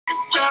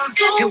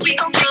and we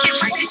gon' make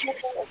it right.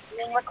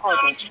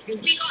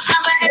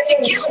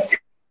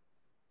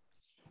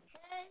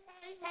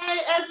 Hey,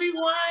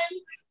 everyone.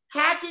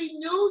 Happy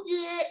New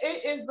Year.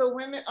 It is the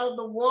Women of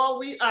the Wall.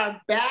 We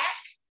are back.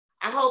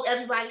 I hope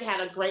everybody had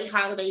a great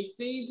holiday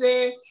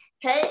season.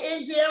 Hey,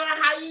 Indira,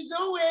 how you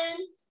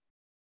doing?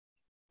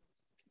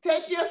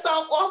 Take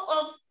yourself off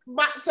of,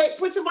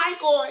 put your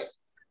mic on.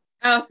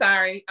 Oh,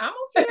 sorry. I'm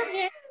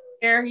okay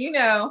here. You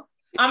know,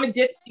 I'm a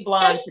ditzy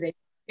blonde today.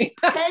 Hey,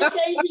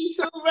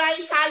 KB2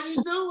 Rice, how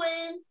you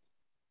doing?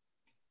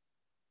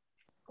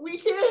 We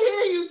can't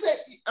hear you.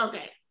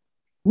 Okay.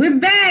 We're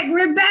back.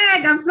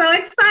 I'm so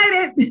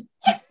excited.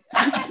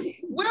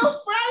 Wilfredo!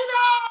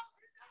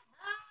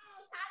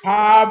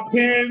 Hi,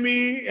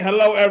 Pammy.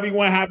 Hello,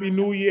 everyone. Happy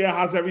New Year.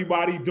 How's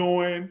everybody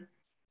doing?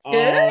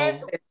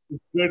 Good. It's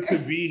good to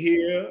be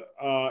here.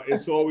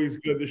 It's always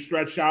good to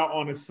stretch out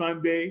on a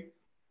Sunday,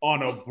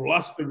 on a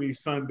blustery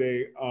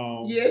Sunday.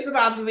 Yeah, it's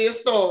about to be a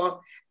storm.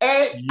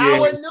 And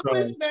our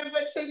newest member,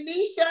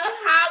 Tanisha,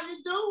 how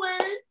you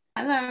doing?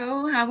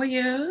 Hello, how are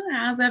you?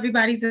 How's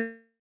everybody doing?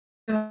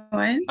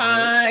 Fine.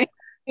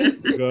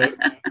 Good.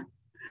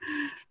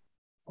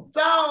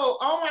 So,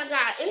 oh my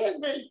God, it has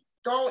been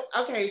going.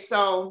 Okay,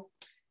 so,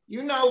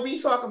 you know, we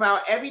talk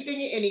about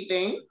everything and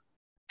anything.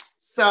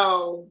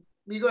 So,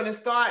 we're going to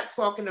start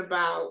talking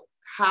about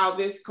how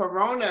this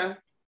corona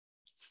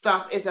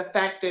stuff is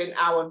affecting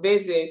our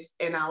visits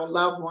and our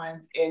loved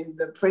ones in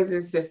the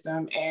prison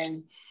system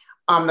and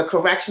the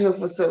correctional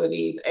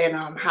facilities, and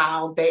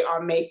how they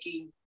are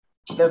making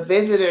the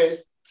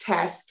visitors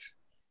test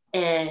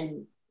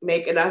and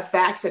making us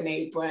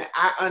vaccinate. But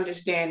I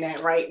understand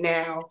that right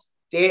now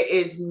there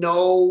is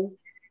no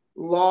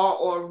law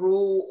or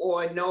rule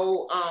or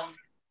no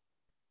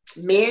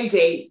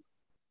mandate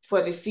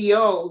for the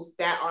COs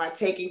that are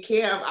taking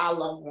care of our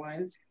loved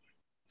ones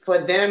for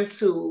them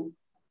to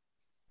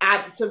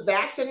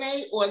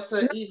vaccinate or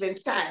to even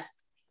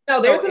test.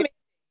 No, there's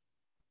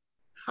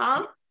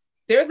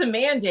there's a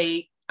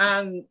mandate,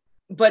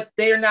 but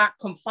they're not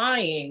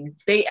complying.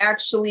 They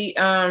actually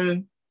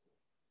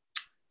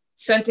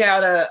sent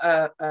out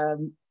a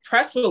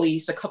press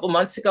release a couple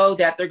months ago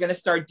that they're going to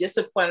start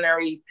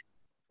disciplinary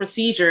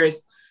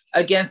procedures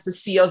against the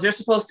COs. They're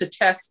supposed to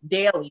test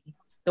daily,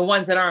 the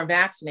ones that aren't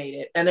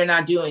vaccinated, and they're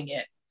not doing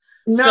it.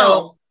 No.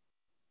 So,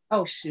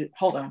 oh shoot,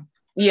 hold on.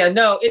 Yeah,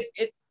 no,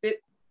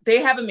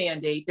 they have a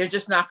mandate. They're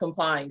just not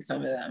complying,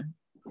 some of them.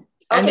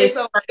 Okay,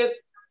 so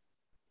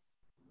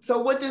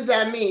what does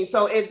that mean?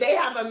 So if they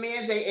have a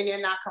mandate and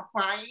they're not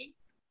complying,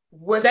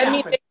 what's that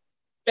happening? means they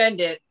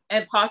suspended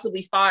and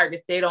possibly fired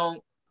if they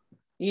don't,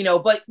 you know,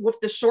 but with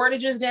the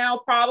shortages now,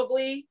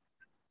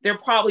 they're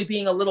probably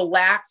being a little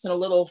lax and a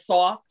little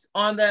soft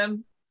on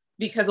them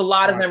because a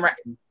lot of them are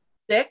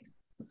sick.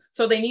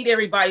 So they need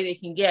everybody they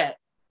can get.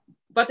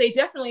 But they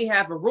definitely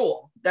have a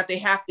rule that they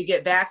have to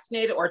get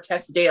vaccinated or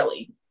test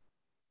daily.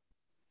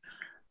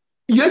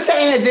 You're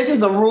saying that this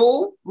is a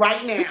rule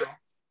right now?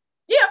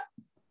 Yep.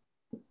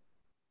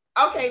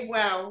 Okay,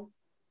 well,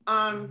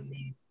 I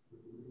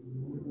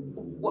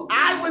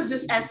was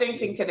just at Sing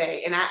Sing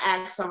today and I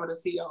asked some of the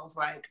CEOs,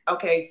 like,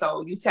 okay,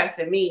 so you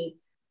tested me.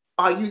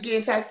 Are you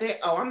getting tested?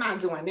 Oh, I'm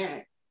not doing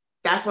that.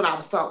 That's what I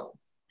was told.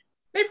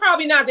 They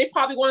probably not. They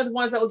probably one of the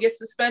ones that will get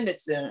suspended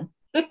soon.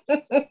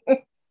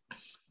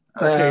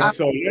 Okay,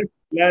 so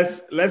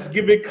let's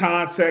give it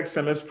context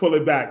and let's pull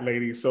it back,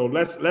 ladies. So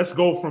let's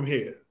go from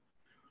here.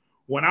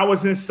 When I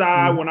was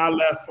inside, when I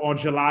left on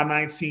July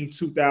 19,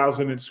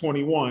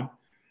 2021,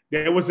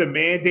 there was a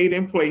mandate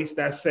in place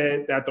that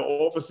said that the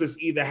officers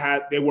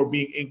they were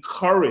being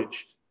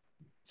encouraged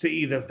to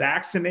either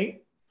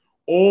vaccinate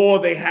or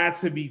they had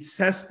to be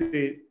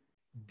tested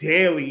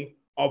daily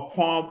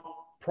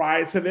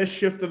prior to their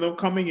shift of them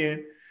coming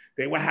in.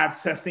 They would have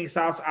testing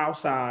sites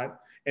outside.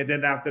 And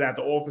then after that,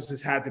 the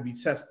officers had to be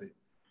tested.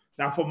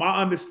 Now, from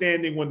my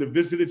understanding, when the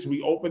visitors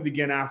reopened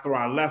again after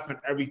I left and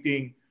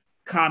everything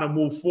kind of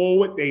moved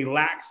forward, they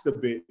laxed a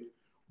bit.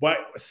 But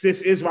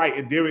Sis is right,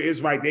 and Dira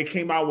is right. They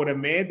came out with a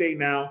mandate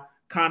now,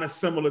 kind of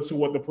similar to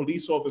what the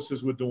police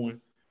officers were doing,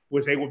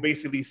 was they were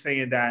basically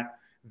saying that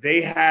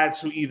they had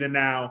to either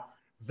now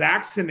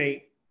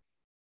vaccinate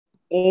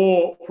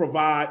or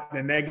provide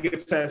the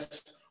negative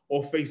test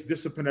or face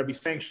disciplinary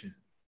sanction.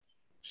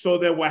 So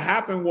then what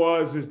happened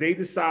is they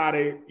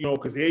decided, you know,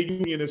 because their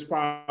union is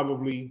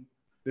probably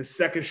the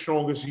second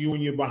strongest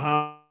union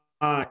behind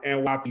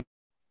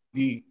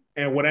NYPD.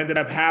 And what ended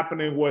up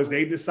happening was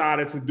they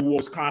decided to do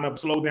was kind of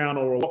slow down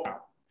or a walkout.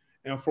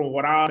 And from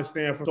what I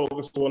understand from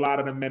talking to a lot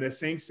of the men at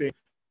Sing Sing,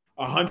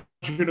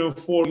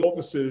 140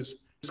 officers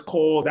was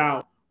called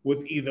out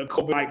with either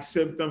COVID-like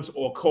symptoms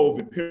or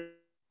COVID, period.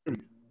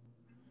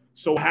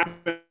 So what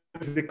happened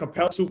is they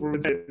compelled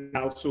superintendent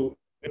now to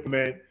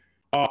implement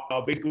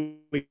basically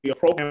a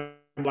program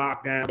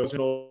lockdown. There's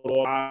no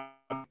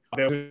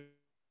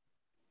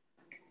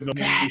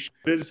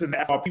business in the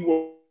FRP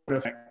were in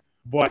effect.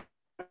 But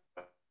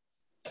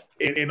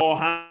in all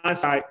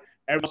hindsight,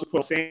 everyone's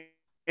put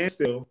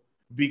standstill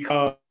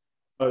because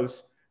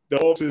the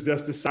officers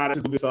just decided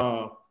to do this.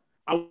 I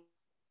want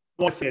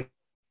to say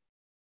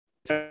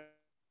Is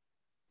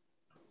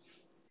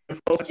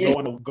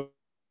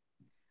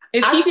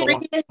I he can't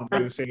freaking? hear I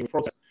didn't say he was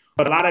protesting.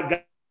 But a lot of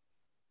guys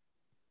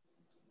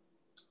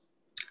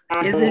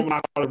Is it-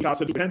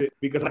 independent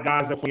because the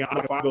guys that when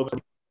I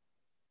build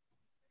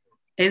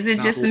Is it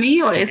Now, just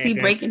me or is he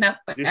and breaking up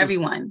for this is-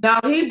 everyone? No,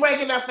 he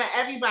breaking up for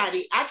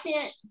everybody. I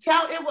can't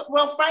tell it.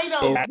 Well,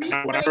 Fredo,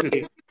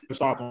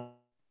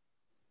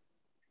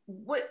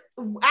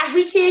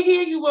 we can't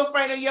hear you,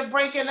 Wilfredo. You're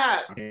breaking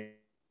up.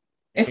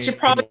 It's your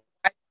probably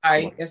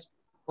Wi-Fi. It's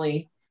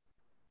probably.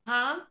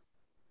 Huh?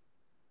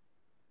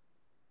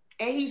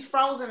 And he's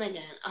frozen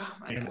again. Oh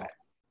my God.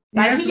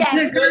 Yeah, Like he some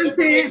has good good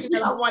information content.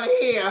 that I want to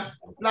hear.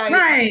 Like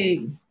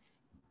Right.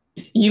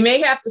 You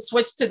may have to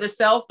switch to the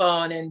cell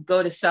phone and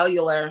go to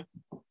cellular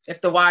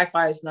if the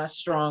Wi-Fi is not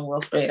strong,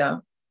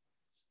 Wilfredo.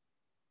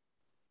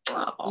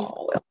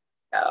 Oh,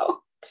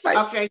 no.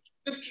 okay,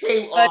 this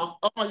came off.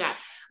 Oh my God.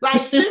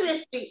 Like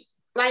seriously,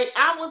 like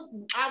I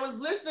was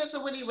listening to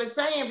what he was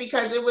saying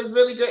because it was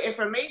really good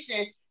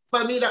information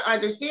for me to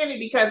understand it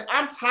because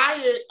I'm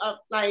tired of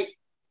like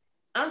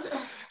I'm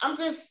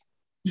just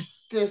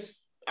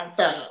I'm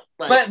fed up.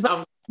 Like,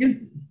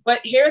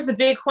 but here's a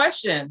big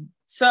question.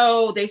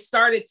 So they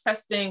started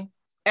testing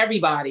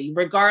everybody,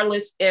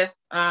 regardless if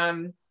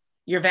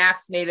you're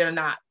vaccinated or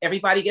not.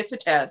 Everybody gets a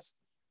test.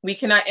 We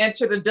cannot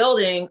enter the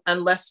building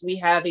unless we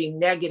have a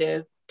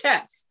negative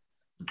test.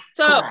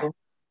 So correct.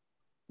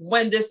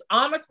 When this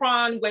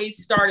Omicron wave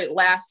started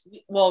last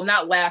week, well,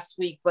 not last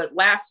week, but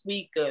last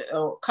week,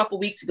 a couple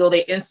weeks ago,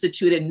 they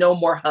instituted no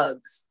more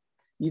hugs.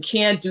 You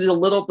can't do the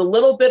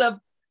little bit of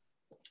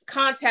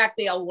contact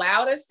they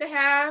allowed us to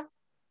have.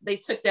 They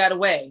took that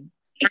away.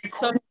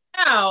 So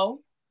now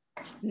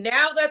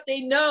that they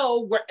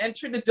know we're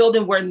entering the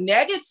building, we're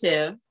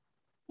negative,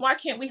 why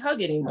can't we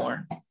hug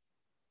anymore?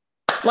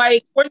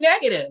 Like, we're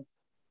negative.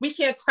 We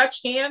can't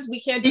touch hands. We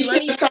can't do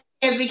anything. Touch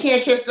hands, we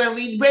can't kiss them.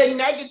 We're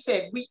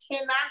negative. We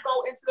cannot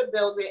go into the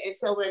building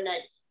until we're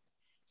negative.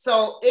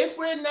 So if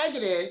we're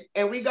negative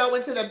and we go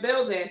into the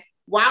building,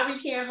 why we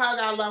can't hug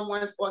our loved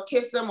ones or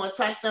kiss them or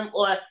touch them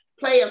or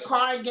play a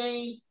card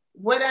game,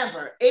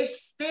 whatever.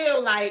 It's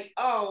still like,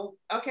 oh,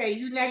 okay,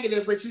 you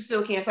negative, but you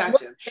still can't touch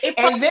them.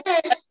 And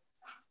then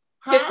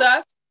kiss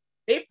us.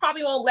 They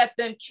probably won't let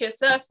them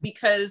kiss us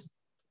because,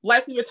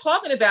 like we were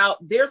talking about,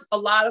 there's a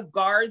lot of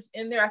guards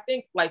in there. I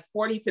think like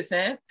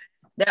 40%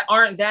 that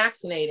aren't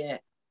vaccinated.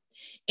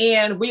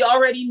 And we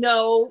already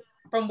know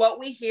from what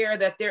we hear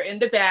that they're in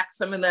the back,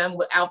 some of them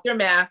without their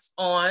masks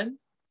on.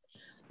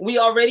 We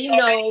already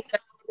know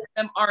that some of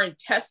them aren't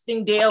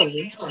testing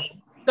daily.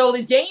 So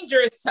the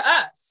danger is to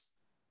us.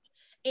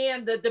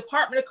 And the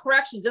Department of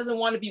Corrections doesn't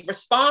want to be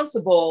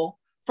responsible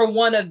for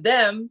one of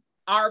them,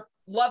 our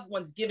loved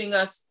ones, giving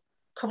us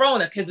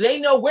corona because they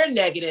know we're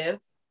negative,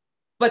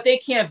 but they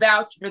can't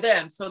vouch for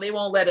them. So they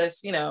won't let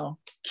us,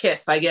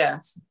 kiss, I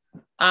guess,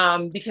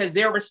 because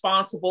they're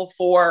responsible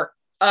for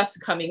us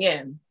coming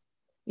in,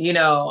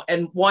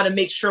 and want to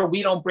make sure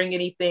we don't bring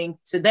anything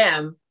to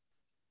them,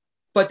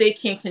 but they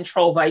can't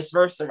control vice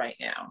versa right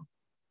now.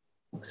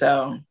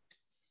 So.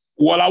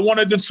 Well, I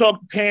wanted to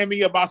talk,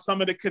 Pammy, about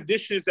some of the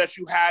conditions that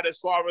you had as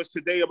far as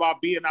today about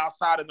being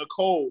outside in the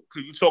cold.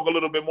 Could you talk a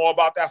little bit more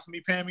about that for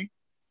me, Pammy?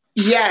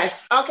 Yes.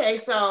 Okay.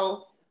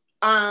 So,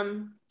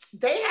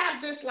 they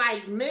have this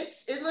like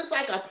mix. It looks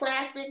like a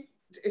plastic.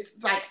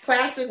 It's like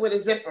plastic with a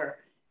zipper.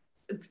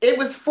 It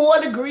was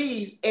 4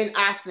 degrees in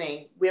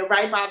Ossining. We're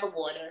right by the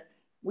water.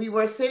 We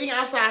were sitting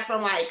outside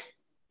from like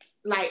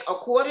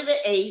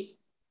 7:45.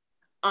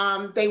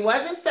 They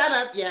wasn't set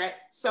up yet,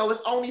 so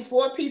it's only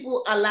 4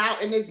 people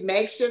allowed in this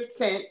makeshift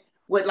tent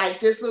with like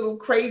this little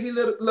crazy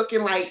little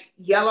looking like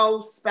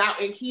yellow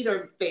spouting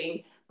heater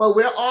thing. But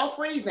we're all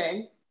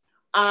freezing.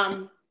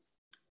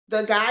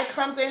 The guy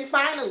comes in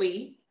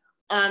finally,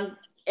 and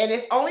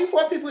it's only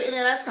 4 people in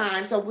at a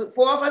time. So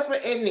 4 of us were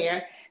in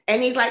there,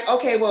 and he's like,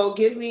 "Okay, well,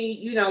 give me,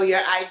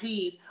 your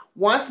IDs."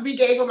 Once we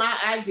gave him our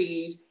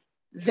IDs,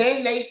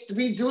 then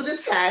we do the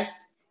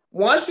test.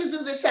 Once you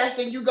do the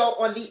testing, you go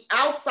on the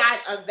outside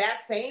of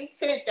that same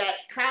tent that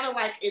kind of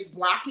like is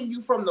blocking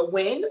you from the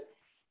wind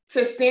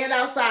to stand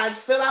outside,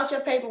 fill out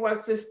your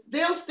paperwork, to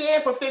still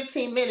stand for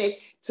 15 minutes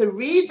to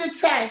read the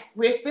test.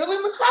 We're still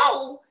in the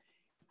cold,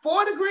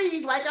 4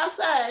 degrees, like I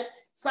said.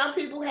 Some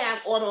people have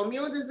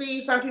autoimmune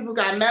disease. Some people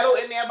got metal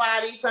in their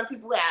body. Some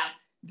people have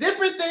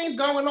different things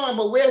going on,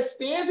 but we're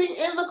standing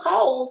in the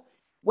cold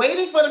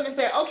waiting for them to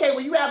say, okay,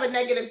 well, you have a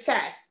negative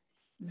test.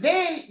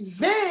 Then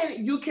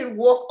you can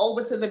walk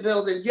over to the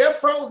building. You're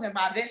frozen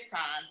by this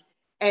time.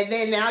 And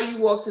then now you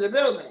walk to the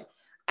building.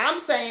 I'm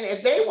saying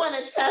if they want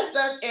to test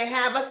us and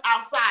have us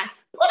outside,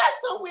 put us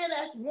somewhere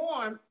that's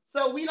warm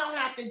so we don't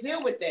have to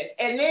deal with this.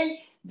 And then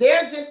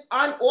they're just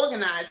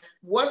unorganized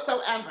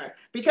whatsoever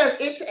because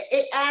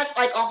it adds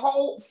like a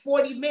whole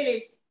 40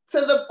 minutes to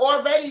the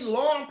already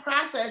long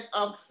process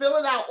of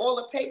filling out all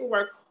the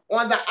paperwork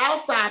on the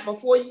outside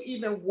before you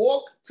even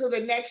walk to the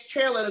next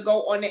trailer to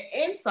go on the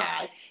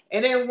inside.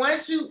 And then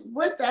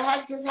what the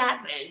heck just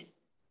happened?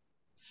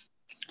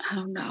 I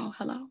don't know.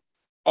 Hello?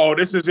 Oh,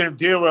 this is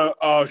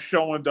Indira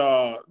showing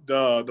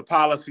the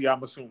policy,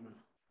 I'm assuming.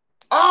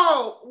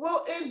 Oh,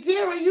 well,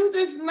 Indira, you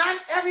just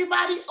knocked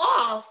everybody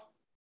off.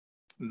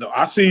 No,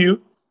 I see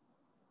you.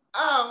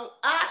 Oh,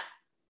 I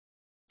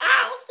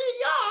don't see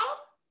y'all.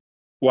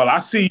 Well, I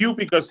see you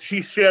because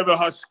she's sharing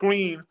her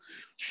screen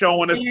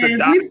showing us the Yes,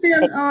 dot. we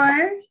still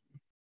are.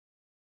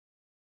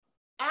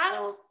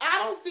 I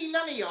don't see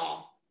none of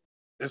y'all.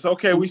 It's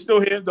okay. We still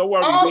here. Don't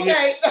worry. We here.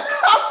 Okay.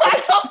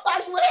 I'm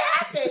like, what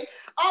happened?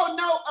 Oh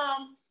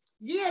no,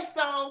 yeah,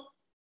 so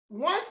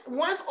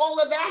once all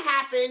of that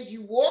happens,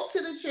 you walk to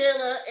the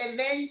trailer and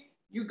then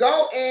you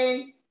go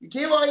in, you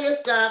give all your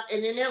stuff,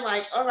 and then they're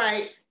like, all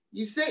right,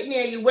 you sitting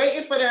there, you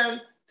waiting for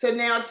them to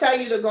now tell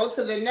you to go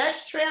to the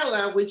next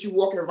trailer, which you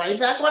walking right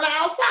back on the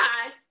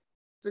outside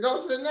to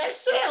go to the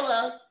next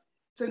trailer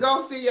to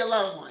go see your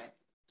loved one.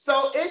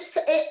 So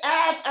it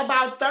adds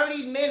about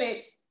 30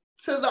 minutes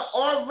to the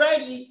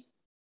already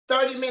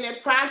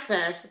 30-minute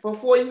process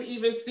before you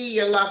even see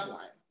your loved one.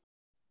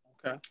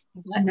 Okay.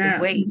 No.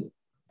 Wait,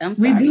 I'm We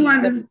sorry. do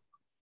understand.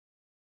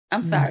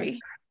 I'm sorry.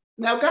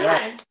 No, go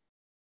ahead.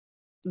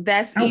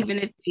 That's Oh. even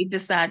if they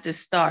decide to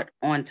start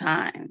on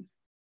time.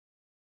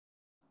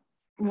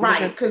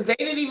 Right, because they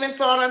didn't even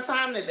start on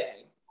time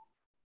today.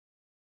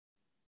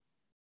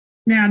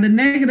 Now, the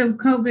negative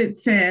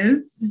COVID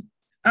test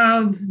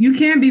you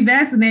can be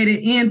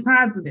vaccinated and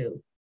positive.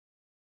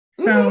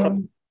 So,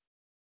 Mhm.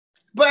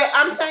 But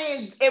I'm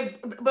saying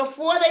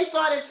before they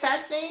started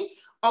testing,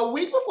 a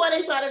week before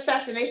they started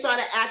testing, they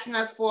started asking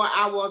us for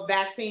our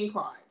vaccine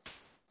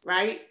cards,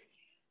 right?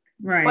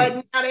 right.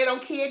 But now they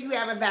don't care if you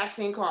have a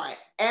vaccine card.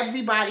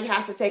 Everybody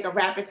has to take a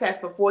rapid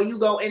test before you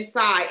go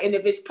inside. And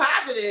if it's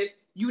positive,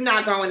 you're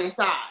not going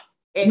inside.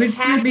 It Which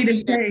has should be to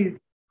the that. case.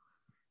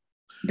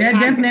 That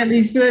has to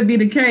definitely should be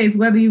the case.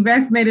 Whether you're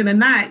vaccinated or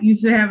not, you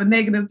should have a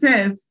negative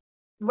test.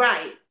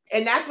 Right.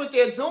 And that's what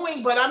they're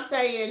doing. But I'm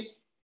saying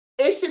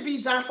it should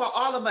be done for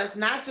all of us,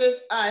 not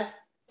just us,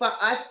 for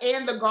us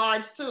and the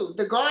guards too.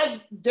 The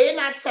guards, they're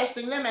not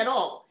testing them at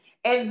all.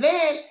 And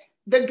then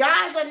the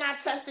guys are not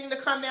testing to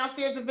come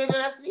downstairs to visit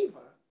us neither.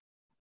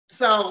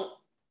 So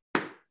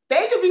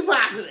they could be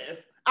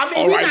positive. I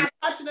mean, we're not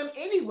touching them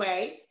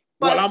anyway,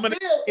 but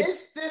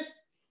it's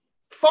just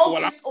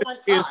focused on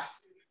us.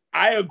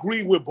 I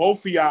agree with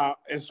both of y'all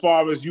as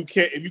far as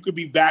if you could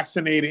be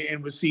vaccinated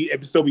and receive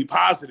and still be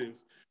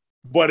positive.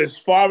 But as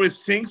far as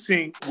Sing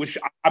Sing, which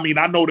I mean,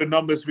 I know the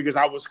numbers because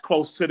I was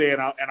close to there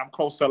and I'm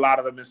close to a lot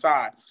of them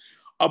inside.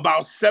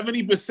 About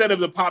 70% of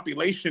the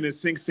population in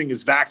Sing Sing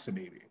is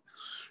vaccinated.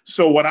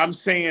 So what I'm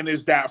saying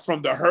is that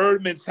from the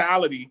herd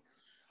mentality,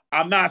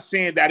 I'm not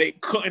saying that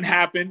it couldn't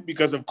happen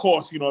because, of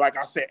course, like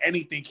I said,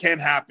 anything can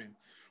happen.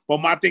 But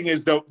my thing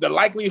is the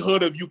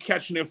likelihood of you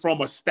catching it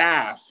from a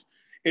staff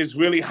is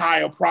really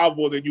higher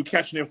probable than you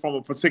catching it from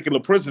a particular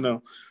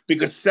prisoner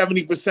because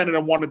 70% of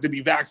them wanted to be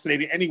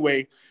vaccinated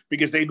anyway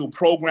because they knew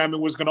programming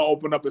was going to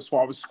open up as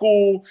far as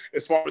school,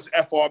 as far as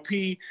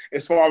FRP,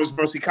 as far as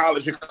Mercy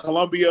College in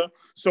Columbia.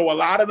 So a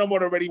lot of them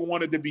had already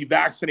wanted to be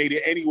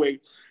vaccinated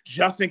anyway,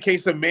 just in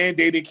case a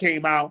mandate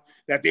came out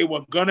that they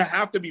were going to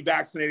have to be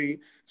vaccinated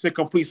to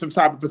complete some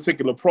type of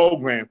particular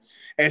program.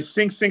 And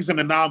Sing Sing's an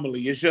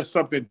anomaly. It's just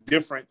something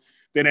different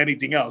than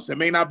anything else. It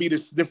may not be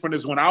as different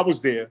as when I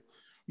was there,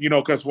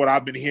 because what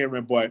I've been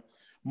hearing. But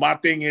my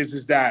thing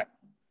is that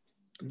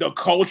the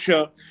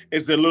culture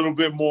is a little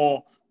bit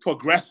more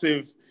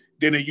progressive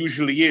than it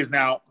usually is.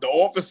 Now, the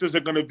officers are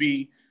going to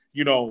be,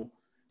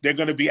 they're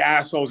going to be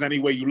assholes any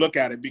way you look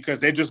at it because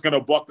they're just going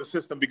to buck the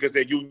system because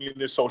their union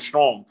is so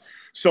strong.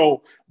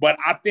 So, but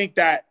I think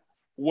that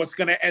what's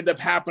going to end up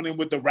happening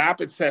with the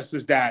rapid test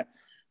is that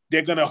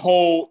they're going to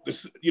hold,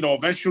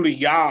 eventually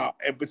y'all,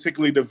 and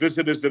particularly the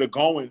visitors that are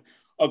going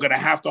to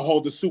have to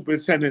hold the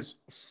superintendent's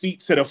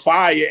feet to the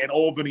fire in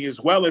Albany as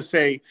well and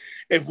say,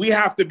 if we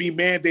have to be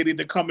mandated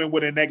to come in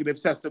with a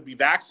negative test to be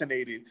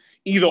vaccinated,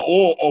 either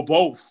or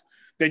both,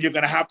 then you're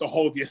going to have to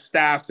hold your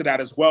staff to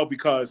that as well.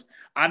 Because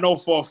I know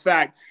for a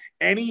fact,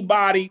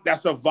 anybody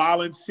that's a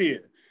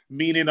volunteer,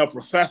 meaning a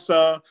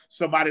professor,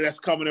 somebody that's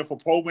coming in for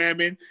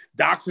programming,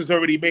 docs has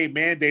already made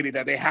mandated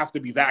that they have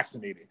to be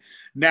vaccinated.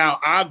 Now,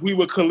 I agree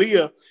with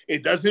Kalia.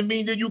 It doesn't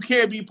mean that you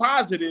can't be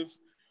positive,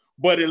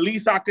 but at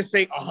least I can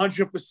say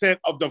 100%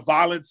 of the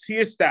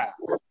volunteer staff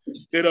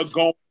that are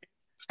going to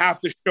have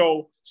to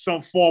show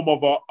some form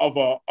of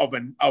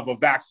a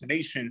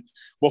vaccination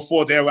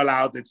before they're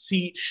allowed to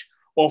teach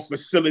or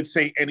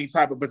facilitate any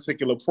type of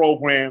particular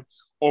program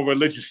or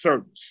religious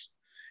service.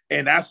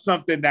 And that's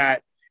something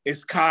that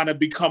is kind of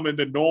becoming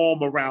the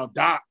norm around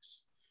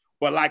docs.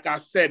 But like I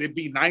said, it'd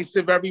be nice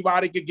if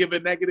everybody could give a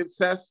negative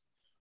test,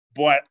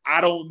 but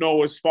I don't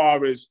know as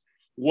far as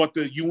what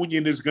the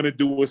union is going to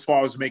do as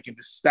far as making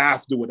the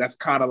staff do it. That's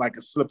kind of like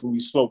a slippery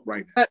slope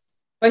right now.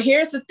 But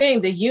here's the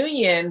thing, the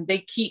union, they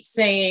keep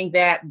saying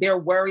that they're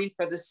worried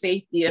for the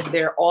safety of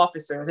their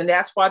officers. And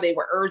that's why they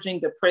were urging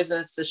the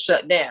prisons to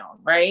shut down,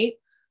 right?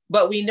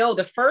 But we know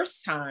the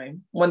first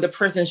time when the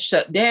prison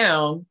shut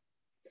down,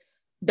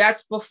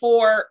 that's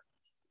before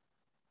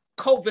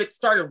COVID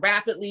started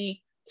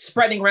rapidly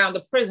spreading around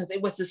the prisons.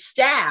 It was the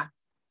staff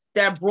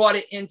that brought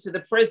it into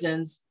the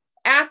prisons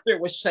after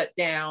it was shut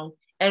down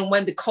and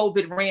when the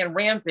COVID ran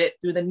rampant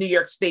through the New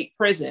York State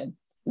prison.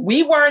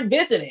 We weren't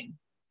visiting.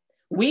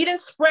 We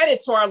didn't spread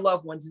it to our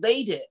loved ones.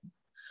 They did.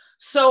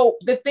 So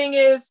the thing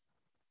is,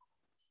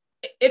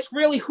 it's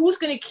really who's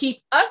going to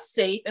keep us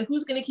safe and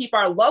who's going to keep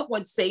our loved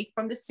ones safe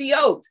from the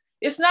COs.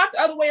 It's not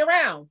the other way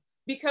around,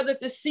 because if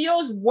the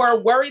COs were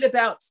worried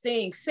about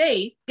staying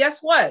safe, guess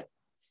what?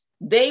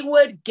 They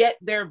would get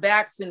their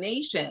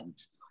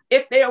vaccinations.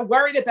 If they are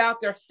worried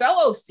about their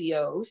fellow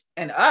COs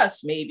and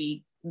us,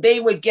 maybe they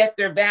would get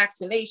their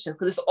vaccinations,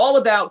 because it's all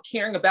about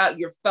caring about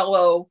your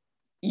fellow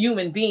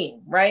human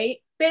being, right?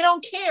 They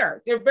don't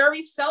care. They're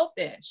very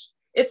selfish.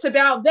 It's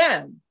about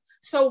them.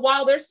 So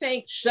while they're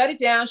saying, shut it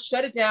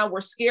down, we're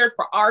scared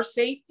for our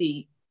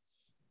safety,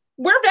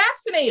 we're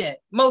vaccinated,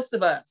 most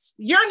of us.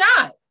 You're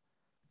not.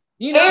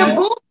 You know, And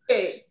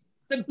boosted.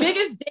 the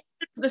biggest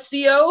danger to the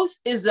COs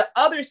is the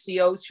other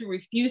COs who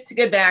refuse to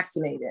get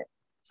vaccinated.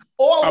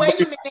 Or wait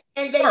a minute,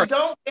 and they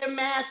don't wear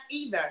masks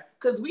either,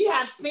 because we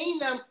have seen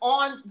them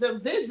on the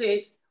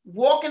visits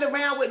walking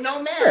around with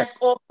no mask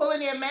or pulling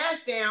their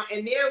mask down,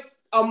 and they're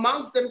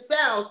amongst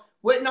themselves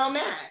with no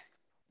mask.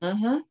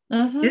 So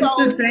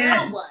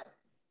now what?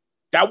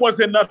 That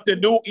wasn't nothing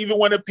new. Even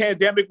when the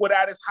pandemic was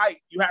at its height,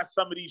 you had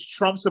some of these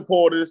Trump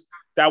supporters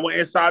that were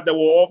inside that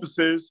were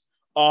officers.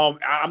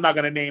 I'm not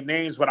going to name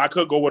names, but I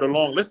could go with a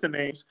long list of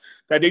names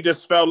that they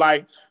just felt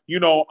like,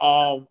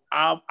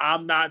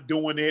 I'm not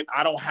doing it.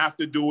 I don't have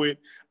to do it.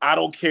 I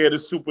don't care. The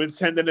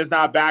superintendent is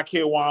not back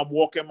here while I'm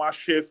walking my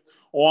shift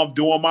or I'm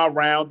doing my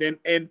round.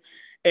 And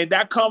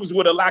that comes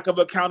with a lack of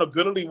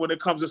accountability when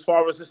it comes as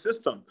far as the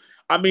system.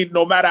 I mean,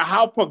 no matter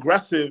how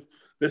progressive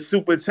the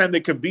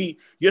superintendent can be,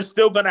 you're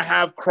still going to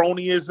have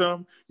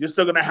cronyism. You're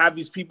still going to have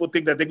these people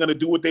think that they're going to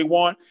do what they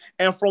want.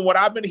 And from what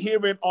I've been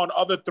hearing on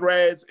other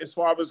threads, as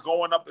far as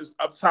going up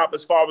top,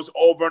 as far as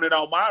Auburn and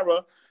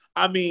Elmira,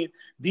 I mean,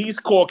 these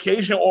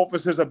Caucasian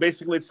officers are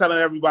basically telling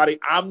everybody,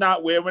 I'm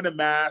not wearing a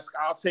mask.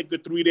 I'll take a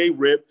 3-day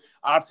rip.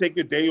 I'll take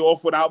a day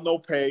off without no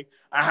pay.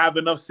 I have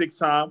enough sick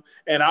time,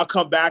 and I'll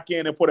come back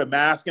in and put a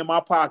mask in my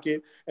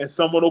pocket, and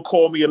someone will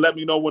call me and let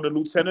me know when the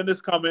lieutenant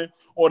is coming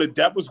or the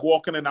dep is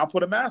walking, and I'll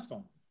put a mask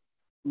on.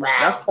 Wow.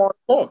 That's part of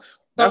the course.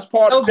 That's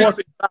part of the course.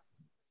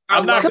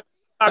 I'm not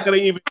going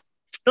to even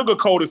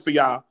sugarcoat it for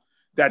y'all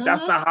that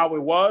that's not how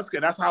it was,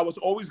 and that's how it's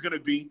always going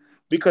to be,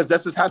 because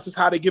that's just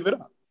how they give it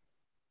up.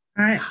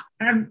 All right.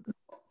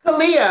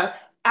 Kalia,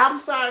 I'm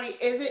sorry.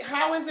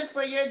 How is it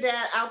for your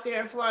dad out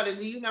there in Florida?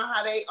 Do you know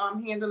how they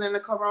handling the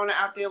corona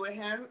out there with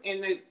him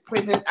in the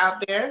prisons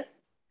out there?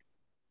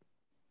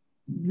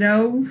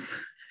 No,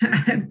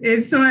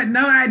 it's short,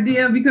 no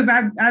idea, because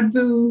I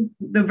do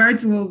the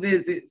virtual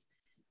visits.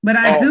 But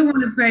I do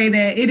want to say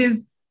that it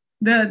is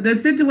the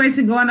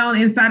situation going on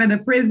inside of the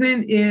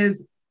prison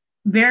is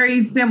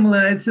very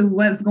similar to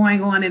what's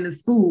going on in the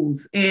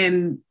schools.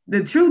 And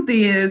the truth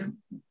is,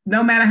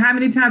 no matter how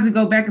many times we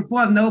go back and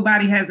forth,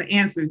 nobody has an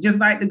answer. Just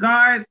like the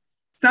guards,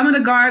 some of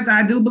the guards,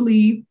 I do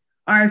believe,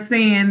 are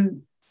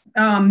saying,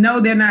 no,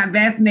 they're not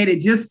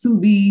vaccinated just to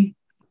be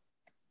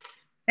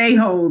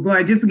a-holes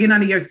or just to get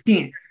under your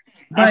skin.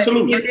 But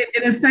Absolutely.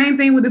 It's the same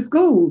thing with the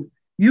schools.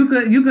 You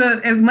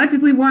could, as much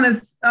as we want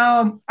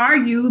to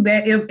argue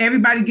that if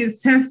everybody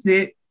gets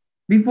tested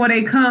before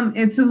they come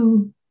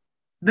into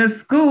the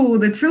school,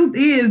 the truth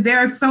is there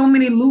are so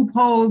many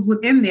loopholes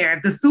within there.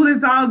 If the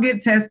students all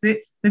get tested,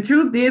 the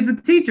truth is the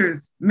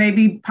teachers may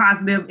be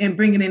positive in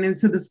bringing it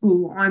into the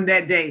school on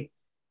that day.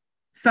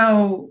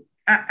 So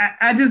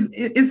I just,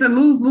 it's a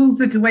lose-lose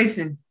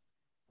situation.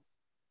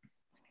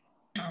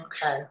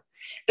 Okay.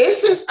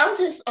 It's just, I'm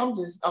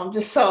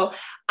just so,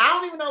 I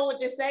don't even know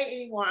what to say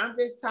anymore. I'm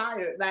just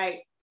tired.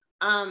 Like,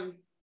 I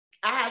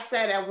had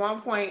said at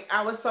one point,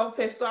 I was so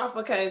pissed off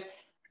because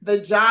the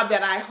job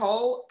that I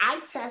hold, I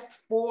test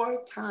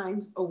 4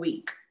 times a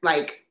week.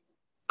 Like,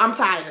 I'm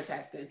tired of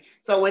testing.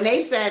 So when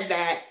they said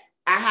that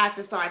I had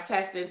to start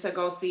testing to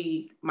go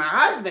see my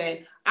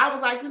husband, I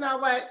was like, you know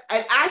what?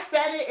 And I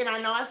said it, and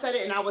I know I said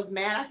it, and I was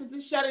mad. I said,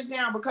 just shut it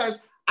down, because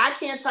I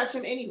can't touch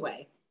him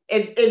anyway.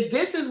 If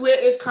this is where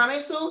it's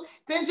coming to,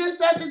 then just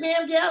shut the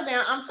damn jail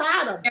down. I'm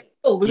tired of it.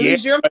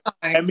 Lose your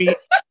mind. Let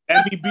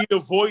me be the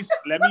voice.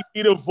 Let me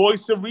be the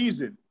voice of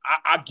reason.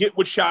 I get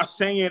what y'all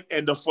saying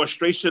and the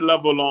frustration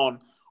level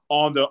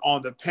on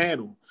the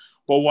panel.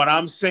 But what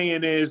I'm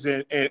saying is,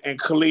 and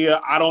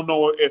Kalia, I don't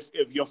know if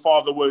your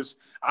father was,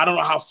 I don't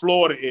know how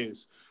Florida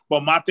is,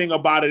 but my thing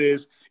about it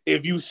is,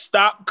 if you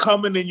stop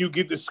coming and you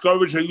get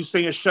discouraged or you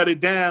saying shut it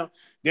down,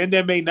 then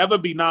there may never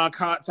be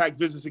non-contact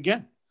visits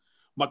again.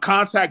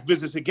 Contact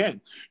visits again.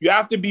 You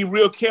have to be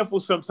real careful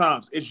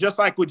sometimes. It's just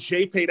like with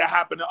JPay that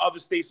happened in other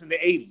states in the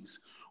 80s.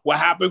 What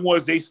happened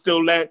was they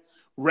still let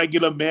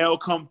regular mail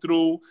come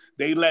through.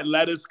 They let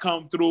letters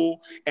come through.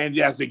 And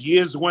as the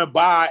years went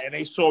by and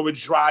they saw it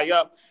dry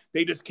up,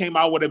 they just came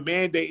out with a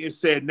mandate and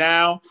said,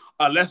 now,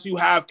 unless you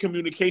have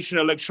communication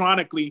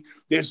electronically,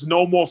 there's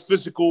no more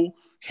physical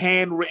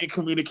handwritten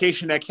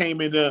communication that came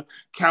into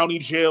county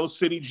jails,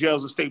 city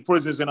jails, and state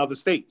prisons in other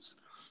states.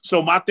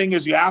 So my thing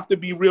is, you have to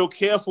be real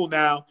careful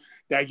now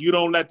that you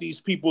don't let these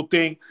people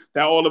think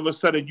that all of a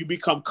sudden you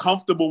become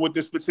comfortable with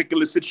this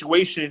particular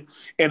situation.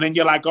 And then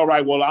you're like, all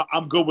right, well,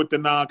 I'm good with the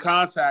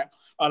non-contact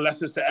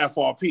unless it's the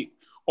FRP.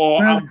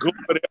 Or I'm good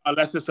with it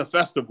unless it's a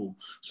festival.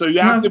 So you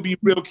have to be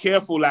real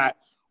careful that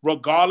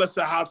regardless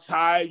of how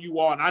tired you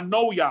are, and I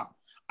know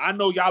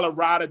y'all are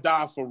ride or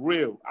die for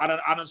real. I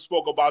done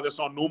spoke about this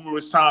on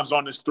numerous times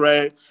on this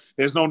thread.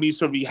 There's no need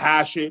to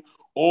rehash it.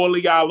 All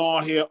of y'all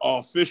on here are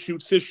official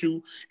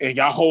tissue, and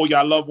y'all hold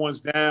y'all loved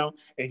ones down,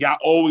 and y'all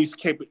always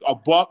keep it a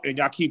buck, and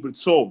y'all keep it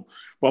soul.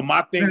 But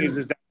my thing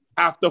is that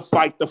you have to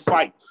fight the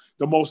fight.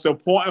 The most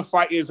important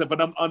fight is if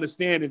I'm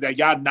understanding that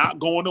y'all not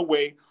going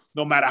away,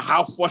 no matter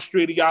how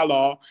frustrated y'all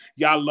are.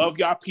 Y'all love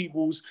y'all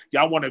peoples.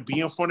 Y'all want to be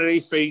in front of their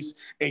face,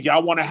 and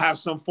y'all want to have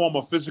some form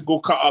of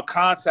physical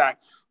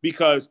contact,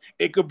 because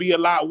it could be a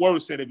lot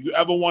worse. And if you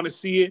ever want to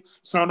see it,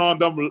 turn on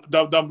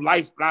them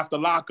Life After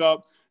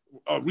Lockup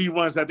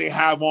reruns that they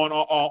have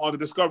on the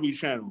Discovery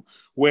Channel,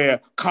 where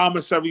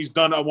commissary's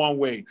done it one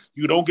way.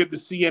 You don't get to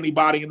see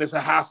anybody, and it's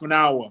a half an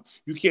hour.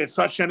 You can't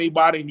touch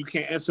anybody, and you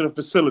can't enter the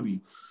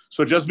facility.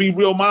 So just be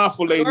real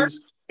mindful,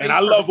 ladies. And I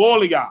love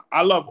all of y'all.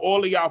 I love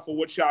all of y'all for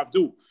what y'all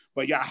do.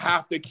 But y'all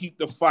have to keep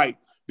the fight,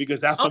 because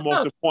that's the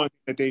most important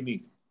thing that they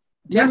need.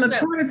 Well,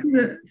 according to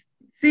the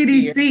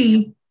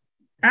CDC,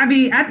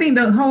 I think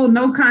the whole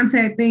no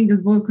contact thing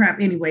is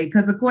bullcrap anyway,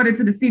 because according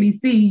to the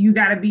CDC, you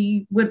got to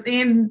be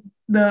within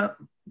the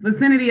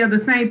vicinity of the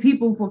same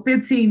people for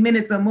 15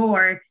 minutes or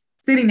more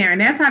sitting there.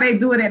 And that's how they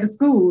do it at the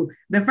school.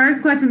 The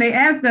first question they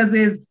ask us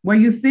is, were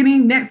you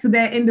sitting next to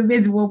that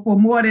individual for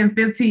more than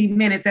 15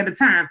 minutes at a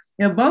time?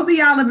 If both of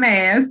y'all are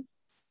masked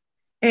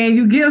and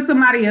you give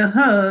somebody a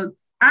hug,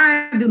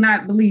 I do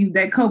not believe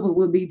that COVID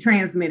will be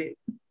transmitted.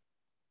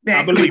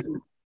 I believe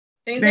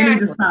exactly. They need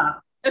to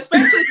stop.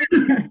 Especially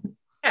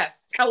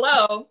yes.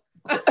 Hello.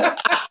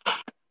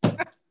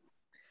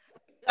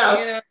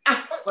 Yeah.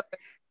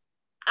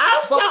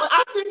 I'm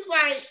just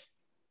like,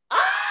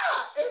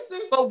 is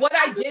this? But what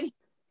I did,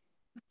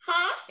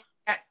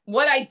 huh?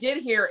 What I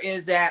did hear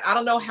is that, I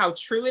don't know how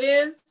true it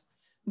is,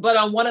 but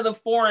on one of the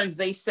forums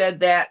they said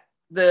that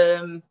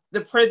the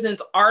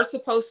prisons are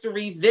supposed to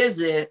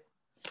revisit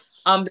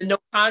the no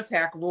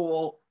contact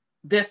rule.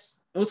 This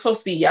was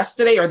supposed to be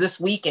yesterday or this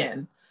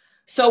weekend.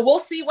 So we'll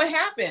see what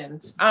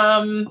happens.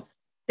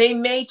 They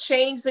may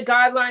change the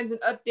guidelines and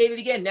update it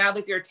again now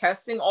that they're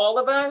testing all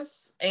of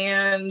us,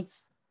 and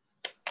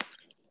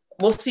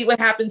we'll see what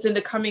happens in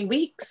the coming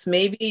weeks.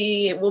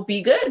 Maybe it will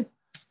be good.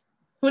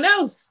 Who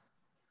knows?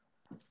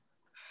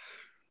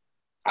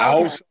 I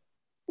hope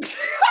so.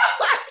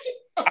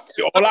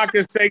 All I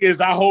can say is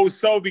I hope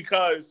so,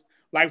 because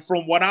like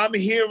from what I'm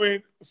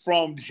hearing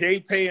from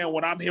JPay and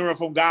what I'm hearing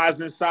from guys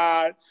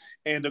inside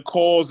and the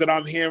calls that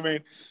I'm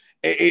hearing,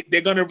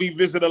 they're going to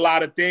revisit a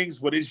lot of things,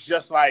 but it's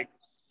just like,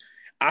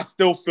 I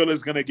still feel it's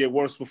going to get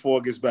worse before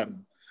it gets better.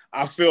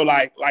 I feel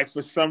like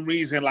for some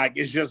reason, like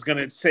it's just going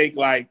to take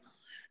like,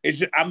 it's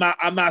just, I'm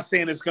not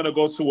saying it's going to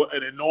go to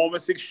an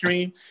enormous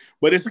extreme,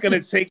 but it's going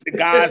to take the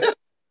guys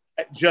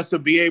just to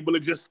be able to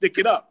just stick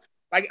it up.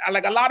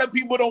 Like a lot of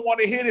people don't want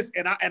to hear this,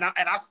 and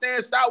I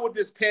stand side with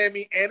this,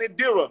 Pammy and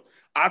Indira.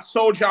 I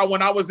told y'all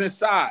when I was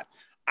inside,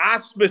 I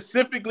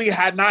specifically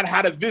had not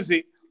had a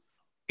visit,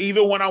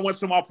 even when I went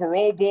to my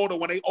parole board or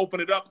when they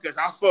opened it up, because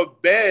I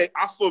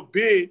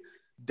forbid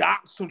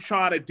docs from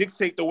trying to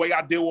dictate the way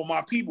I deal with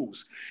my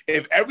peoples.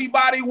 If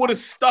everybody would have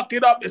stuck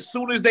it up as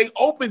soon as they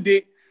opened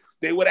it,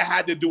 they would have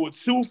had to do a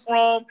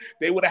to-from.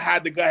 They would have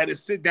had to go ahead and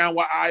sit down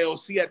with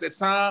IOC at the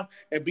time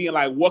and being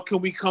like, what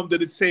can we come to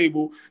the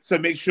table to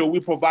make sure we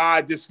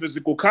provide this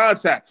physical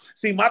contact?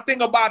 See, my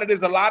thing about it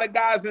is a lot of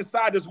guys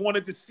inside just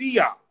wanted to see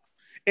y'all.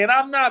 And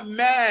I'm not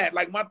mad.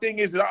 Like, my thing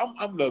is,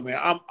 look, man,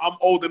 I'm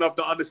old enough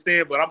to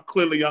understand, but I'm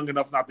clearly young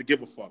enough not to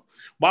give a fuck.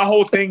 My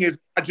whole thing is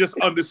I just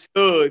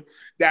understood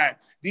that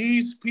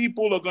these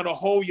people are going to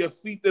hold your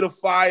feet to the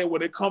fire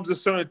when it comes to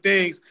certain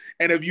things.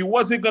 And if you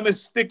wasn't going to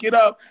stick it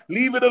up,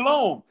 leave it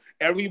alone.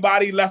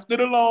 Everybody left it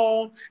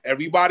alone.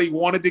 Everybody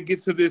wanted to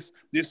get to this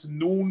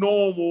new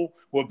normal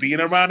with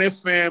being around their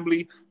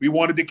family. We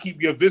wanted to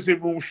keep your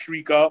visit room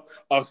streak up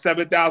of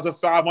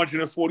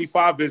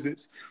 7,545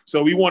 visits.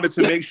 So we wanted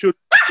to make sure.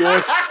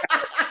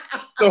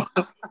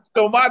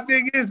 So my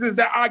thing is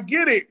that I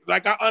get it.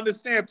 Like, I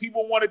understand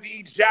people wanted to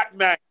eat Jack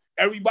Mac.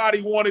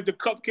 Everybody wanted the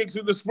cupcakes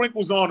with the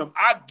sprinkles on them.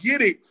 I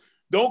get it.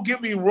 Don't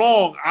get me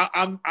wrong.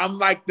 I'm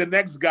like the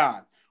next guy.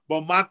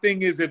 But my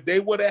thing is, if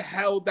they would have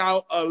held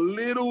out a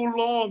little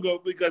longer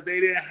because they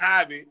didn't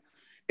have it,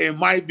 it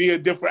might be a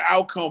different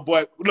outcome.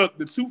 But look,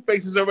 the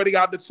toothpaste is already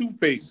out the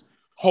toothpaste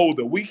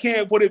holder. We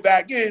can't put it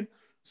back in.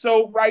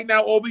 So right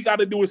now, all we got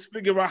to do is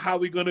figure out how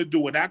we're going to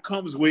do it. And that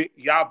comes with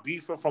y'all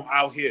beefing from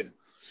out here.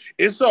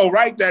 It's all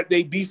right that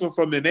they beefing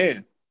from in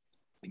there.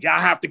 Y'all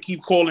have to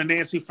keep calling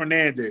Nancy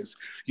Fernandez.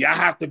 Y'all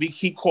have to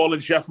keep calling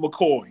Jeff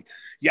McCoy.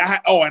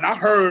 And I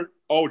heard,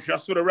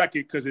 just for the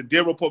record, because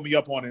Indira put me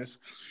up on this,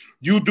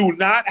 you do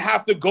not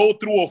have to go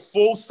through a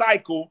full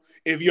cycle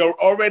if you're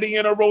already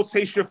in a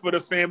rotation for the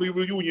family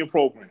reunion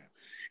program.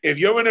 If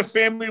you're in a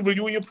family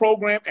reunion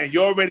program and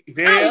you're already Not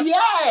there,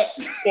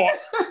 yet. or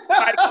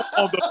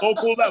on the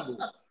local level.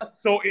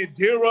 So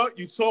Indira,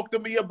 you talk to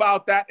me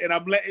about that, and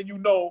I'm letting you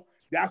know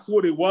that's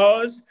what it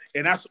was,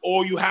 and that's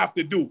all you have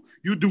to do.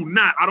 You do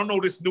not. I don't know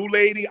this new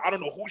lady. I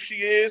don't know who she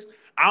is.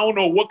 I don't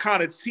know what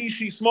kind of tea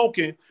she's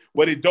smoking,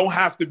 but it don't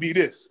have to be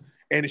this.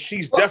 And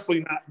she's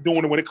definitely not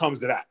doing it when it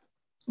comes to that.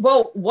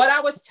 Well, what I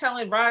was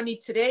telling Rodney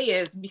today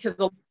is because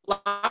a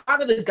lot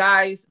of the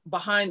guys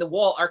behind the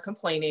wall are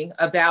complaining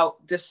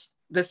about this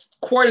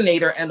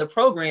coordinator and the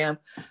program.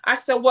 I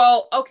said,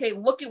 well, okay,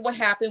 look at what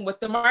happened with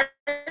the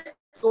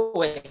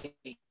microwave.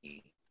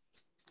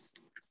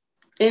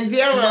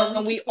 Indira,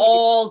 When we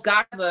all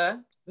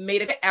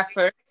made an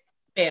effort.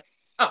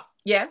 Oh,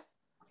 yes.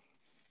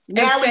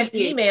 now And sent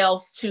we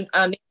emails to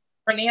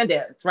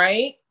Hernandez,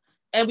 right?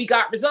 And we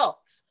got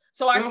results.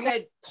 So I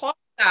said, talk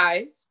to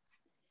guys,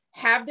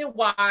 have their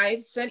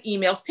wives send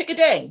emails, pick a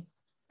day,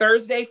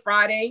 Thursday,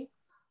 Friday.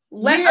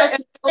 Let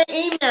us send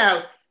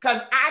emails,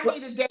 because I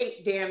need a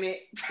date, damn it.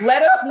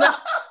 Let us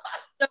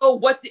know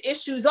what the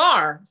issues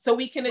are so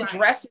we can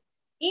address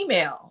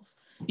emails,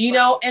 you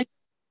know, and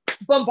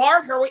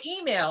bombard her with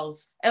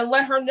emails and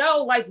let her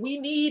know, like, we're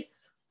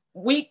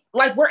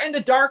in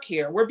the dark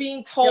here. We're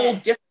being told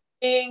different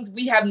things.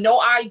 We have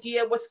no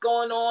idea what's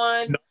going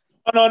on.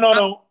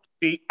 No.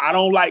 See, I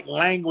don't like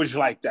language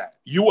like that.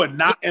 You are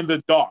not in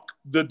the dark.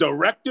 The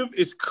directive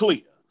is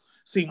clear.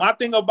 See, my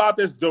thing about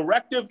this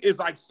directive is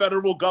like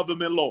federal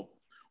government law.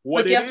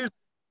 What it is,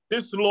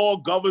 this law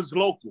governs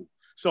local.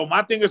 So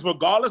my thing is,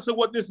 regardless of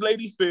what this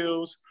lady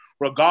feels,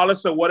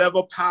 regardless of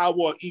whatever power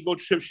or ego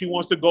trip she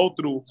wants to go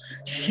through,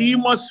 she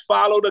must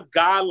follow the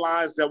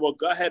guidelines that will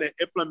go ahead and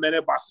implement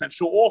it by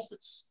central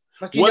office.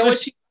 But you know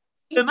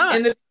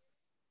what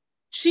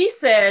she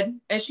said,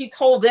 and she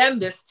told them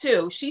this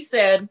too. She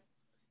said,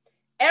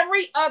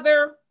 every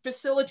other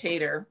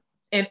facilitator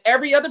in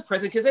every other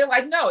prison, because they're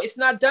like, no, it's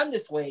not done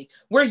this way.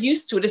 We're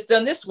used to it. It's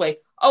done this way.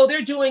 Oh,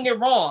 they're doing it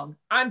wrong.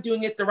 I'm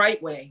doing it the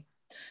right way.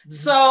 Mm-hmm.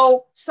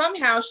 So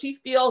somehow she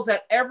feels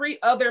that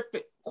every other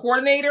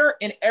coordinator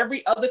in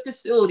every other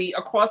facility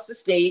across the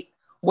state,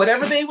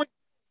 whatever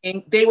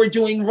they were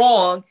doing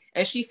wrong.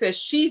 And she says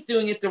she's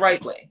doing it the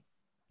right way.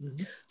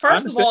 Mm-hmm.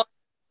 First of all,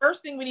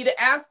 first thing we need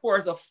to ask for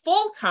is a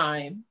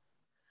full-time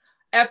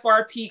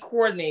FRP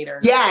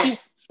coordinator.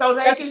 Yes. So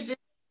they can just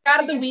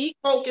out of the week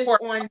focus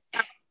on.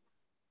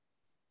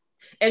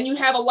 And you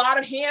have a lot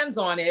of hands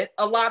on it,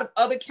 a lot of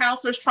other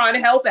counselors trying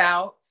to help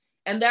out.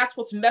 And that's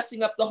what's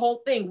messing up the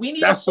whole thing. We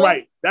need That's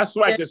right.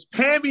 Because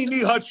Pammy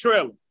need her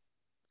trailer.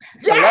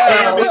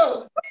 Yes, I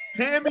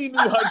do. Pammy need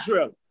her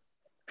trailer.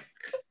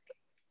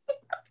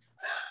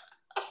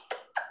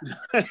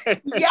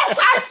 Yes,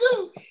 I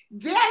do.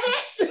 Damn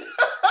it.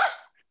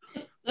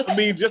 I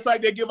mean, just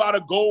like they give out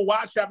a gold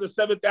watch after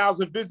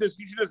 7,000 visits,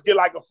 you should just get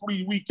like a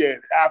free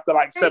weekend after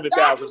like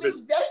 7,000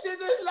 visits. They should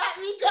just let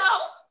me go.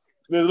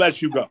 They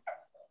let you go.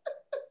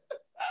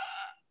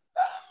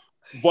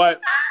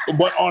 But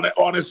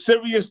on a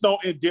serious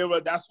note,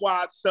 Indira, that's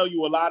why I tell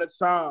you a lot of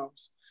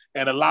times,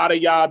 and a lot of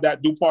y'all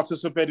that do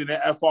participate in the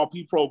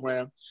FRP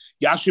program,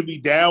 y'all should be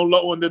down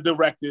low on the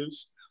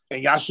directives,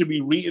 and y'all should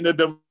be reading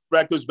the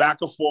directives back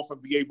and forth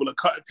and be able to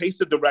cut and paste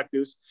the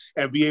directives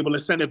and be able to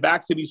send it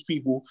back to these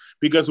people,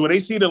 because when they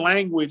see the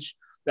language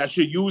that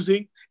you're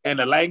using and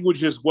the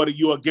language is what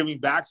you are giving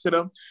back to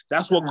them,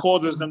 that's what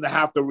causes them to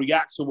have to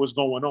react to what's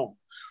going on.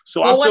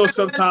 So I feel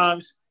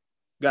sometimes...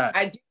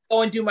 I did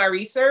go and do my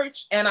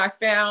research, and I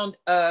found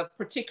a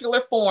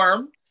particular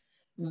form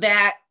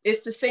that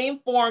it's the same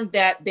form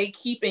that they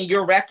keep in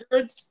your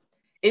records.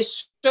 It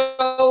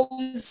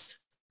shows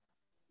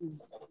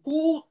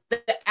who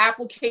the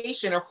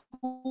application or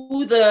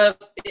who the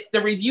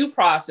review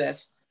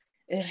process,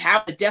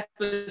 how the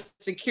depth of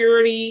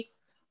security,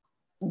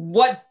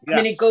 what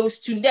when it goes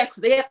to next.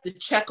 They have to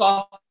check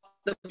off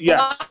the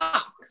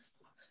box.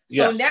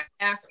 So now I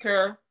ask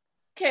her,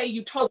 okay,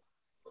 you told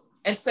me,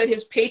 and said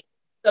his page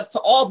up to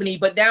Albany,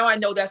 but now I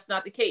know that's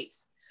not the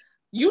case.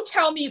 You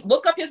tell me,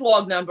 look up his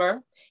log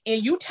number,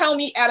 and you tell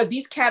me out of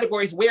these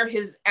categories where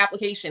his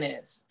application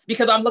is,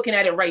 because I'm looking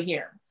at it right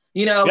here.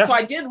 You know, so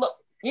I did look,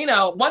 you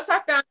know, once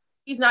I found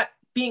he's not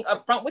being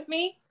upfront with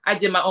me, I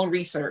did my own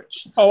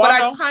research. But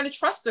I kind of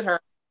trusted her,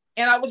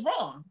 and I was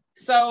wrong.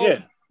 So,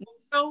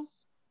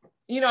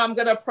 you know, I'm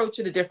going to approach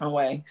it a different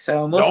way.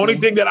 So the only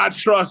thing that I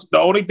trust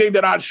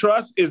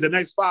is the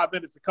next 5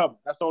 minutes to come.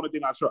 That's the only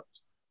thing I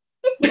trust.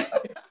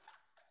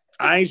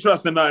 I ain't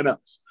trusting nothing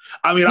else.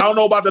 I mean, I don't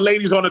know about the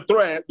ladies on the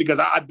thread, because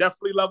I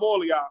definitely love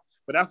all of y'all,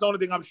 but that's the only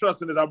thing I'm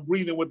trusting is I'm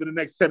breathing within the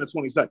next 10 to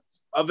 20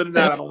 seconds. Other than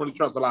that, I don't really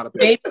trust a lot of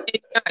people.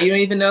 You don't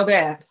even know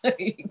that.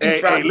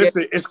 Hey,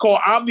 listen, it's called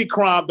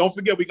Omicron. Don't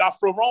forget, we got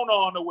Florona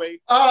on the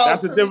way.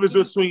 That's the difference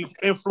between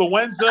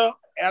influenza.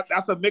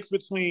 That's a mix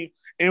between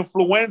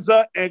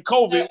influenza and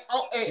COVID.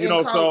 You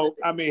know, so,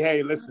 I mean,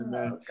 hey, listen,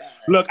 man.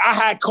 Look, I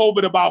had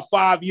COVID about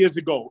 5 years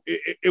ago.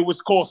 It was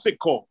called sick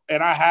call,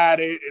 and I had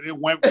it, and it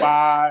went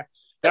by.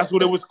 That's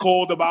what it was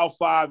called about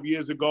 5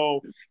 years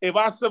ago. If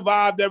I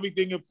survived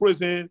everything in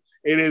prison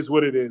It is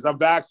what it is. I'm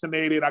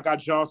vaccinated. I got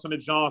Johnson &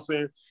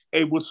 Johnson,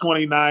 April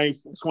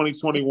 29th,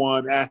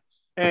 2021.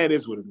 It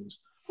is what it is.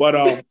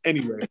 But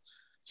anyway,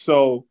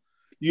 so,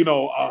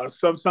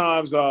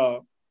 sometimes,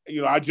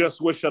 I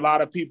just wish a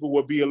lot of people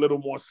would be a little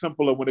more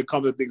simpler when it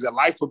comes to things, that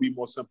life would be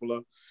more simpler,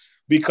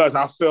 because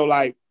I feel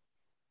like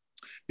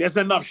there's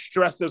enough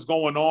stress that's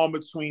going on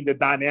between the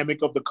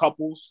dynamic of the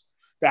couples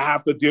that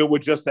have to deal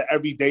with just the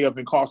everyday of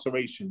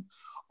incarceration,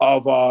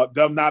 of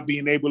them not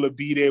being able to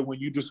be there when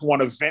you just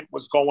want to vent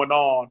what's going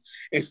on,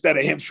 instead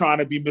of him trying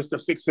to be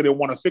Mr. Fix-It and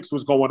want to fix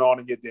what's going on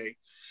in your day.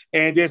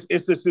 And there's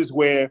instances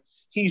where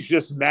he's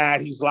just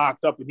mad, he's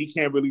locked up, and he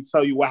can't really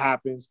tell you what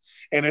happens.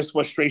 And there's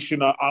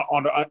frustration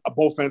on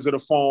both ends of the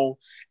phone.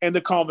 And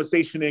the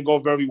conversation didn't go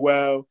very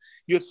well.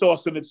 You're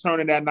tossing and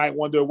turning that night,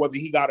 wondering whether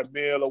he got a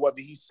meal or whether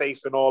he's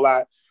safe and all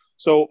that.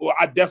 So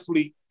I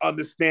definitely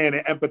understand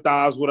and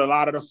empathize with a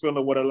lot of the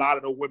feeling with a lot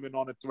of the women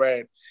on the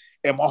thread.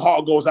 And my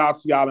heart goes out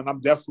to y'all, and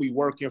I'm definitely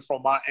working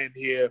from my end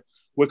here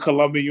with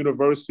Columbia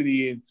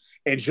University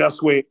and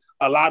just with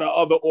a lot of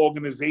other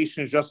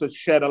organizations, just to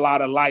shed a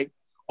lot of light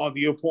on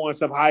the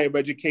importance of higher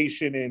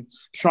education and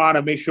trying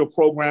to make sure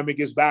programming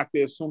gets back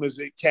there as soon as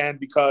it can,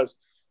 because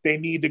they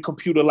need the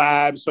computer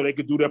labs so they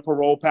could do their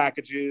parole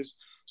packages,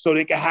 so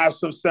they can have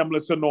some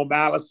semblance of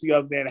normalcy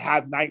other than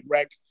have night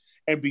rec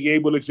and be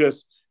able to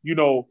just,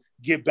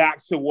 get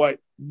back to what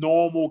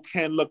normal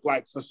can look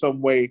like for some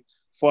way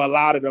for a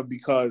lot of them,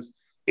 because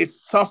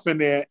it's tough in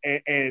there,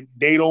 and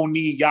they don't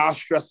need y'all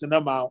stressing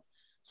them out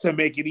to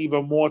make it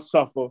even more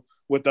tougher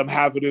with them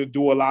having to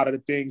do a lot of the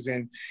things.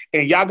 And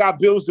y'all got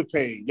bills to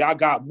pay. Y'all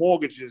got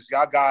mortgages.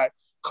 Y'all got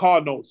car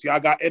notes. Y'all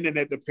got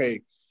internet to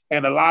pay.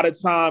 And a lot of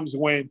times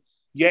when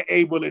you're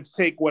able to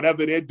take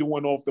whatever they're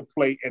doing off the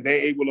plate and they're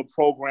able to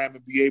program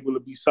and be able to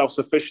be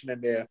self-sufficient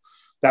in there,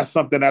 that's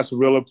something that's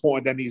real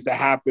important that needs to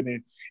happen.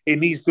 And it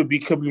needs to be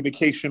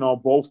communication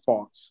on both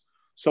parts.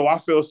 So I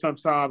feel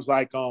sometimes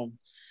like, I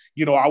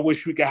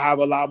wish we could have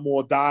a lot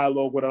more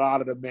dialogue with a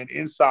lot of the men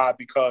inside,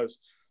 because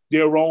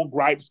their own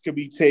gripes can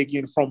be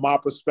taken from my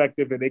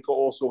perspective, and they can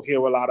also hear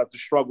a lot of the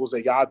struggles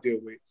that y'all deal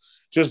with.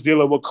 Just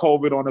dealing with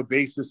COVID on a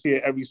basis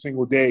here every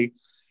single day,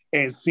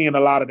 and seeing a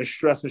lot of the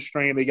stress and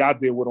strain that y'all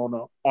deal with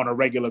on a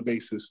regular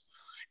basis.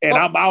 And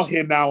I'm out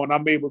here now, and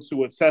I'm able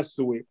to attest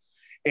to it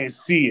and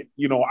see it.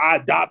 I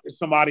adopted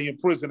somebody in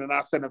prison, and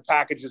I send them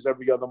packages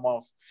every other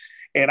month.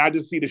 And I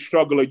just see the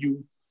struggle of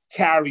you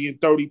carrying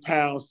 30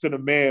 pounds to the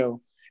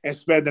mail and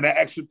spending an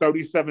extra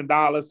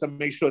 $37 to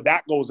make sure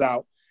that goes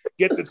out.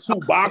 Get the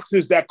 2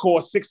 boxes that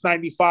cost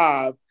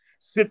 $6.95,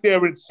 sit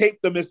there and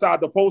tape them inside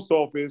the post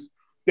office,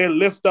 then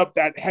lift up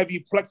that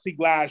heavy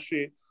plexiglass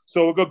shit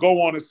so it could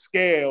go on a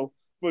scale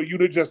for you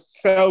to just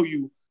tell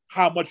you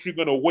how much you're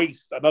going to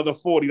waste, another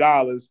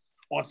 $40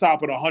 on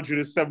top of the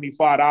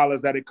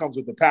 $175 that it comes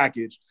with the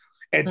package.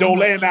 And don't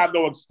let him have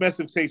no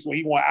expensive taste where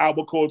he want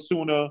albacore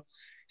tuna,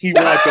 he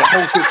wants the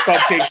Hostess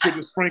cupcakes with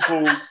the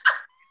sprinkles,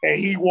 and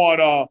he want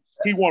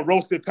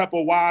roasted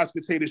pepper wise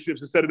potato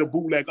chips instead of the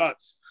bootleg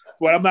Utz.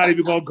 But I'm not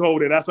even gonna go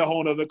there. That's a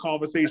whole nother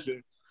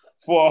conversation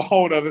for a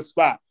whole nother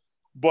spot.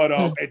 But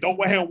and don't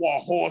let him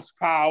want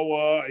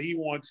horsepower. He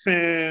wants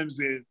Timbs,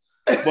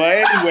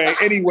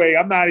 but anyway,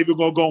 I'm not even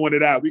gonna go into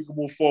that. We can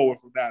move forward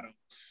from that.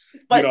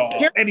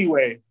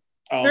 Anyway.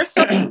 Here's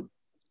something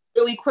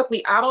really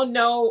quickly. I don't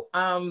know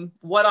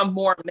what I'm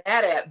more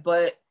mad at,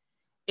 but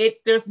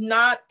there's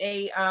not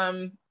a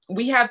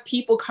we have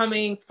people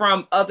coming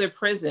from other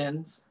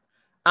prisons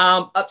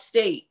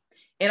upstate.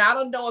 And I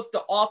don't know if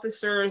the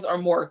officers are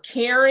more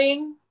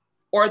caring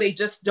or they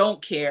just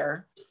don't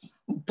care,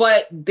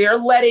 but they're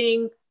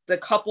letting the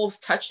couples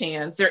touch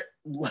hands. They're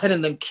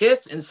letting them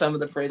kiss in some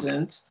of the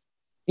prisons.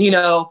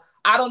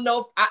 I don't know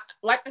if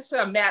like I said,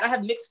 I'm mad. I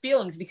have mixed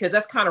feelings because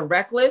that's kind of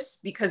reckless,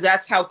 because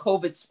that's how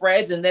COVID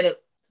spreads. And then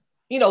it,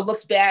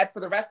 looks bad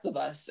for the rest of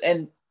us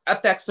and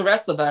affects the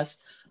rest of us.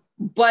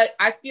 But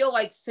I feel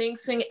like Sing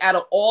Sing, out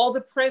of all the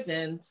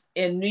prisons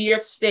in New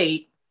York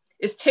State,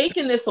 is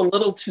taking this a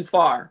little too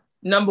far.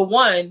 Number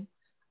one,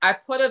 I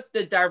put up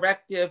the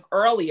directive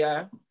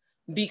earlier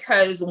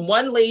because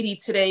one lady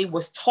today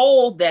was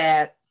told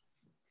that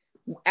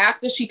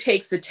after she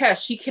takes the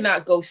test, she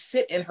cannot go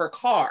sit in her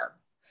car,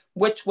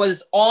 which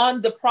was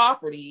on the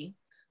property,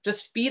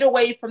 just feet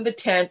away from the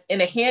tent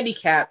in a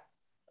handicap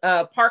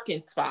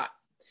parking spot.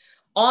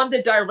 On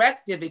the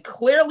directive, it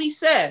clearly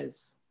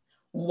says,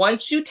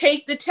 once you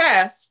take the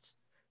test,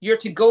 you're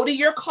to go to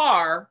your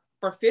car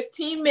for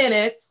 15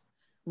 minutes,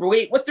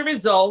 wait with the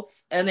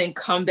results, and then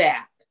come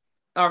back.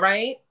 All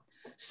right.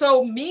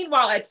 So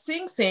meanwhile, at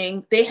Sing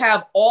Sing, they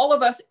have all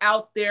of us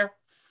out there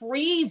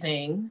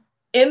freezing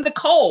in the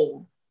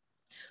cold,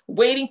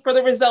 waiting for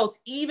the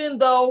results, even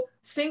though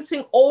Sing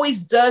Sing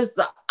always does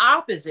the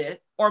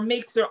opposite or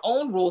makes their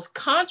own rules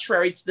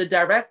contrary to the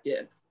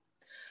directive.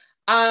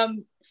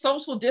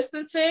 Social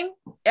distancing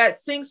at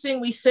Sing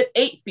Sing, we sit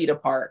 8 feet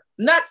apart,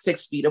 not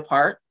 6 feet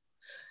apart.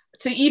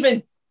 To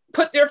even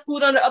put their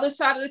food on the other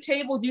side of the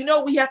table, do you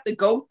know we have to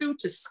go through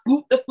to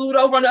scoop the food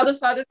over on the other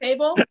side of the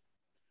table?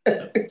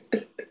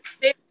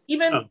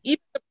 Even the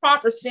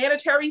proper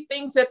sanitary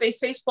things that they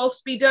say supposed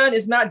to be done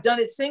is not done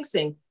at Sing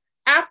Sing.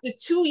 After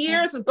 2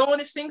 years of going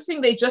to Sing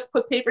Sing, they just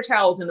put paper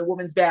towels in the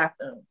women's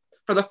bathroom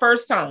for the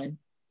first time.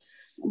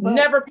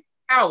 Never paper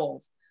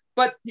towels.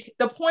 But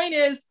the point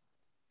is,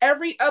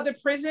 every other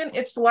prison,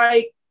 it's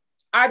like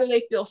either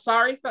they feel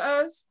sorry for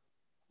us,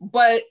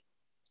 but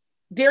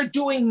they're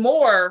doing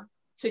more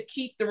to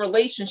keep the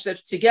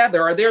relationships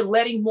together, or they're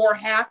letting more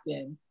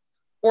happen,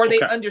 or they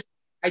understand.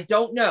 I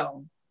don't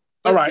know.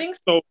 But all right,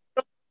 so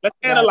let's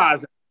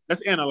analyze that.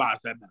 Let's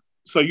analyze that now.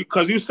 So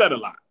because you said a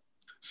lot.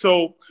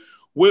 So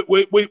we're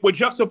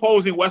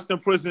juxtaposing Western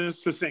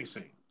prisons to Sing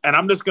Sing. And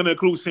I'm just going to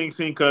include Sing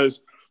Sing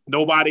because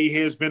nobody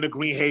here has been to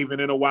Green Haven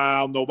in a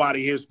while.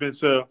 Nobody here has been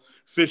to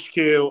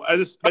Fishkill. I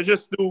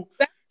just do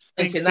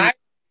Sing Sing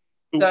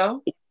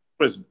to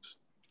prisons.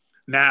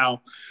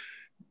 Now,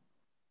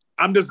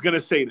 I'm just going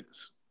to say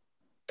this.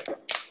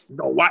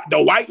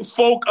 The white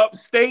folk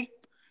upstate,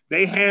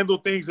 they handle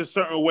things a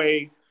certain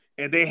way,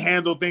 and they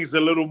handle things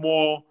a little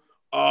more,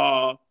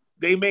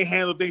 they may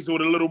handle things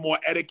with a little more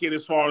etiquette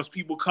as far as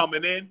people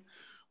coming in.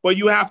 But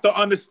you have to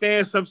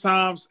understand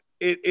sometimes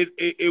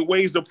it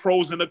weighs the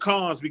pros and the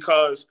cons,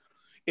 because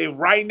if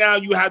right now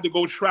you had to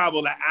go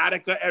travel to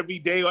Attica every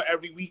day or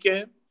every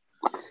weekend,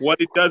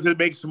 what it does, it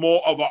makes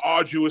more of an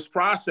arduous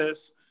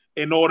process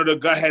in order to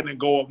go ahead and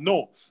go up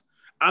north.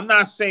 I'm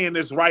not saying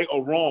it's right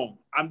or wrong.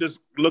 I'm just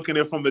looking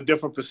at it from a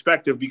different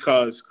perspective,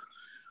 because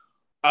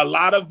a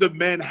lot of the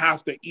men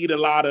have to eat a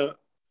lot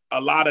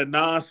of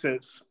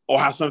nonsense,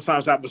 or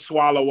sometimes have to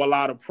swallow a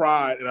lot of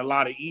pride and a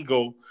lot of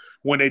ego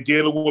when they're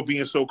dealing with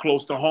being so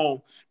close to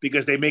home,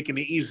 because they're making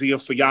it easier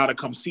for y'all to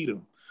come see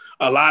them.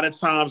 A lot of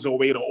times the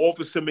way the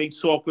officer may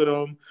talk to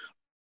them,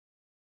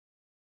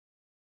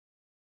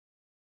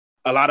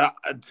 a lot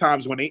of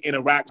times when they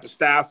interact with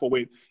staff or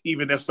with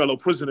even their fellow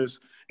prisoners,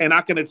 and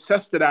I can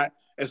attest to that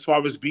as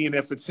far as being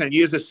there for 10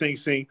 years at Sing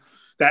Sing,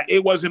 that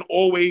it wasn't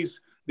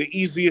always the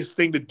easiest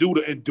thing to do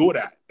to endure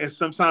that. And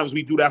sometimes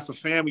we do that for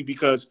family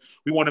because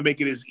we want to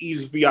make it as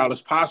easy for y'all as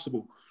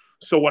possible.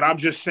 So what I'm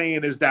just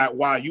saying is that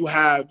while you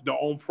have the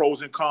own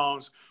pros and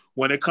cons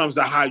when it comes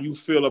to how you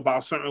feel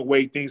about certain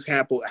way things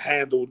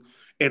handled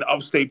in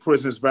upstate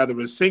prisons, rather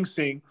than Sing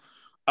Sing,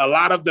 a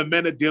lot of the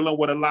men are dealing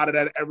with a lot of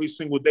that every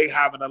single day,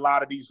 having a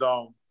lot of these,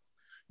 a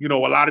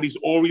lot of these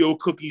Oreo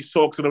cookies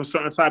talk to them a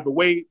certain type of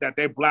way, that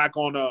they're black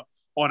on the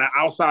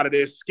outside of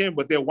their skin,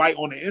 but they're white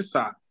on the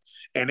inside.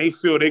 And they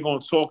feel they're going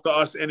to talk to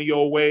us any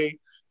old way.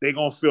 They're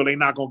going to feel they're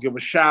not going to give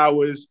us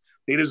showers.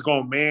 They just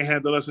going to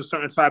manhandle us a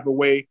certain type of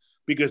way,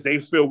 because they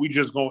feel we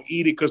just going to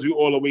eat it because we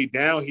all the way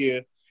down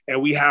here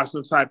and we have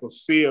some type of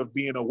fear of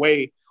being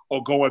away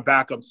or going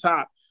back up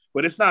top.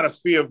 But it's not a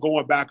fear of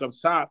going back up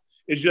top.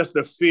 It's just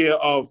a fear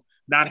of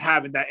not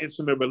having that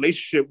intimate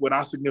relationship with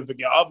our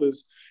significant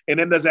others. And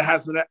then doesn't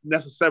have to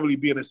necessarily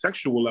be in a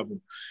sexual level.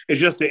 It's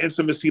just the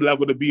intimacy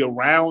level to be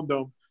around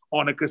them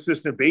on a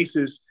consistent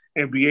basis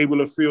and be able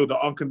to feel the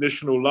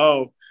unconditional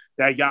love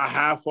that y'all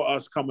have for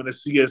us coming to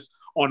see us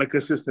on a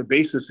consistent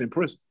basis in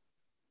prison.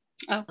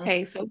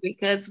 Okay, so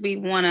because we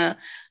want to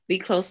be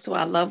close to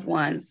our loved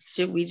ones,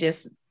 should we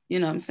just,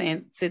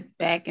 sit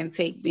back and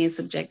take being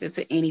subjected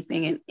to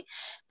anything? And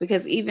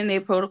because even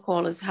their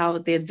protocol is how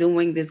they're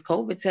doing this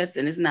COVID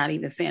testing is not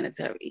even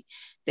sanitary.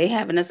 They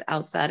having us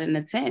outside in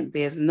the tent.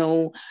 There's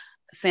no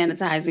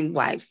sanitizing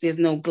wipes. There's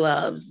no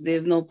gloves.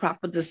 There's no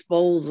proper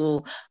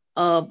disposal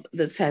of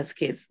the test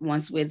kits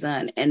once we're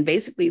done. And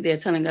basically they're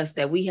telling us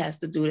that we have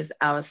to do this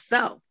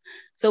ourselves.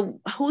 So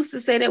who's to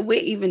say that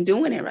we're even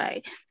doing it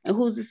right? And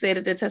who's to say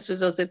that the test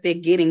results that they're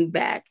getting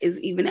back is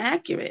even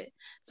accurate?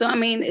 So, I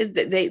mean,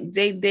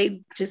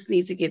 they just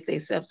need to get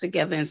themselves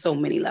together in so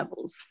many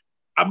levels.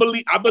 I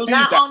believe not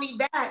that. Only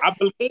that, I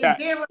believe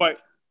that. But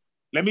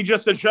let me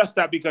just address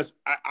that, because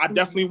I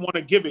definitely want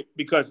to give it,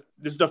 because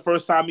this is the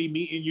first time me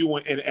meeting you,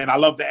 and I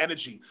love the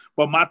energy.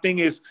 But my thing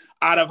is,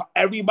 out of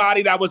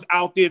everybody that was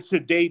out there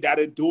today that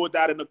endured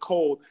that in the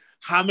cold,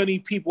 how many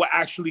people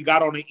actually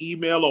got on an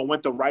email or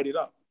went to write it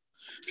up?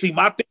 See,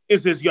 my thing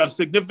is your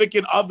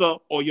significant other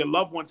or your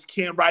loved ones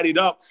can't write it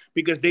up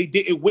because they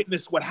didn't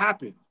witness what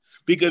happened,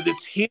 because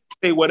it's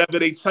hearsay, whatever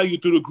they tell you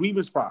through the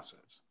grievance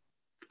process.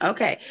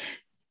 Okay.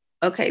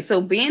 So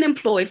being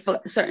employed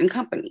for certain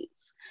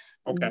companies,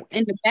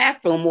 in the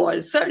bathroom or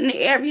a certain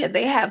area,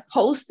 they have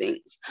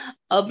postings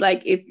of,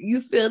 like, if you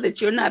feel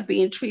that you're not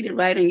being treated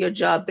right on your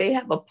job, they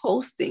have a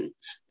posting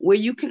where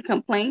you can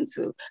complain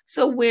to.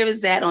 So where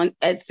is that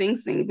at Sing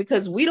Sing?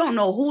 Because we don't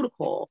know who to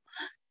call.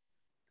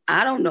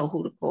 I don't know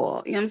who to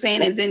call. You know what I'm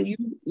saying? And then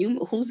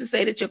you who's to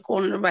say that you're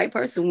calling the right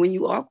person when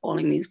you are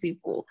calling these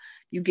people?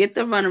 You get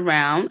the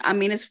runaround. I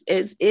mean,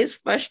 it's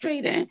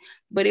frustrating,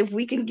 but if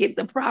we can get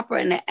the proper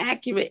and the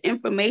accurate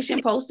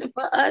information posted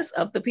for us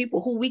of the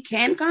people who we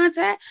can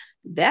contact,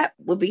 that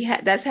would be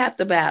that's half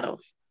the battle.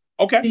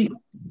 Okay.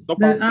 No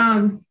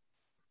problem.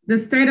 The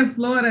state of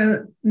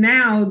Florida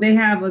now, they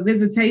have a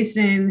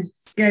visitation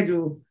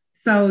schedule.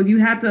 So you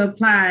have to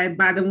apply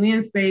by the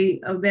Wednesday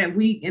of that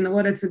week in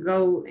order to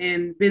go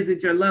and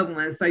visit your loved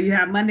ones. So you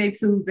have Monday,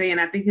 Tuesday, and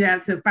I think you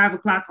have till 5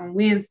 o'clock on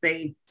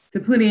Wednesday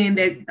to put in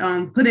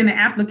an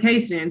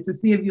application to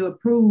see if you're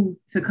approved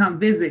to come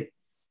visit.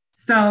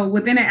 So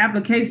within the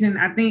application,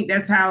 I think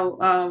that's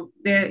how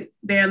they're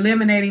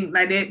eliminating,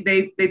 like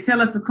they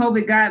tell us the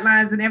COVID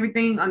guidelines and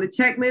everything on the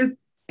checklist.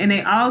 And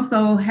they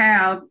also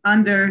have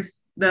under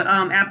the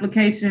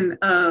application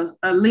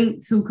a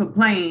link to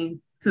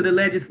complain to the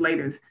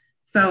legislators.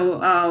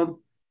 So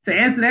to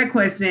answer that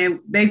question,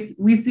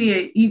 we see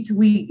it each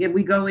week if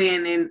we go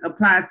in and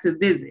apply to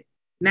visit.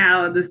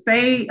 Now, the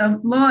state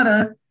of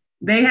Florida,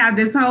 they have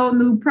this whole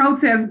new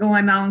protest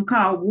going on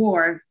called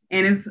WAR.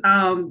 And it's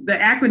the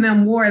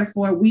acronym WAR is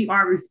for We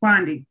Are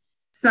Responding.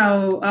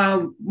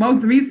 So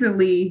most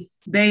recently,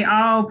 they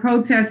all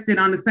protested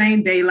on the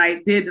same day,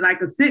 did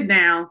a sit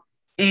down.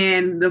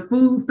 And the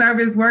food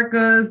service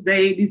workers,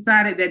 they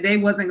decided that they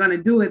wasn't going to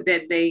do it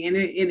that day. And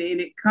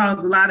it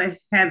caused a lot of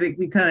havoc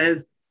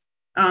because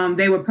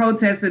they were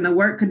protesting the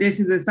work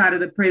conditions inside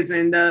of the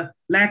prison, the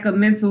lack of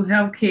mental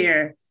health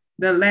care,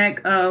 the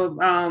lack of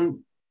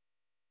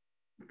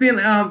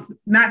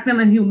not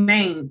feeling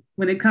humane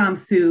when it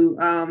comes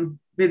to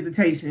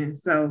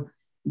visitation. So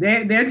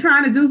they're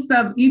trying to do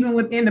stuff even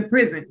within the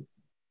prison.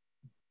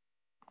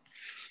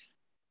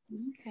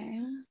 Okay.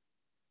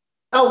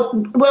 Oh,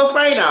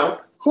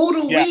 Wilfredo, who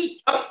do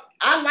we? Oh,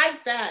 I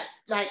like that.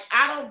 Like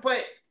I don't,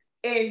 but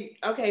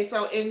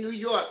so in New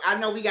York, I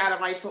know we gotta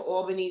write to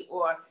Albany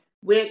or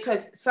where,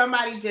 because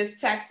somebody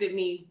just texted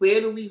me.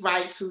 Where do we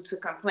write to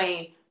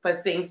complain for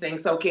Sing Sing?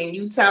 So can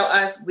you tell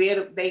us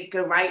where they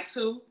can write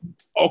to?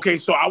 Okay,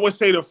 so I would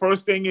say the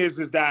first thing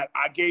is that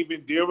I gave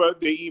Indira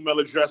the email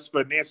address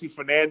for Nancy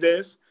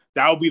Fernandez.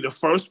 That would be the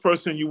first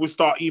person you would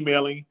start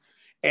emailing.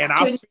 And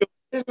I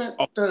feel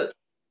the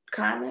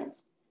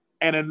comments.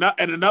 And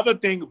another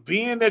thing,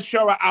 being that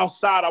you're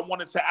outside, I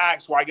wanted to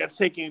ask, while you're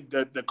taking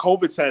the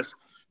COVID test,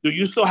 do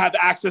you still have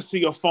access to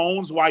your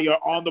phones while you're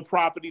on the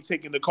property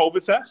taking the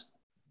COVID test?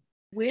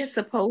 We're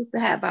supposed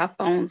to have our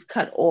phones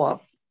cut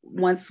off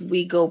once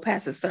we go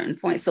past a certain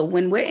point. So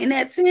when we're in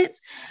that tent,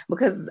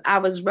 because I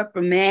was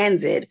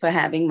reprimanded for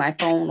having my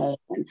phone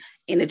on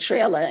in a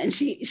trailer, and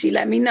she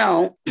let me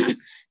know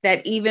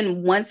that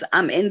even once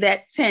I'm in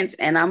that tent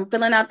and I'm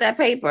filling out that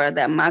paper,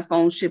 that my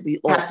phone should be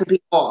off. Has to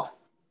be off.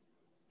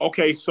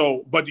 Okay,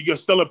 so, but you're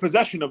still in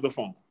possession of the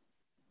phone?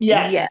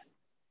 Yes. Yeah.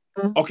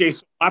 Okay,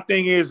 so my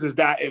thing is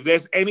that if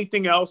there's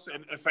anything else,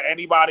 and for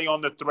anybody on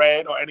the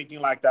thread or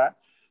anything like that,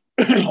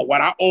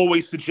 what I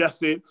always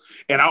suggested,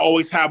 and I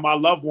always have my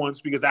loved ones,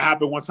 because that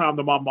happened one time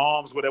to my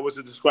mom's where there was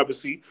a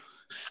discrepancy,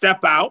 step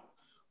out,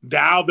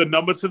 dial the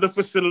number to the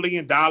facility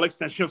and dial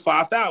extension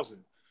 5000.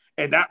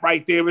 And that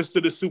right there is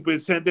to the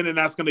superintendent, and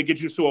that's going to get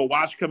you to a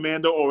watch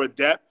commander or a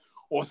DEP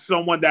or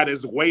someone that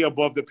is way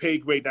above the pay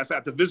grade that's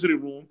at the visiting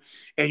room.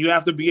 And you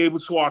have to be able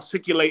to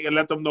articulate and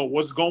let them know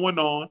what's going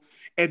on.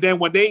 And then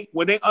when they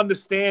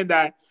understand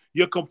that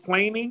you're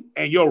complaining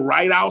and you're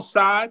right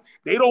outside,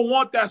 they don't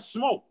want that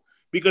smoke.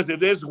 Because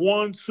if there's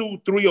 1,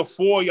 2, 3, or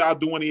 4 y'all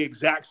doing the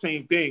exact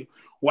same thing,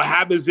 what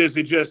happens is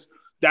it just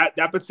that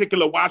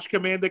particular watch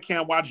commander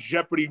can't watch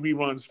Jeopardy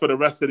reruns for the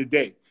rest of the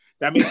day.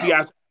 That means he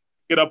has to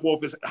get up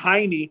off his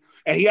hiney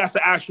and he has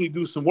to actually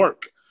do some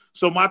work.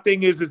 So my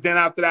thing is then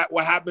after that,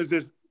 what happens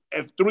is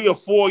if 3 or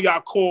 4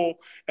 y'all call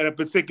in a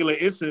particular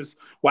instance,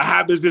 what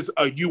happens is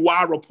a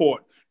UI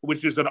report,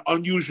 which is an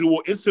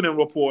unusual incident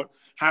report,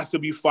 has to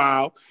be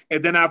filed.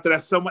 And then after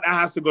that, someone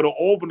has to go to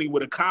Albany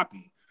with a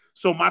copy.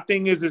 So my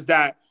thing is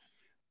that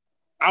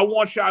I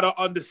want y'all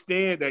to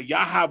understand that y'all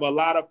have a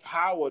lot of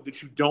power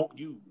that you don't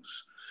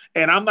use.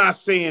 And I'm not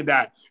saying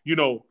that,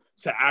 to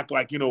act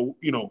like,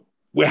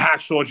 we're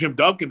Hacksaw Jim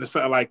Duncan or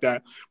something like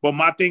that. But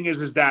my thing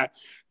is that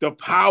the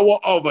power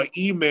of an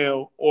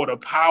email or the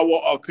power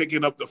of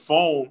picking up the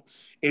phone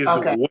is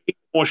way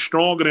more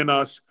stronger than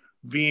us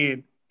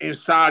being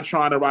inside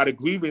trying to write a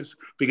grievance,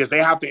 because they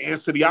have to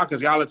answer y'all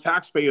because y'all are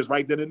taxpayers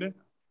right then and there.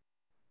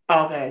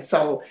 Okay,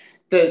 so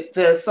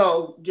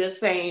so just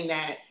saying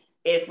that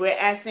if we're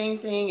at Sing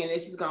Sing and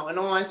this is going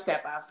on,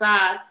 step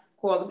outside,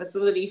 call the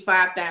facility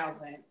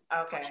 5000.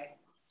 Okay.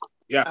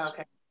 Yes.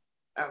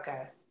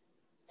 Okay.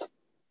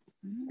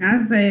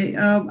 I say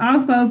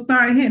also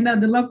start hitting up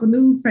the local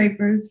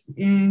newspapers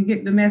and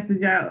get the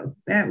message out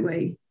that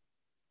way.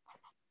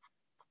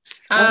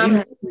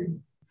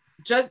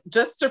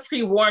 Just to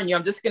pre-warn you,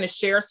 I'm just going to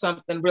share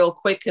something real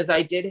quick because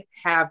I did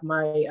have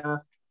my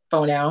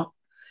phone out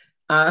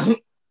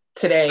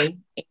today.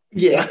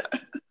 Yeah.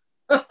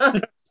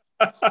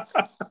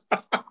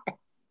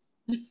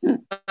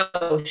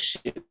 Oh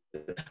shoot.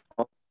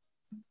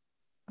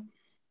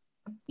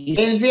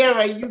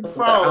 Indira, you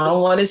froze. I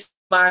don't want to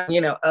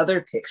find, other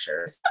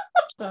pictures.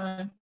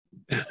 You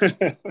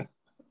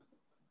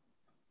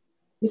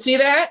see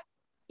that?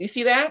 You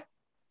see that?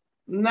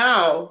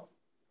 No.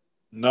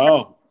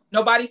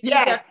 Nobody sees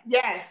that?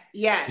 Yes.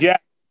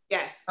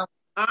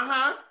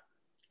 Uh-huh.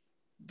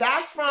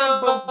 That's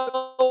from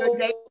the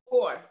day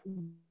before.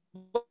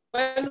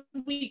 When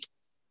we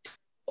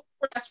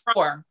that's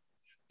for.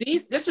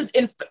 This is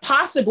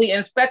possibly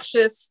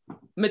infectious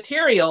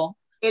material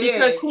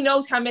because who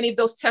knows how many of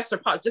those tests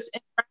are just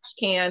in a trash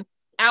can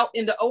out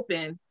in the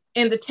open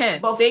in the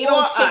tent. They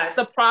don't take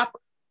the proper.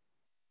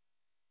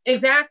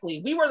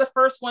 Exactly. We were the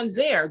first ones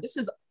there. This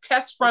is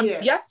tests from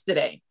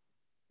yesterday.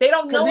 They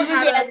don't know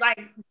how to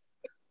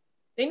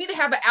they need to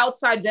have an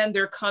outside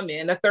vendor come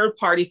in, a third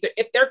party.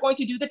 If they're going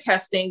to do the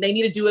testing, they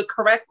need to do it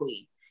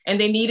correctly and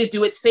they need to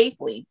do it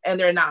safely. And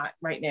they're not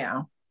right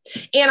now.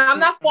 And I'm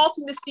not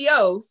faulting the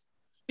COs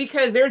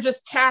because they're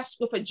just tasked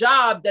with a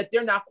job that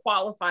they're not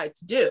qualified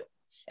to do.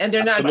 And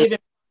they're not given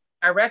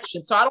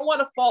direction. So I don't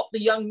want to fault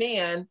the young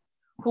man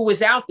who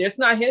was out there. It's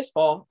not his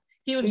fault.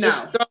 He was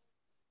just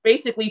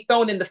basically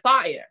thrown in the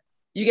fire.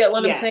 You get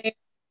what I'm saying?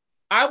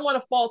 I want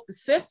to fault the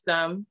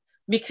system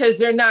because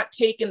they're not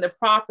taking the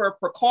proper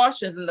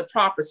precautions and the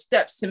proper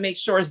steps to make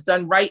sure it's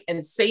done right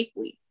and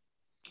safely.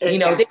 Exactly. You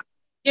know, they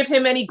give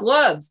him any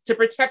gloves to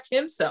protect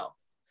himself.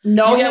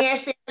 No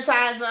hand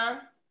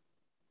sanitizer.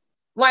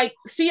 Like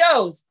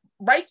COs,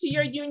 write to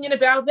your union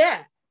about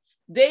that.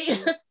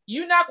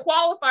 You're not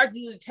qualified to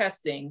do the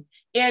testing,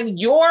 and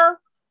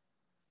your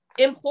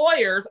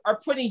employers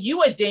are putting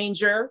you in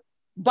danger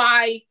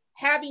by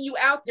having you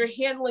out there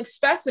handling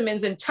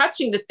specimens and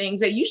touching the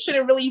things that you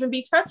shouldn't really even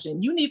be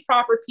touching. You need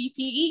proper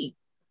PPE.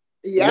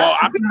 Yeah.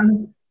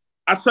 Well,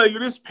 I tell you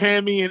this,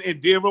 Pammy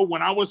and Dira,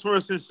 when I was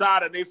first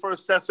inside and they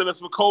first tested us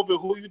for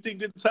COVID, who do you think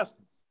did the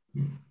testing?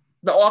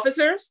 The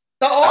officers?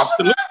 The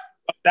officers?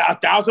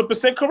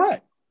 1,000%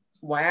 correct.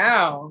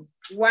 Wow.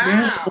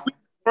 Wow. When we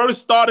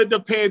first started the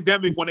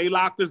pandemic, when they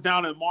locked us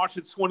down in March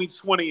of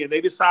 2020, and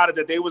they decided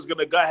that they was going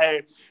to go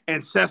ahead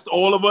and test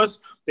all of us,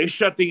 they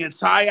shut the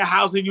entire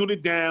housing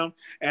unit down,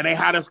 and they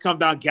had us come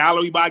down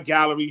gallery by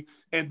gallery,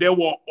 and there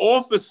were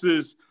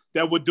officers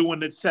that were doing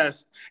the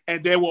test,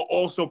 and there were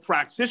also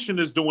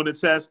practitioners doing the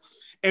test.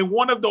 And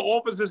one of the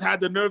officers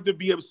had the nerve to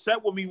be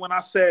upset with me when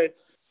I said,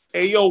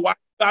 hey, yo, why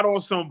you got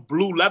on some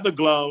blue leather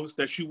gloves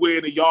that you wear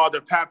in the yard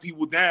to pat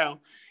people down,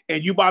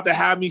 and you about to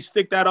have me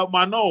stick that up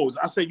my nose?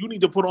 I said, you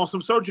need to put on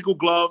some surgical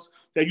gloves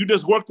that you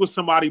just worked with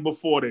somebody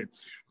before then.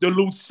 The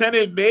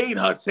lieutenant made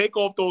her take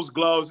off those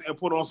gloves and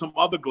put on some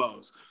other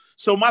gloves.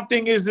 So my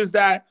thing is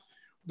that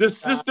the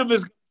system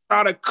is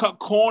trying to cut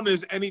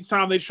corners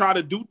anytime they try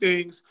to do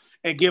things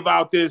and give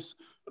out this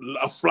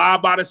a fly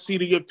by the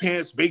seat of your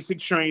pants basic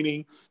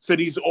training to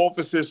these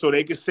officers so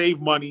they can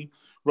save money,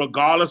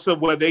 regardless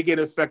of whether they get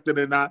affected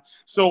or not.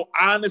 So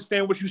I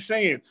understand what you're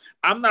saying.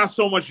 I'm not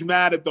so much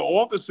mad at the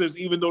officers,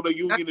 even though the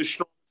union is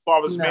strong as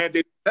far as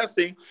mandated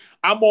testing.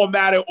 I'm more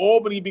mad at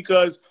Albany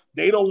because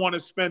they don't want to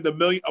spend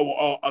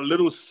a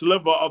little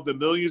sliver of the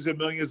millions and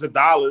millions of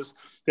dollars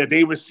that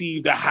they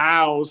receive to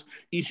house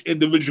each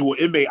individual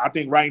inmate. I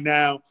think right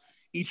now,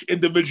 each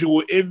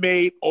individual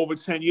inmate over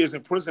 10 years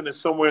in prison is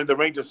somewhere in the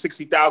range of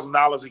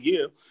 $60,000 a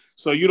year.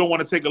 So you don't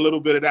want to take a little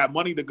bit of that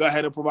money to go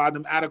ahead and provide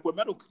them adequate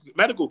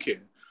medical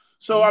care.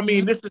 So, I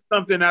mean, this is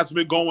something that's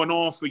been going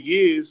on for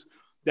years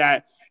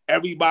that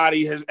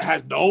everybody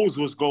has knows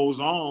what goes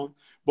on,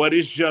 but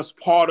it's just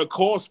part of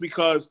course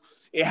because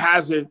it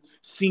hasn't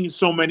seen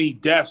so many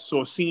deaths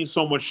or seen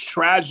so much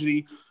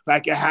tragedy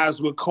like it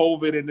has with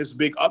COVID and this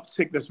big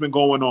uptick that's been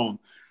going on.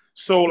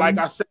 So, like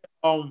I said,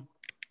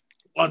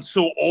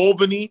 until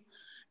Albany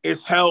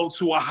is held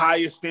to a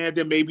higher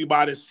standard, maybe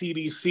by the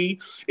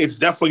CDC, it's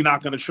definitely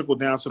not going to trickle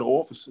down to the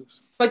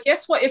officers. But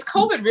guess what? Is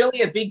COVID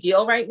really a big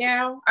deal right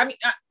now? I mean,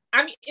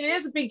 it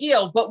is a big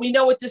deal, but we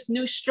know with this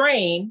new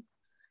strain,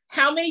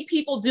 how many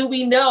people do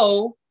we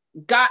know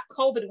got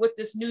COVID with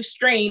this new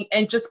strain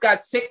and just got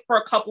sick for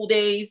a couple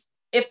days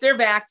if they're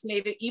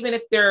vaccinated, even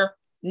if they're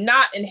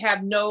not and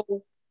have no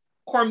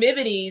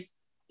comorbidities,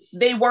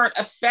 they weren't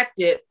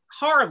affected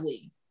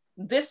horribly.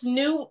 This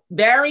new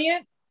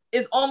variant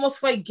is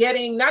almost like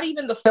getting not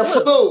even the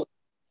flu,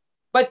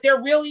 but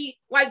they're really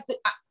like,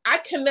 I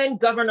commend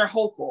Governor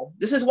Hochul.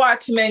 This is why I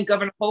commend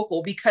Governor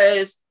Hochul,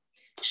 because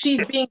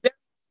she's being very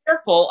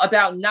careful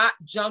about not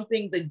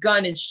jumping the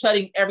gun and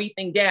shutting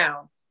everything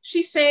down.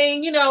 She's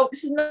saying, you know,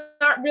 this is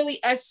not really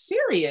as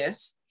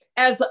serious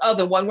as the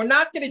other one. We're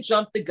not going to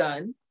jump the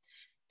gun.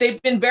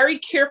 They've been very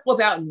careful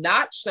about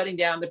not shutting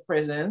down the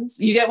prisons.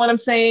 You get what I'm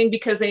saying?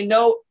 Because they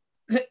know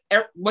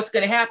what's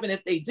going to happen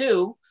if they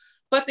do.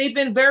 But they've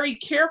been very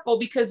careful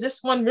because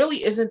this one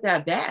really isn't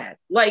that bad.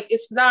 Like,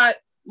 it's not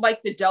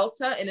like the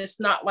Delta and it's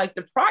not like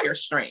the prior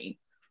strain.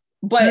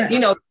 But, you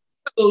know,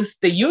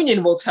 the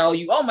union will tell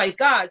you, oh my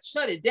God,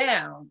 shut it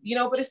down. You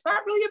know, but it's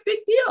not really a big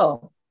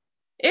deal.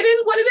 It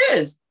is what it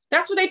is.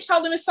 That's what they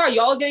tell them inside.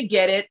 Y'all are going to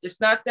get it. It's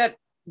not that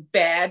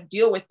bad.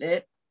 Deal with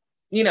it.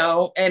 You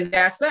know, and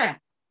that's that.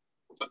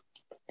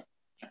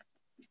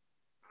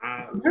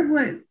 I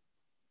mean,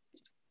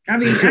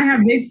 I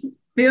have big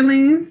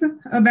feelings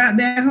about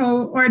that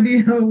whole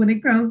ordeal when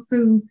it comes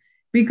to,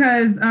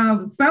 because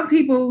some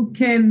people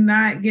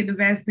cannot get the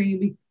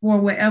vaccine for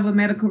whatever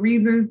medical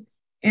reasons.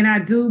 And I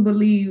do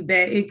believe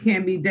that it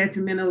can be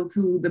detrimental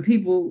to the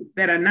people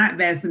that are not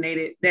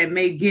vaccinated that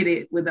may get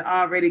it with an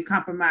already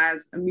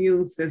compromised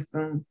immune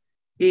system.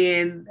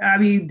 And I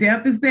mean,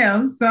 death is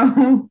death,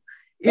 so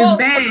it's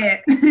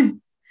bad.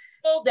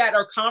 People that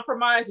are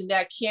compromised and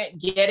that can't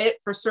get it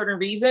for certain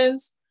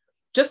reasons,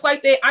 just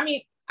like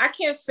I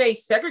can't say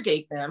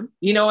segregate them,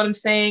 you know what I'm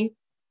saying?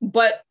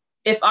 But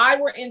if I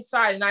were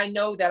inside and I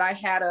know that I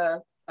had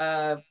a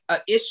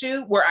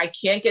issue where I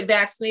can't get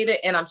vaccinated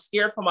and I'm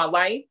scared for my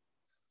life,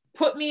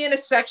 put me in a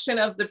section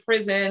of the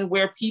prison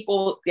where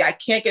people I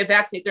can't get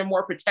vaccinated, they're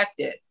more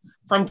protected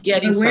from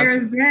getting something.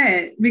 Where is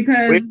that?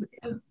 Because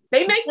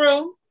they make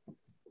room.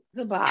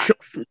 The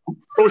box.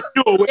 Oh,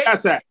 sure, where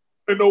that's at?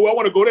 No, I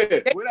want to go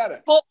there. Where that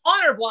at? Whole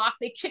honor block,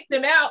 they kicked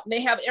them out and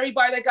they have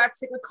everybody that got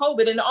sick with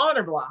COVID in the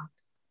honor block.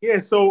 Yeah,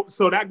 so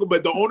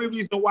but the only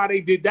reason why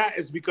they did that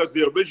is because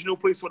the original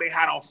place where they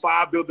had on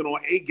 5 building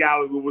on 8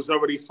 gallery was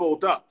already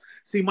filled up.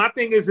 See, my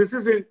thing is, this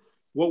isn't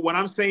what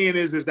I'm saying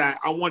is that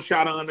I want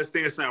y'all to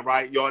understand something,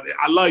 right? Y'all,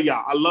 I love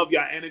y'all. I love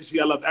y'all energy.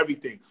 I love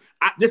everything.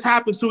 This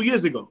happened 2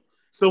 years ago.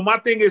 So my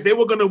thing is, they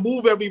were gonna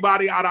move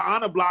everybody out of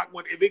honor block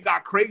if it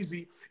got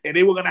crazy, and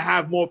they were gonna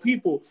have more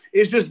people.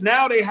 It's just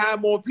now they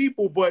have more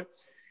people, but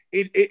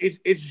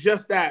it's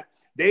just that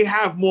they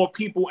have more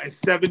people, and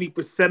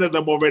 70% of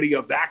them already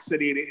are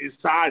vaccinated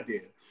inside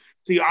there.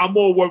 See, I'm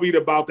more worried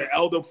about the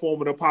elder form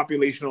of the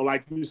population, or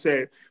like you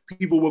said,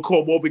 people with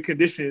comorbid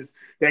conditions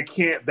that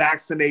can't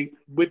vaccinate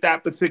with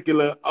that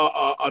particular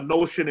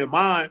notion in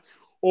mind,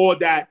 or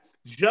that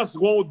just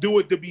won't do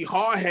it to be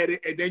hard-headed,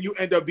 and then you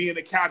end up being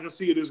a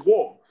casualty of this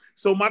war.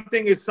 So my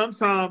thing is,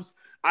 sometimes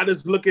I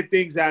just look at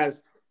things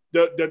as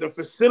the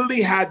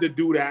facility had to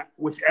do that,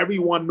 which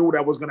everyone knew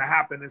that was going to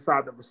happen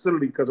inside the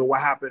facility because of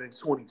what happened in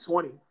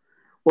 2020.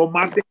 But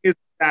my thing is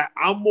that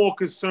I'm more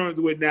concerned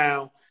with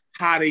now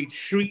how they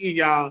treating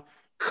y'all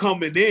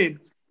coming in,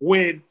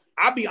 when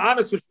I'll be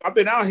honest with you, I've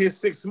been out here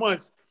 6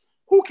 months.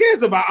 Who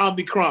cares about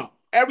Omicron?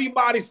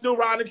 Everybody's still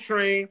riding a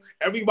train.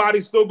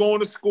 Everybody's still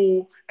going to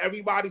school.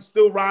 Everybody's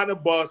still riding a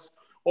bus.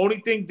 Only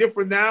thing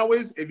different now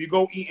is if you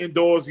go eat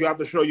indoors, you have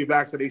to show your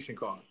vaccination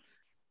card.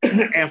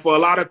 And for a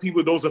lot of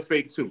people, those are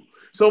fake too.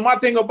 So my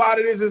thing about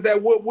it is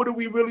that what are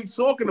we really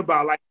talking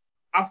about? Like,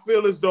 I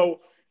feel as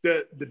though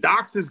the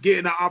docs is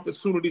getting an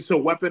opportunity to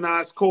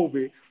weaponize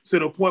COVID to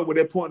the point where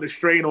they're putting a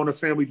strain on the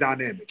family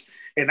dynamic.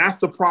 And that's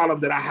the problem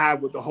that I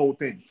have with the whole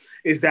thing,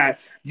 is that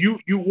you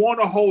want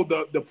to hold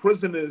the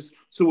prisoners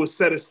to a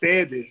set of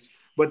standards,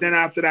 but then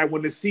after that,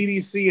 when the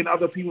CDC and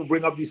other people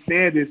bring up these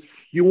standards,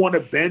 you want to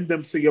bend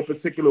them to your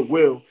particular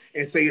will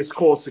and say it's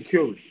called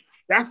security.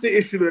 That's the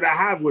issue that I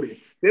have with it.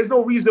 There's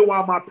no reason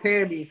why my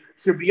Pammy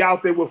should be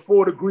out there with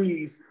 4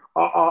 degrees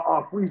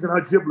freezing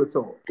her giblets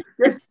on.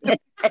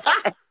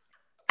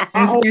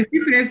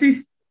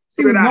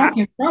 She was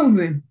walking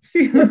frozen.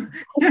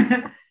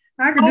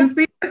 I could just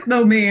see that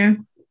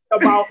snowman.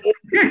 About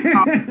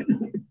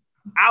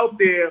out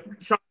there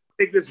trying to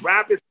take this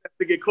rapid test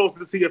to get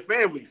closer to your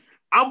families.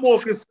 I'm more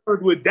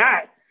concerned with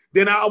that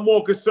than I'm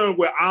more concerned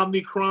with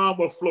Omicron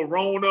or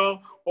Florona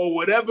or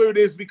whatever it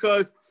is,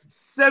 because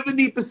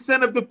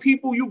 70% of the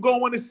people you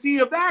going to see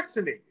are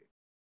vaccinated.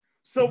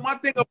 So my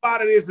thing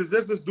about it is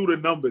let's just do the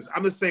numbers.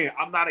 I'm just saying,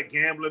 I'm not a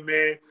gambling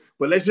man,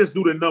 but let's just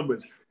do the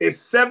numbers. If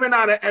 7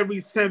 out of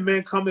every 10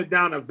 men coming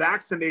down are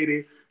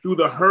vaccinated through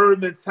the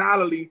herd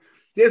mentality,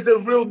 there's a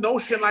real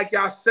notion, like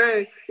y'all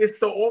said, it's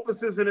the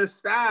officers and the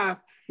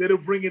staff that are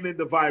bringing in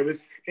the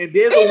virus, and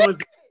they're the ones.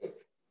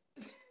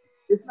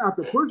 It's not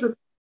the prison.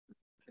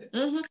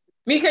 Mm-hmm.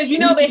 Because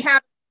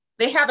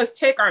they have us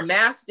take our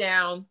masks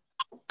down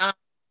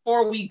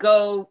before we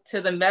go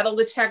to the metal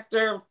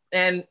detector,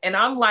 and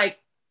I'm like,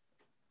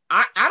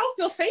 I don't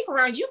feel safe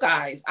around you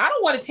guys. I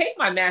don't want to take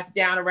my mask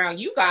down around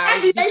you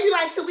guys. They be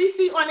like, can we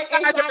see on the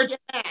inside of your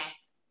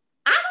mask?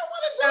 I don't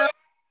want to do it.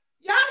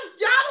 Y'all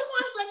the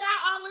ones that got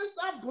all this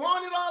stuff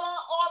blowing it all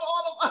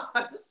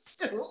of us.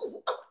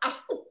 I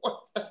don't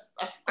want to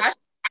say. I'm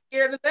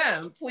scared of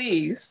them,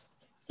 please.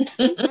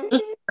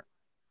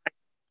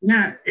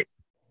 Yeah.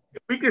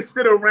 We can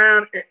sit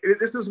around.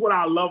 This is what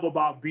I love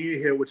about being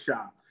here with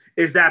y'all,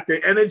 is that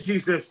the energy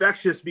is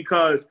infectious,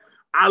 because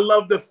I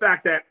love the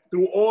fact that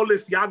through all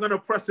this, y'all going to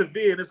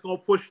persevere and it's going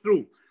to push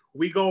through.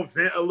 We going to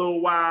vent a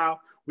little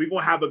while. We're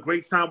going to have a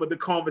great time with the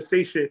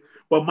conversation.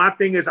 But my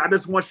thing is, I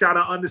just want y'all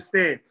to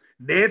understand,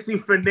 Nancy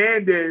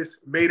Fernandez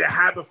made it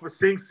happen for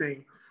Sing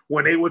Sing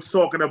when they were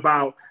talking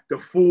about the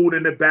food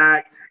in the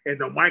back and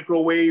the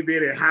microwave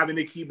it and having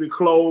to keep it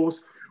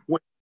closed. When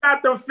you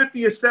got them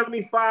 50 or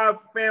 75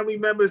 family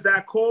members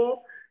that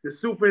called, the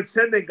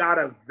superintendent got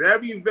a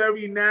very,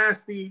 very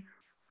nasty,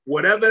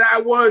 whatever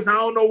that was, I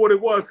don't know what it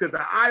was, because the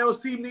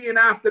IOC meeting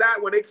after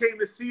that, when they came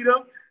to see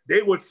them,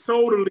 they were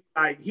totally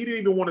like, he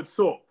didn't even want to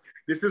talk.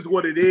 This is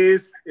what it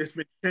is. It's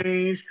been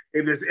changed.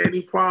 If there's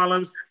any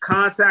problems,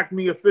 contact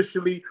me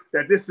officially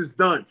that this is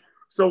done.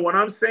 So what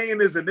I'm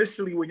saying is,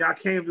 initially when y'all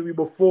came to me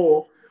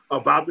before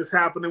about this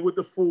happening with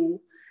the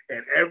food,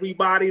 and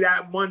everybody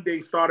that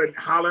Monday started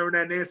hollering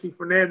at Nancy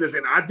Fernandez,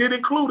 and I did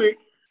include it,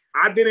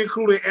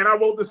 and I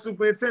wrote the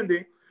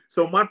superintendent.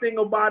 So my thing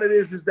about it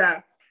is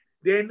that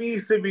there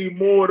needs to be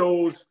more of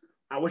those,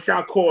 I wish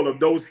y'all call them,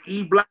 those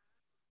E-Black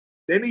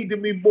There need to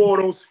be more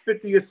of those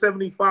 50 or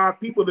 75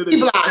 people that are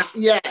blocks.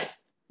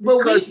 Yes,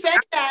 but we say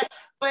that,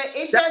 but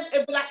it does.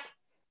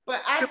 But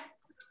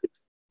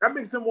that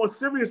makes it more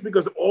serious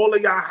because all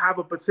of y'all have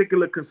a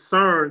particular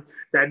concern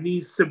that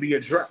needs to be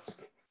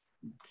addressed.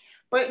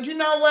 But you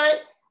know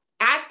what?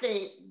 I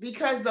think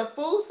because the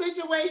food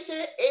situation,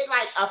 it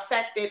like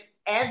affected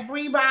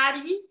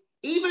everybody,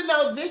 even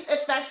though this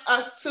affects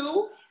us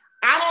too.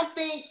 I don't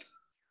think.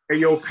 Hey,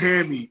 yo,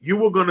 Pammy, you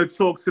were going to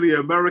talk to the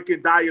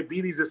American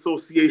Diabetes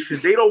Association.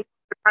 They don't want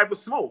that type of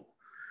smoke.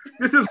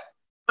 This is what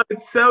I'm going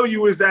to tell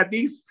you is that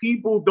these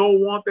people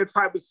don't want that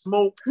type of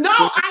smoke. No,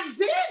 I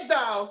did,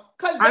 though,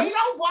 because they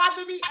don't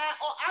bother me at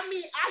all. I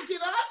mean, I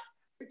get up,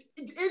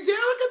 and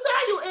Darren can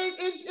tell you,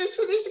 in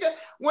Tanisha,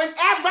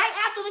 right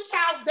after the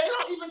count, they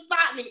don't even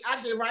stop me.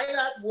 I get right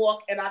up,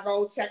 walk, and I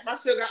go check my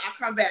sugar. I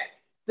come back.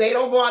 They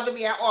don't bother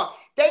me at all.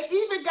 They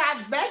even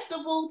got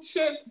vegetable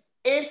chips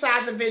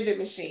inside the vending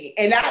machine.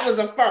 And that was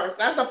a first.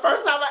 That's the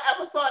first time I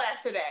ever saw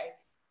that today.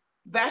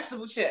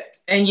 Vegetable chips.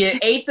 And you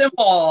ate them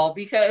all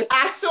because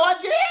I sure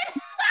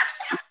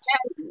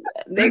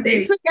did.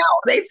 They took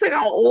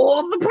out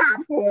all the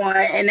popcorn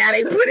and now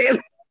they put it.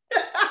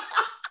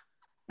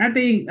 I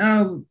think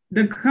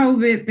the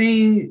COVID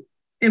thing,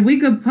 if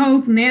we could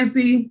post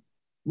Nancy,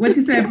 what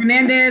you said,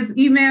 Fernandez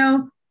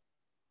email,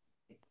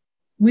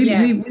 we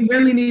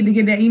really need to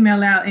get that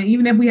email out. And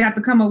even if we have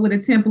to come up with a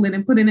template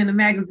and put it in a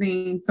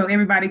magazine so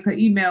everybody could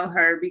email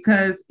her,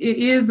 because it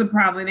is a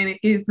problem and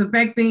it's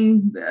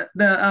affecting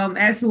the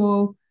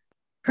actual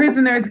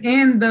prisoners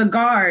and the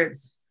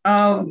guards.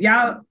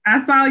 Y'all,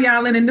 I saw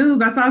y'all in the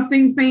news. I saw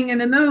Sing Sing in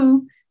the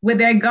news with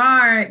that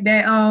guard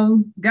that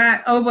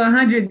got over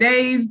 100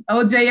 days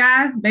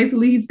OJI.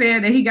 Basically, he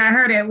said that he got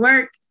hurt at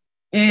work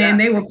and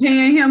they were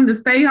paying him to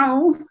stay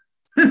home.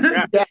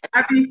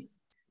 I mean,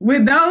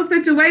 with those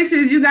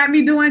situations, you got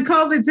me doing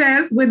COVID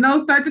tests with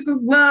no surgical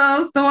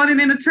gloves, throwing it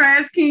in a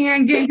trash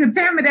can, getting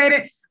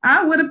contaminated.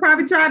 I would have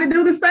probably tried to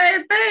do the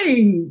same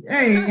thing.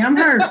 Hey, I'm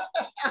hurt.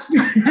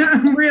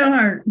 I'm real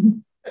hurt.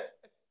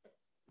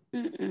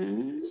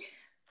 Mm-mm.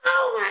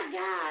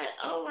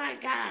 Oh my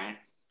God.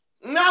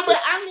 No,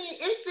 but I mean,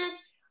 it's just,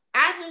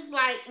 I just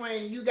like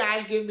when you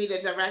guys give me the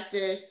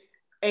directives,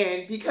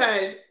 and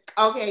because,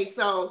 okay,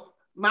 so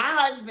my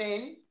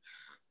husband,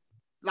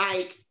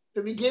 like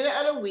the beginning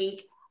of the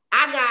week,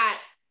 I got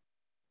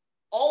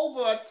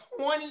over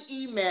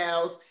 20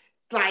 emails,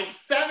 like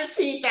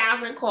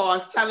 17,000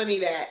 calls telling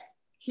me that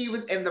he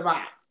was in the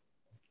box,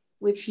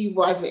 which he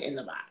wasn't in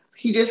the box.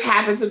 He just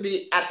happened to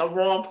be at the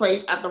wrong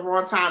place at the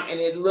wrong time, and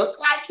it looked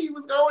like he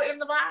was going in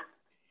the box,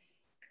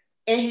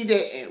 and he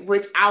didn't,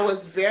 which I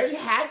was very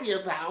happy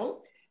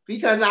about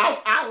because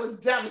I was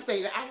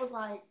devastated. I was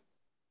like,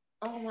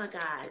 oh my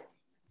God,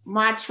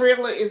 my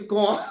trailer is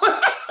gone.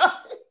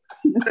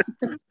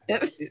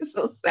 She's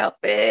so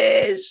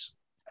selfish.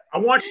 I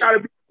want y'all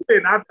to be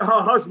clear. Not that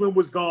her husband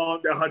was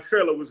gone, that her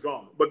trailer was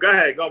gone. But go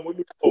ahead, go.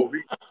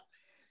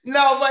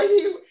 No, but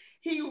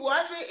he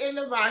wasn't in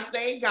the box,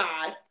 thank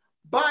God.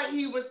 But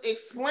he was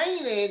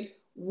explaining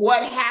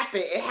what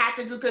happened. It had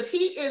to do because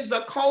he is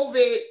the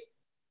COVID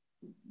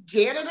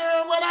janitor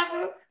or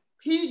whatever.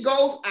 He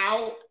goes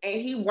out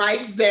and he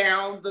wipes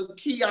down the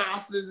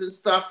kiosks and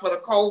stuff for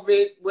the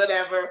COVID,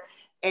 whatever,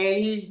 and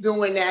he's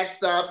doing that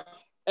stuff.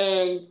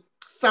 And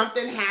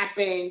something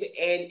happened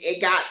and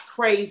it got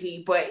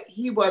crazy, but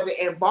he wasn't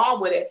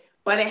involved with it.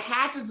 But it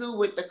had to do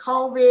with the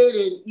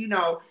COVID, and you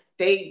know,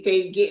 they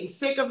getting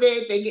sick of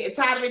it, they getting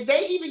tired of it,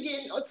 they even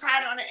getting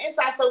tired on the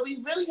inside. So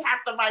we really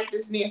have to write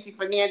this Nancy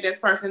Fernandez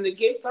person to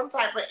get some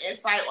type of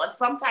insight or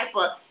some type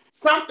of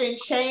something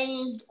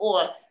changed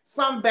or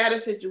some better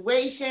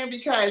situation,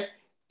 because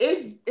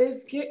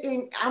it's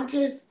getting, I'm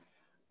just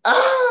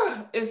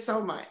it's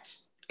so much.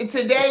 And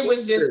today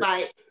was just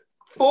like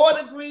 4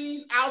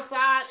 degrees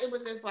outside. It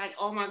was just like,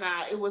 oh my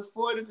God, it was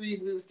 4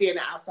 degrees. We were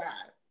standing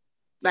outside.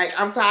 Like,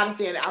 I'm tired of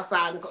standing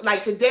outside.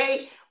 Like,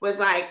 today was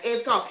like,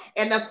 it's cold.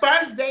 And the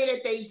first day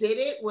that they did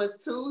it was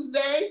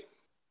Tuesday.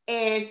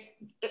 And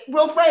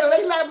Wilfredo,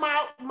 they let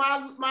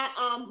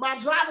my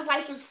driver's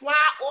license fly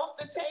off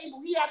the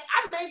table.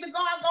 I made the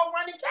guard go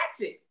run and catch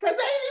it because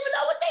they didn't even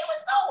know what they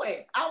was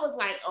doing. I was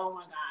like, oh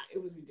my God,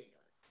 it was ridiculous.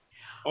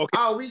 Okay.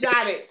 Oh, we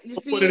got it. You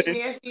see it,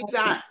 Nancy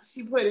Dot.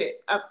 She put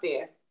it up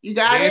there. You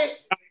got Nancy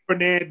it?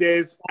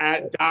 Fernandez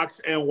at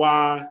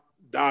docsny.gov.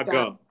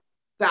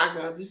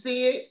 .gov. You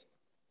see it?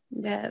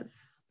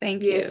 Yes.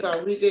 Thank you. Yeah,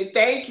 so we did.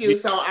 Thank you.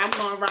 So I'm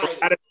going to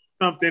write it.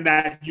 Something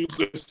that you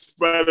could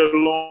spread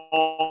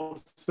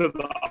along to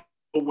the other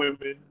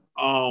women,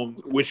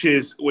 which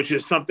is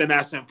something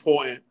that's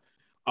important.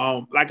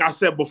 Like I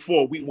said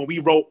before,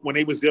 when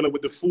they was dealing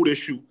with the food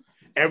issue,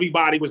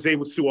 everybody was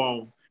able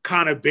to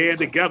kind of band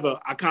together.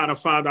 I kind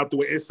of found out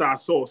through an inside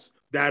source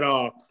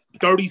that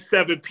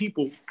 37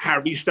 people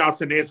had reached out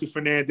to Nancy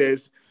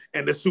Fernandez,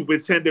 and the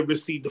superintendent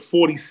received the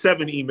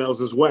 47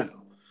 emails as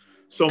well.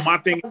 So my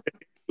thing is,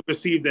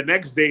 received the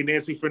next day,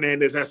 Nancy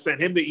Fernandez has sent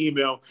him the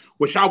email,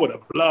 which I would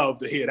have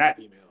loved to hear that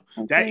email.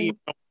 Okay. That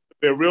email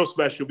been real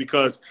special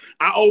because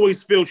I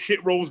always feel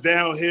shit rolls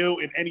downhill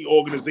in any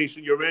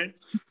organization you're in.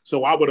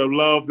 So I would have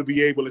loved to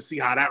be able to see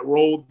how that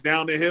rolled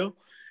down the hill.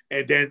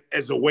 And then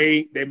as a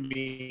way,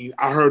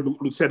 I heard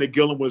Lieutenant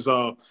Gillum was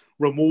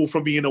removed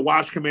from being a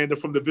watch commander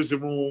from the visit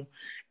room,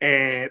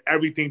 and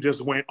everything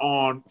just went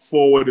on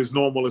forward as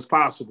normal as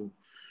possible.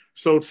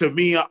 So to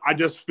me, I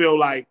just feel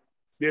like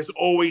there's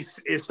always,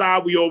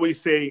 inside we always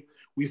say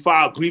we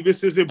file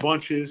grievances in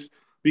bunches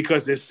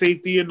because there's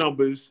safety in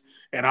numbers.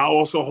 And I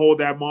also hold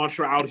that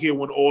mantra out here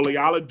when all of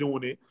y'all are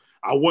doing it.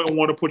 I wouldn't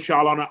want to put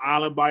y'all on an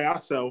island by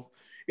yourself.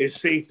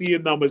 It's safety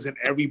in numbers, and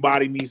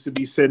everybody needs to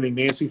be sending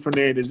Nancy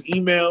Fernandez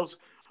emails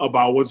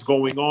about what's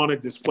going on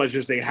and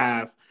displeasures they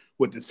have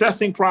with the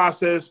testing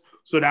process,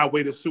 so that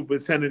way the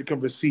superintendent can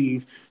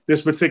receive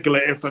this particular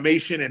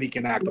information and he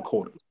can act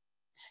accordingly.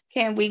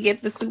 Can we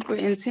get the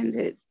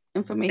superintendent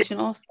information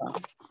also?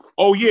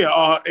 Oh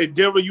yeah,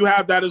 Dara, you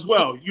have that as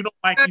well. You know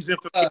Mikey's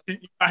information.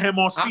 You got him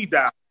on speed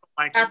dial.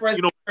 Mikey,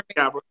 you know,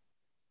 Capra.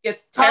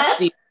 It's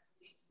testing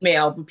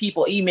email,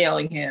 people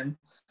emailing him.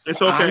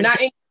 It's okay. I'm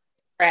not in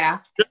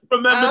craft. Just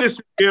remember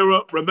this,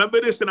 Dara. Remember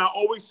this, and I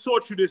always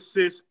taught you this,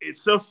 sis.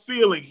 It's a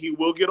feeling. He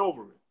will get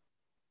over it.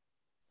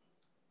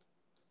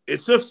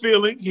 It's a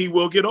feeling. He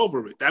will get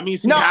over it. That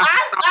means he has to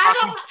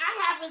stop.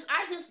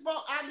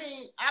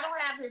 I don't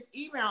have his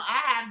email.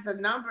 I have the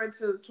number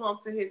to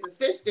talk to his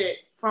assistant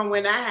from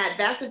when I had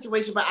that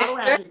situation, but I don't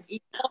have his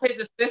email.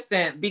 His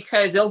assistant,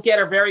 because they'll get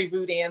a very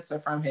rude answer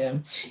from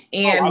him.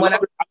 And I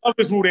love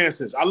his rude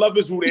answers. I love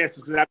his rude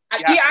answers. I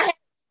had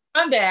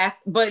come back,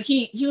 but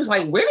he was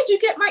like, "Where did you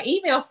get my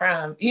email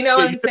from?" You know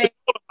what I'm saying?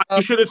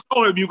 You should have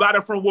told him you got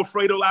it from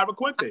Wilfredo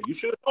Laraquente. You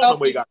should have told him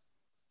where you got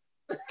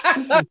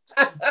it.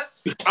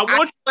 I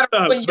want you to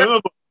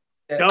remember.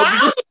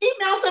 I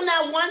emailed him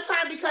that one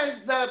time because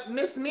the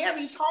Miss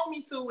Mary told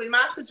me to when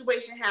my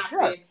situation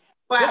happened,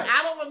 but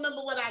I don't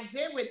remember what I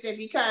did with it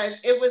because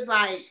it was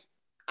like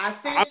I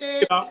sent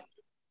it.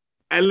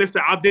 And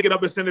listen, I'll dig it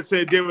up and send it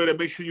to David and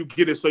make sure you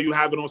get it so you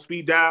have it on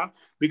speed dial.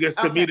 Because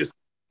to me, to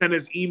send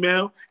his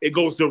email, it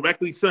goes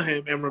directly to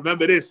him. And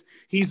remember this,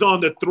 he's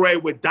on the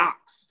thread with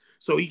Docs,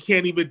 so he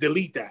can't even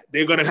delete that.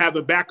 They're gonna have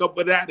a backup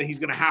for that, and he's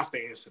gonna have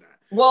to answer that.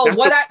 Well,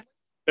 when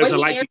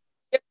he answered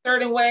a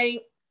certain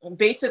way,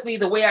 basically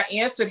the way I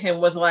answered him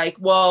was like,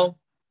 well,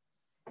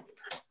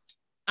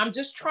 I'm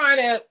just trying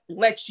to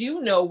let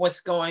you know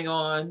what's going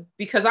on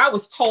because I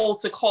was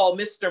told to call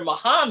Mr.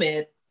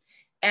 Muhammad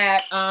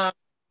at,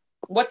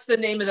 what's the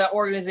name of that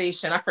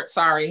organization?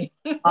 Sorry.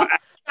 Not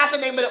the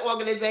name of the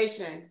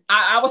organization.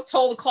 I was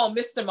told to call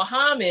Mr.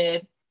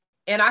 Muhammad,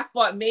 and I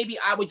thought maybe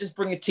I would just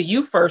bring it to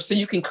you first so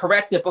you can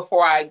correct it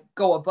before I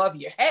go above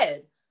your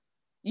head,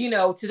 you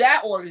know, to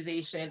that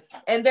organization.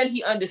 And then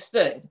he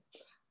understood.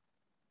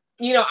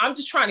 You know, I'm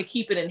just trying to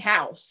keep it in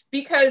house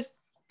because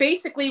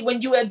basically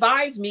when you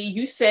advised me,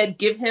 you said,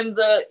 give them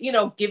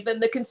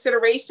the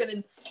consideration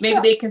and maybe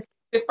they can fix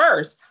it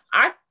first.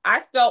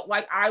 I felt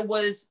like I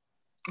was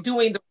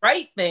doing the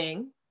right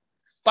thing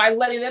by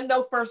letting them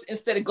know first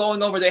instead of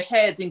going over their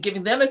heads and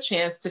giving them a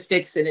chance to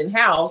fix it in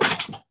house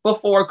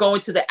before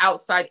going to the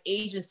outside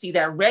agency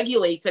that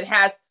regulates.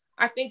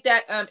 I think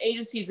that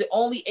agency is the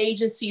only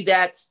agency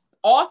that's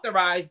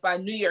authorized by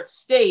New York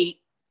State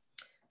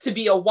to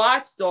be a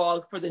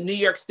watchdog for the New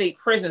York State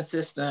prison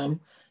system.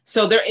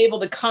 So they're able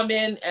to come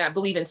in and I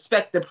believe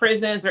inspect the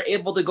prisons. They're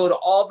able to go to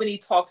Albany,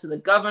 talk to the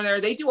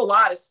governor. They do a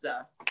lot of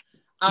stuff.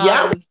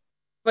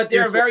 But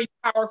they're a very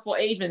powerful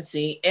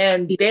agency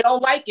and they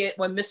don't like it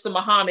when Mr.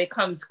 Muhammad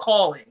comes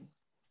calling.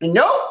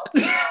 Nope.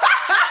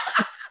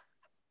 I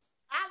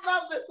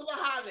love Mr.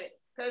 Muhammad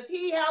because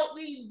he helped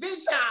me big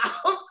time.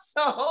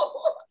 So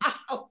I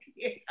don't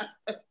care.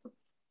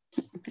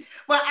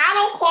 But I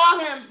don't call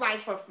him like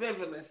for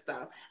frivolous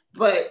stuff.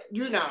 But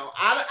you know,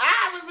 I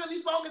haven't really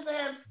spoken to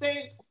him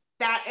since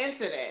that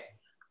incident.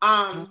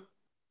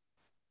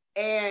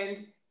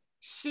 And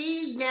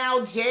she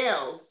now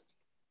jails,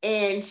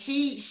 and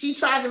she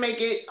tried to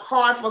make it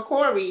hard for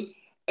Corey,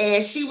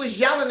 and she was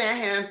yelling at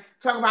him,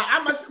 talking about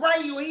 "I'm gonna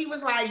spray you," and he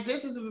was like,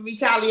 "This is a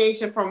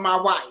retaliation from my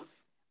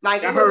wife."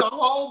 Like it was a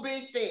whole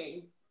big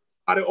thing.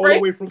 All the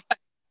way from.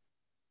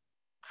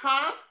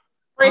 Huh?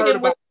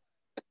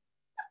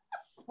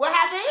 What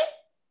happened?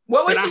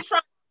 What was she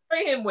trying to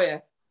spray him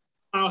with?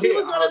 She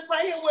was going to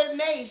spray him with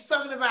Nace,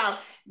 talking about,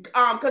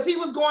 because he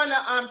was going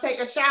to take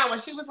a shower.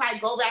 She was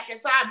like, go back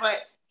inside,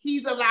 but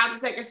he's allowed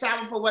to take a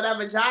shower for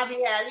whatever job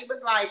he had. He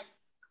was like,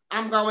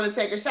 I'm going to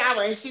take a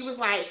shower. And she was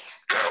like,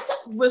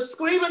 was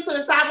screaming to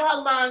the top of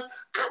her lungs,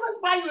 I'm going to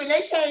spray you. And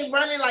they came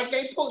running like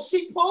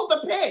she pulled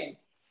the pin.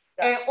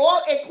 And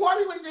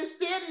Corey was just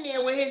standing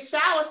there with his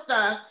shower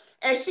stuff,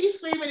 and she's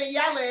screaming and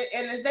yelling.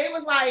 And they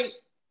was like,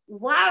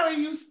 why are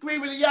you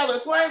screaming and yelling?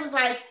 Corey was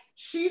like,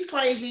 she's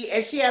crazy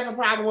and she has a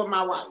problem with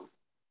my wife.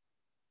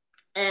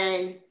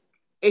 And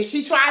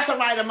she tried to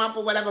write him up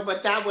or whatever,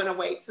 but that went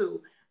away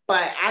too.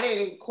 But I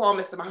didn't call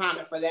Mr.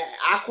 Muhammad for that.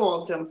 I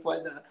called him for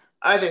the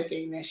other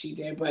thing that she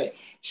did. But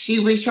she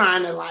was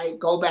trying to like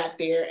go back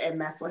there and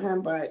mess with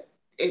him, but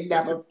it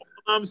never.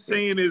 I'm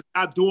saying is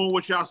not doing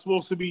what y'all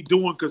supposed to be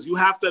doing, because you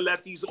have to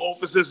let these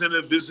officers in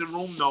the visiting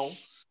room know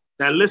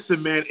that,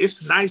 listen, man,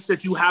 it's nice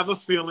that you have a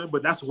feeling,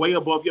 but that's way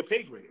above your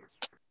pay grade.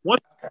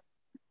 Once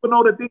people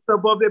know that things are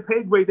above their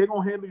pay grade, they're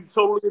going to handle you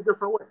totally a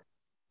different way.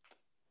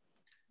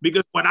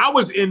 Because when I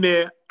was in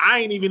there, I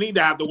ain't even need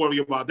to have to worry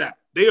about that.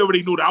 They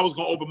already knew that I was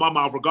going to open my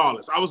mouth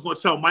regardless. I was going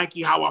to tell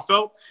Mikey how I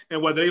felt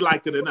and whether they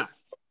liked it or not.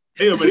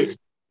 They already knew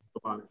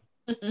about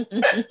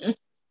it.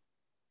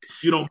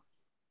 You know,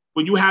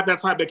 when you have that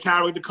type of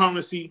character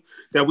currency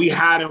that we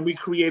had and we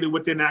created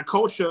within that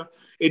culture,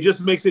 it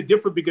just makes it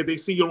different because they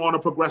see you're on a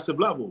progressive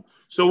level.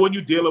 So when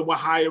you're dealing with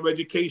higher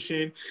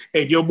education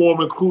and you're more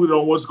included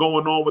on what's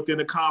going on within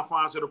the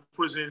confines of the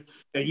prison,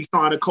 and you're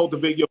trying to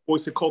cultivate your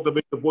voice and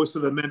cultivate the voice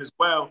of the men as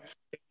well,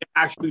 and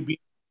actually be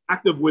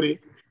active with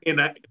it,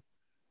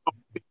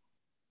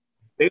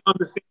 they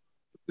understand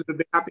that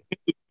they have to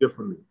handle it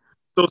differently.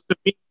 So to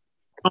me, it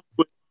comes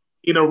with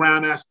being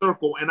around that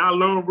circle. And I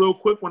learned real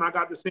quick when I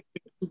got the same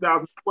thing in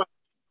 2012.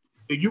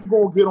 If you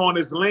gonna get on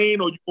this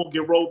lane or you gonna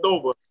get rolled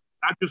over.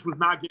 I just was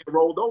not getting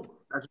rolled over.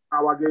 That's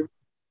how I gave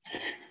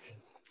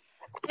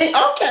it.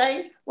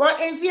 Okay. Well,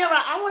 Indira,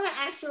 I want to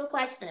ask you a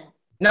question.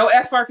 No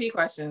FRP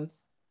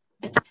questions.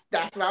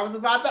 That's what I was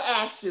about to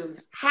ask you.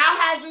 How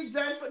has it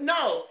done for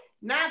no,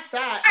 not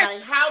that.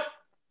 Like how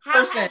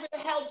has it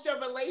helped your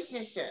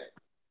relationship?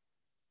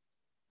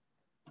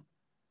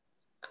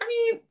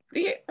 I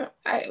mean,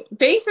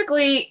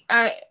 basically,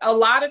 a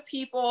lot of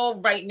people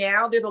right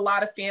now, there's a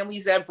lot of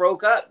families that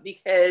broke up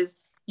because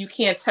you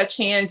can't touch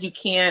hands,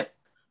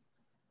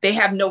 they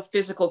have no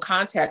physical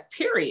contact,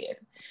 period.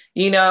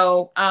 You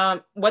know,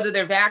 whether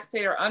they're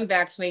vaccinated or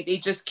unvaccinated, they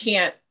just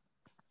can't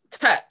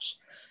touch.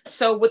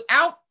 So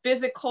without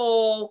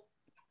physical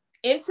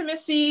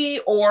intimacy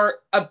or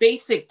a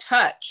basic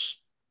touch,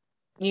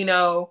 you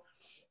know,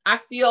 I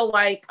feel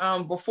like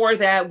before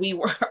that we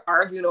were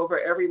arguing over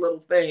every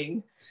little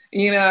thing,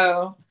 you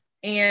know.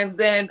 And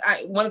then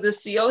one of the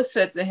COs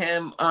said to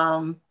him,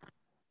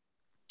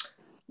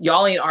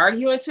 y'all ain't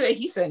arguing today?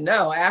 He said,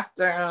 no,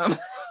 after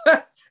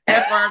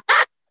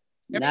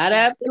not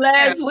after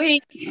last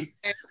week.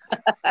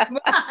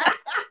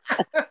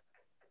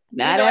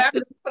 Not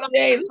after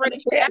days.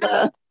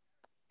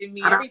 Give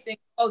me everything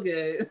all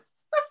good.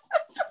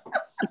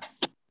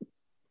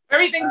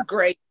 Everything's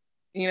great,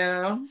 you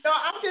know. No,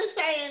 I'm just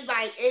saying,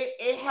 like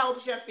it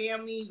helps your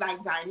family,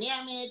 like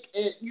dynamic.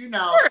 It, you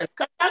know,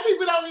 because some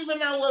people don't even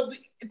know what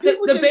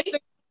people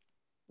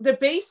the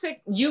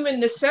basic human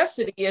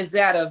necessity is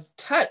that of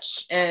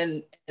touch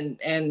and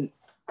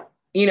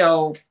you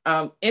know,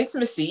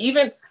 intimacy.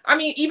 Even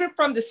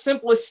from the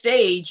simplest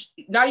stage,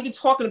 not even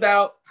talking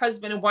about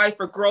husband and wife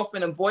or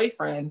girlfriend and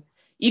boyfriend,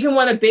 even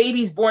when a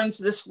baby's born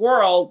into this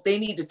world, they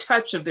need the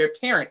touch of their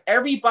parent.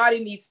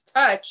 Everybody needs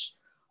touch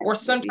or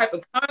some type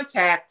of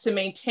contact to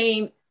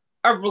maintain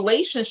a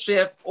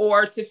relationship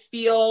or to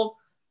feel,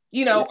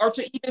 you know, or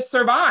to even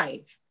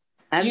survive.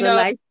 As a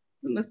life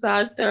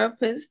massage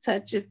therapist,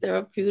 touch is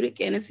therapeutic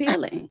and it's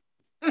healing.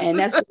 And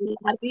that's what a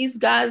lot of these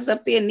guys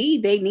up there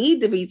need. They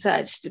need to be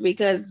touched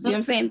because, you know what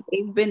I'm saying,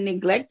 they've been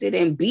neglected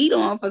and beat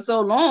on for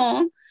so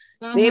long.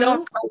 Mm-hmm. They don't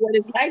know what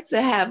it's like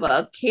to have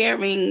a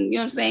caring, you know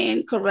what I'm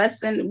saying,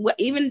 caressing,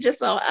 even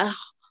just a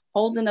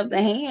holding of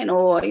the hand,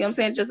 or, you know what I'm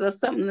saying, just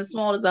something as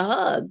small as a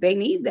hug. They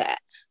need that.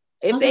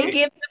 If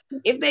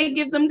they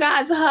give them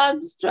guys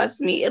hugs, trust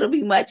me, it'll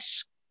be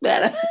much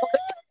better.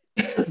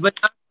 But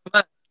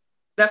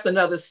that's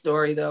another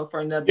story, though, for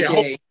another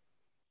day.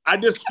 I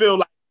just feel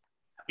like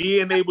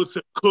being able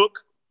to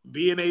cook,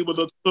 being able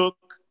to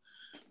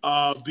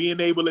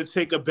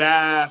take a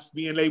bath,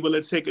 being able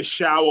to take a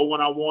shower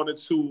when I wanted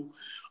to,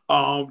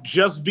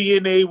 just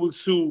being able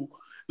to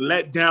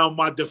let down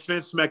my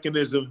defense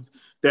mechanism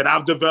that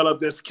I've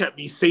developed that's kept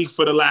me safe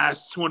for the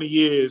last 20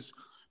 years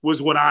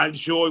was what I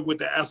enjoyed with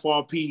the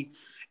FRP.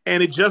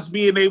 And it just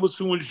being able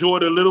to enjoy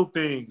the little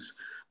things,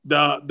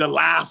 the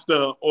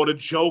laughter or the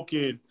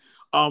joking,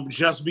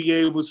 just be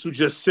able to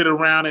just sit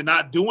around and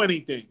not do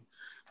anything.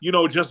 You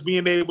know, just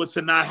being able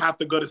to not have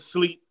to go to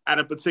sleep at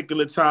a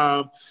particular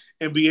time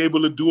and be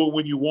able to do it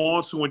when you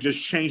want to and just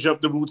change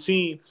up the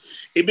routine.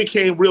 It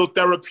became real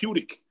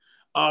therapeutic.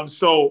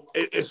 So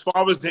as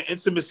far as the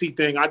intimacy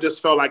thing, I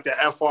just felt like the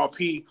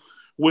FRP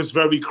was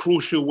very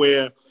crucial,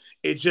 where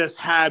it just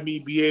had me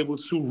be able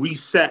to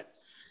reset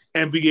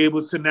and be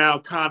able to now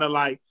kind of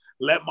like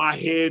let my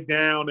head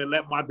down and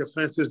let my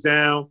defenses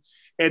down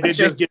and then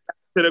just get back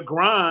to the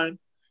grind,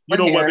 you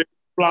know, whether it's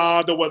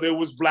blonde or whether it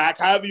was black,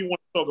 however you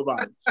want to talk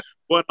about it.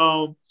 But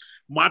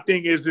my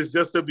thing is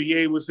just to be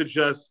able to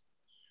just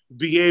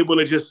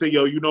say,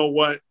 yo, you know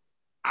what?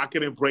 I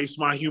can embrace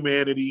my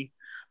humanity.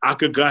 I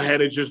could go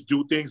ahead and just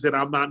do things that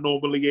I'm not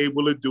normally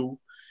able to do.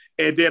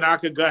 And then I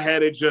could go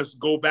ahead and just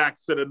go back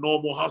to the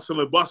normal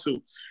hustle and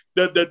bustle.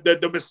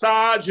 The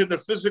massage and the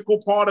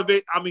physical part of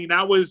it, I mean,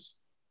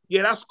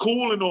 that's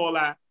cool and all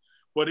that.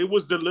 But it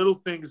was the little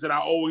things that I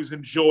always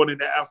enjoyed in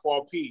the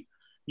FRP.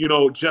 You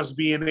know, just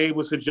being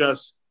able to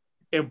just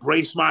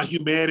embrace my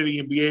humanity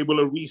and be able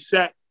to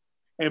reset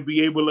and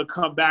be able to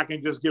come back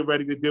and just get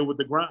ready to deal with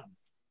the grind.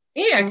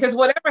 Yeah, because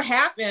whatever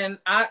happened,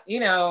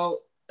 the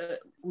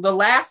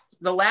last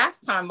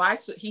time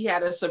he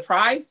had a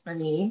surprise for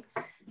me,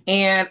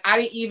 and I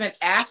didn't even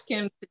ask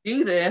him to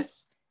do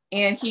this,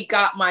 and he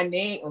got my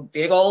name, a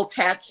big old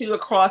tattoo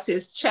across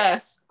his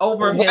chest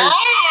over his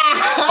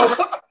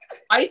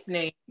ice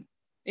name.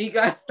 He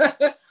got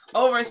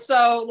over,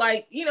 so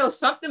like,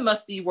 something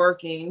must be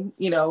working,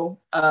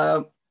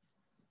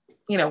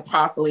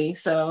 properly.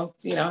 So,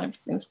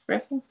 everything's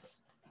progressing.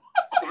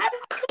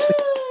 That's cool.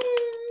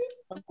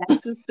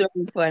 That's a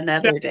story for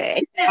another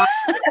day.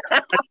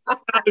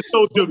 It's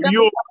so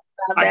demure.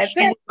 Like,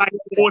 she was like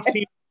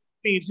 14,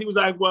 15. She was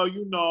like, well,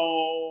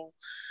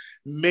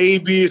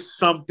 maybe it's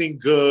something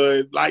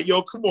good. Like,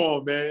 yo, come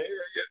on, man.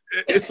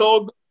 It's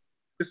all good.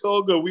 It's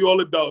all good. We all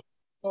adults.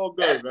 It's all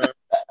good, man.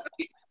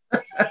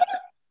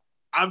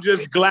 I'm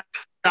just glad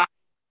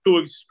to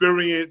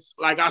experience,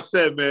 like I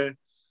said, man,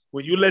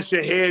 when you let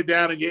your hair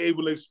down and you're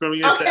able to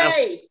experience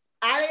Okay,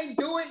 I didn't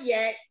do it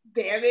yet,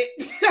 damn it.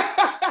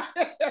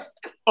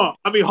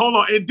 Hold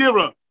on,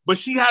 Indira, but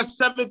she has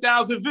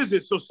 7,000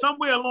 visits. So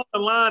somewhere along the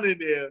line in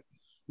there,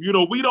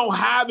 we don't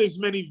have as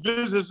many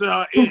visits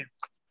in.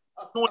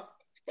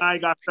 I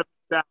got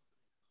 7,000.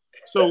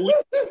 So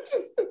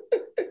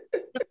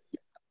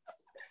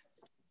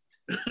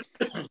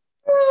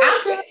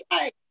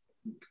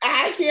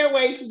I can't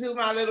wait to do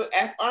my little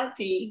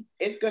FRP.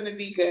 It's going to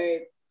be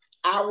good.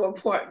 I'll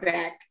report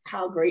back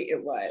how great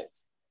it was.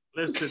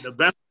 Listen, the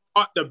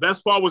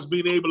best part was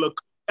being able to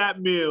cook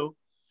that meal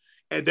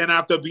and then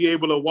have to be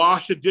able to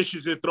wash the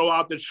dishes and throw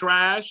out the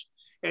trash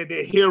and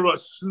then hear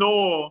us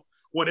snore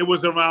when it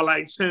was around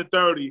like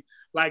 10:30.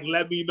 Like,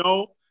 let me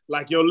know.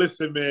 Like, yo,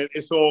 listen, man,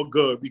 it's all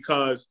good,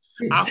 because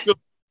I feel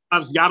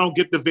sometimes y'all don't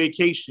get the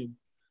vacation.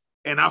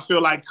 And I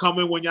feel like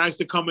when y'all used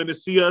to come in to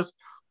see us,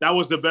 that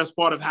was the best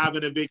part of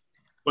having a vacation,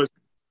 was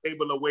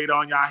able to wait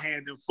on y'all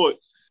hand and foot.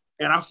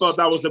 And I felt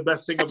that was the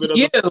best thing of it.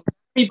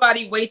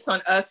 Everybody waits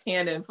on us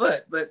hand and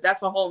foot, but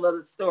that's a whole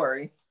other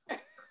story.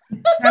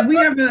 Have we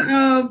ever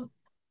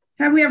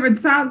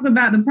talked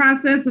about the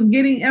process of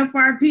getting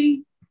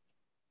FRP?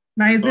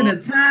 Like, is it a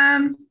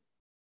time?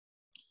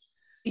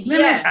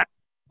 Yeah.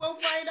 We'll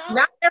find out.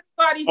 Not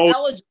everybody's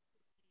eligible.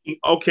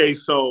 Okay,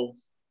 so.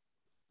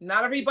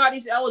 Not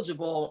everybody's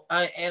eligible.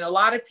 And a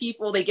lot of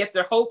people, they get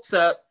their hopes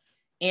up,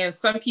 and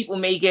some people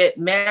may get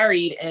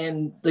married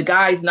and the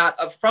guy's not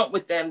upfront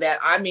with them that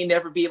I may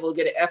never be able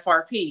to get an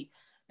FRP,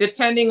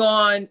 depending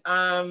on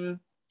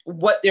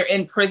what they're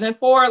in prison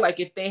for.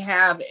 Like if they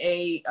have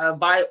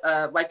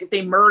like if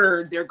they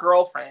murdered their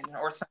girlfriend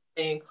or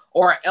something,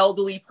 or an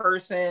elderly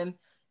person,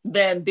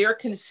 then they're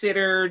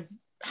considered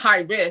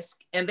high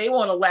risk and they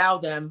won't allow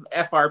them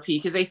FRP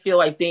because they feel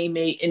like they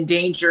may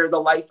endanger the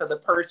life of the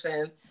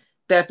person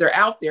that they're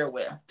out there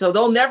with. So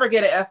they'll never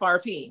get an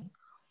FRP.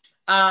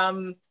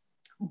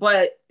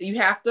 But you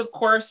have to, of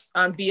course,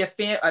 be an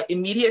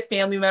immediate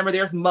family member.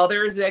 There's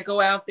mothers that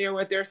go out there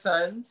with their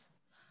sons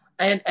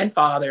and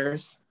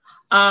fathers.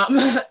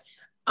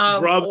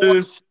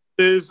 Brothers,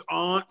 sisters,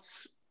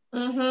 aunts.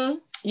 Mm-hmm,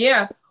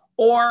 yeah.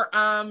 Or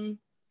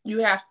you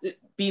have to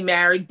be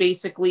married,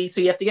 basically. So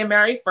you have to get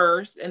married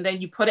first, and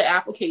then you put an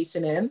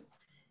application in,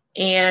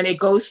 and it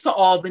goes to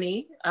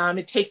Albany.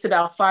 It takes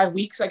about 5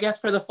 weeks, I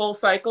guess, for the full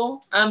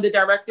cycle. The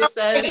director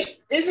says.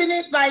 Isn't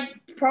it like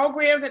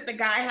programs that the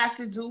guy has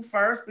to do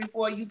first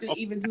before you can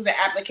even do the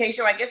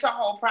application? Like, it's a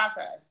whole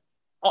process.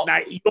 Now,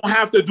 you don't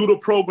have to do the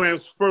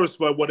programs first,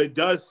 but what it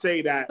does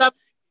say that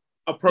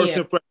a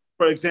person,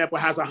 for example,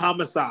 has a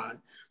homicide,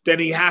 then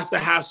he has to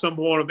have some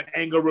form of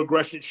anger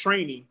regression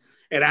training.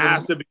 And it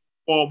has to be in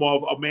the form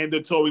of a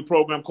mandatory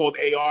program called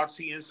ART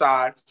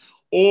inside.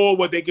 Or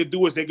what they could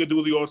do is they could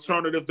do the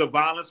Alternative to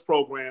Violence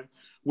program,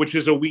 which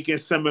is a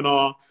weekend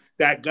seminar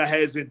that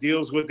goes and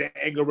deals with the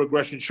anger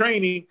regression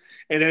training.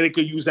 And then they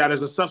could use that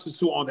as a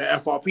substitute on the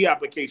FRP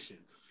application.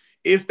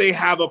 If they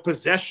have a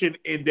possession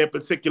in their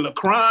particular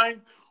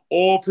crime,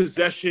 or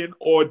possession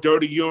or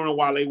dirty urine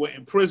while they were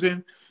in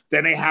prison,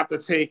 then they have to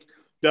take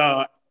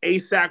the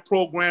ASAC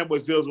program,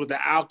 which deals with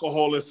the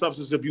Alcohol and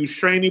Substance Abuse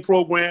Training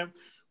Program,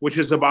 which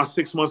is about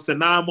 6 months to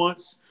 9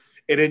 months.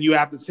 And then you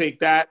have to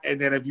take that.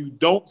 And then if you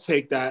don't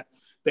take that,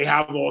 they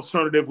have an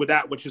alternative with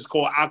that, which is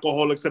called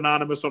Alcoholics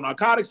Anonymous or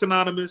Narcotics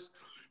Anonymous,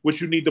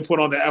 which you need to put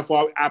on the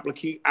FR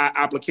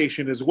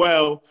application as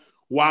well,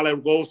 while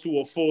it goes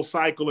through a full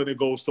cycle and it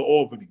goes to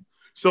Albany.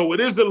 So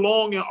it is a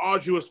long and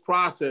arduous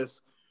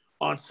process,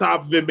 on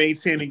top of it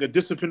maintaining a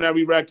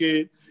disciplinary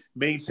record,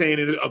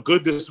 maintaining a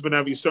good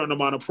disciplinary, certain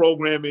amount of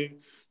programming.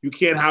 You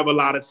can't have a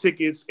lot of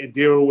tickets, and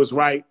Dara was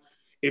right.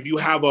 If you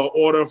have an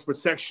order of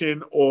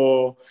protection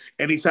or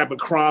any type of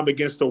crime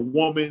against a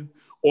woman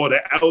or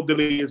the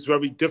elderly, it's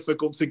very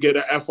difficult to get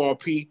an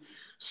FRP.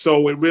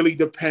 So it really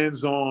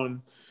depends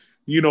on,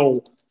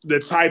 the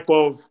type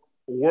of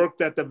work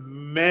that the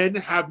men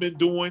have been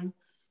doing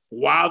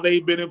while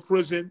they've been in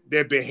prison,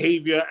 their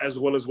behavior, as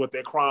well as what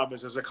their crime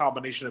is, as a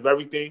combination of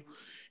everything.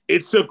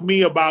 It took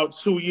me about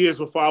 2 years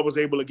before I was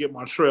able to get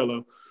my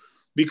trailer,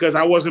 because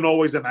I wasn't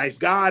always the nice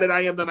guy that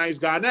I am the nice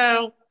guy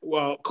now.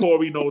 Well,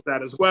 Corey knows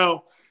that as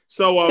well.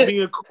 So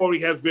me and Corey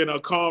have been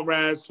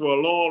comrades for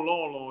a long,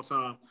 long, long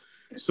time.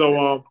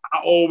 So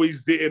I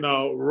always didn't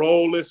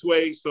roll this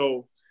way.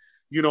 So,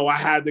 you know, I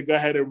had to go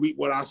ahead and reap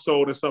what I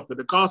sowed and suffer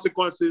the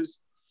consequences.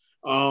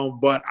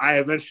 But I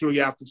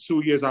eventually, after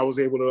 2 years, I was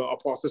able to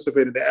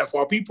participate in the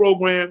FRP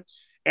program,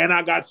 and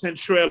I got 10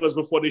 trailers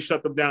before they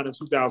shut them down in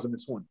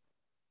 2020.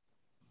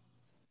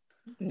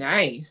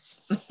 Nice.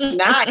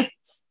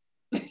 Nice.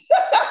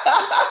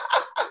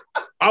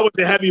 I was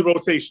in heavy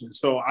rotation,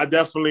 so I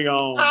definitely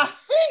I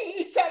see.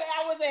 He said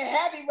I was in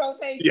heavy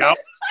rotation. Yeah,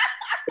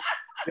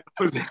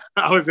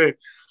 I was in.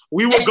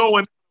 We were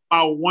going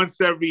about once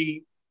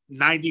every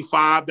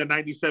 95 to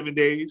 97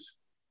 days.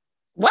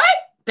 What?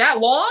 That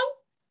long?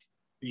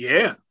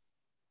 Yeah.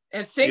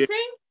 And Sing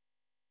Sing?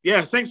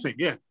 Yeah, Sing Sing.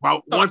 Yeah,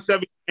 about once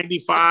every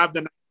 95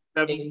 to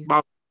 97.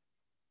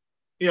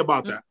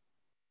 About that.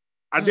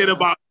 I did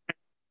about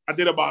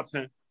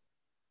 10.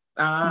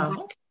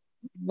 Okay.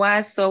 Why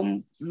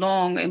so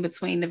long in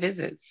between the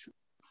visits?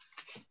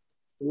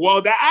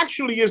 Well, that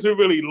actually isn't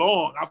really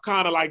long. I've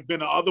kind of like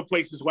been to other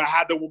places where I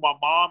had to with my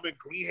mom in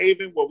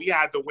Greenhaven, where we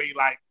had to wait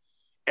like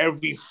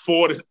every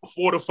 4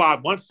 to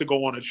 5 months to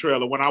go on a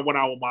trailer when I went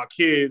out with my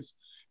kids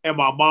and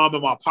my mom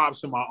and my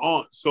pops and my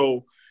aunt.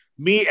 So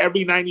me,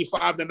 every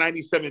 95 to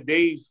 97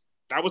 days,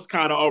 that was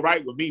kind of all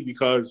right with me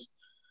because,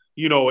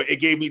 you know, it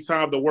gave me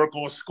time to work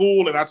on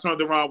school, and I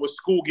turned around with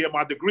school, get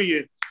my degree,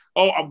 and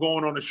I'm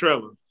going on a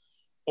trailer.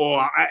 Or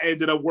I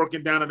ended up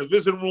working down in the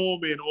visiting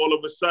room, and all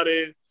of a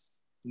sudden,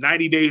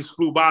 90 days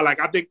flew by. Like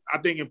I think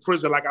in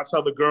prison, like I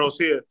tell the girls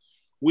here,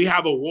 we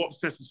have a warped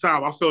sense of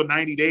time. I feel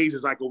 90 days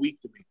is like a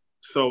week to me.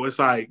 So it's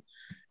like,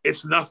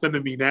 it's nothing to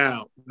me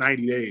now,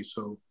 90 days.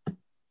 So.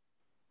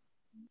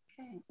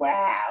 Okay.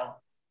 Wow.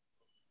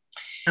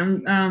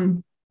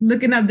 I'm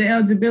looking up the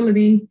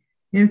eligibility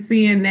and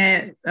seeing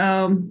that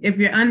if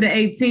you're under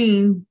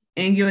 18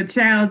 and you're a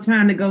child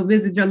trying to go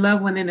visit your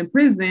loved one in a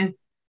prison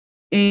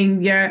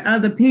and your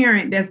other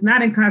parent that's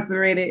not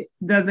incarcerated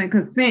doesn't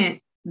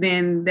consent,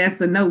 then that's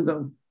a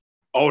no-go.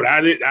 Oh,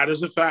 that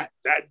is a fact.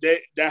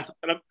 That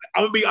I'm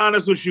gonna be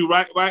honest with you,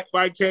 right,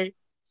 Kay?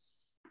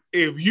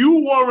 If you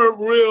weren't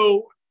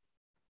real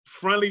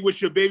friendly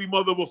with your baby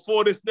mother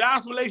before this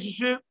last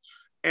relationship,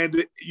 and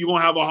you're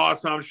gonna have a hard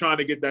time trying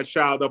to get that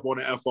child up on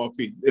the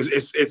FRP.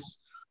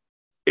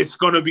 It's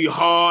gonna be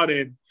hard,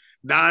 and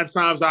 9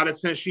 times out of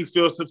 10, she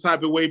feels some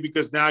type of way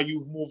because now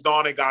you've moved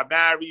on and got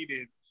married,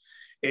 and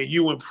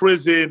you in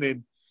prison,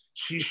 and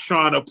she's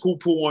trying to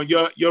poo-poo on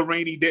your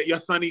rainy day, your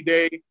sunny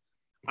day.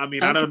 I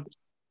mean, I done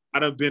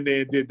been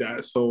there and did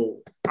that.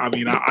 So I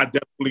mean, I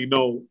definitely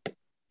know.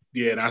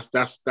 Yeah,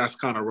 that's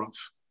kind of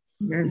rough.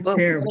 That's But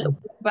terrible.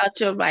 what about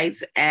your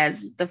rights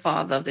as the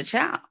father of the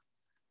child?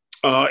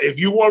 If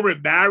you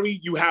weren't married,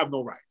 you have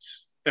no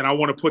rights. And I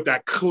want to put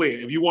that clear.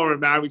 If you weren't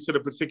married to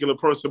the particular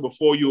person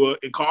before you were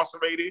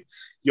incarcerated,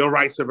 your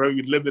rights are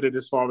very limited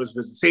as far as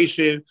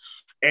visitation,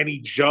 any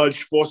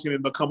judge forcing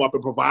them to come up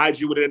and provide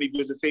you with any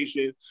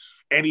visitation,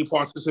 any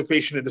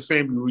participation in the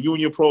family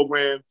reunion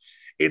program.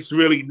 It's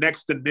really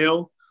next to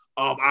nil.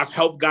 I've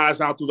helped guys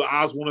out through the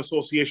Oswald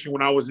Association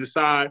when I was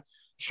inside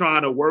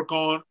trying to work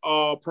on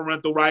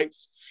parental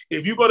rights.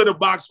 If you go to the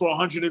box for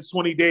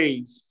 120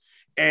 days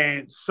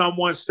and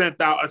someone sent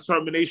out a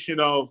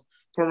termination of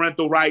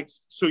parental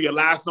rights to your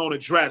last known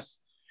address,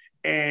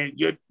 and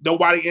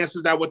nobody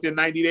answers that within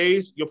 90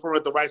 days, your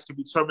parental rights can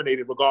be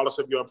terminated regardless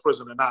if you're in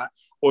prison or not,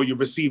 or you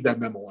received that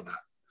memo or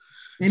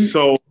not.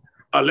 So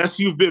unless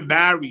you've been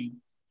married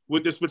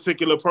with this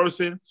particular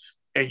person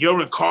and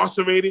you're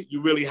incarcerated,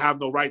 you really have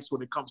no rights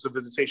when it comes to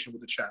visitation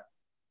with the child.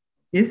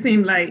 It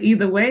seemed like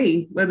either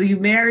way, whether you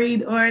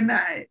married or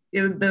not,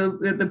 if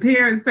the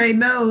parents say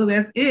no,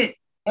 that's it.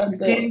 That's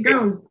you can't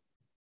go.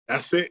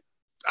 That's it.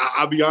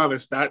 I'll be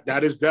honest.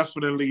 That is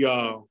definitely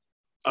a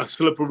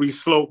slippery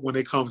slope when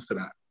it comes to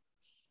that.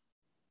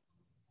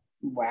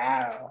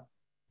 Wow.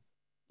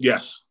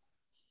 Yes.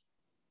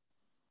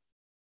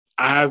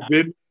 I've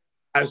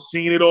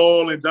seen it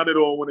all and done it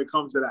all when it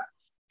comes to that.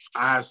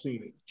 I have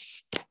seen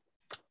it.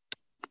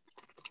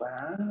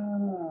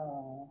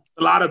 Wow.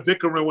 A lot of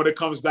bickering when it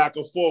comes back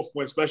and forth,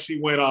 especially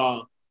when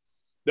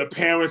the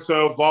parents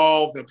are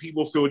involved and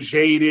people feel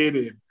jaded,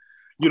 and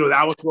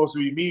that was supposed to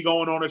be me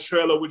going on a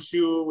trailer with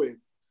you, and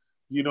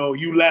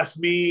you left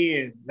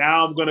me, and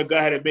now I'm gonna go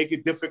ahead and make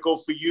it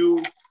difficult for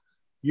you.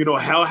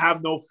 Hell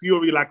have no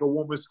fury like a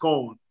woman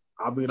scorned.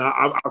 I mean,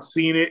 I've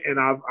seen it, and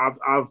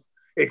I've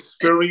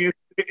experienced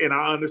it, and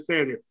I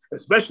understand it,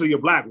 especially a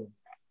black woman.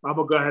 I'm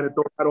gonna go ahead and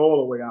throw that all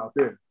the way out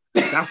there.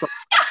 That's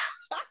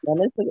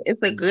well,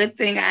 it's a good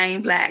thing I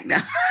ain't black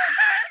now.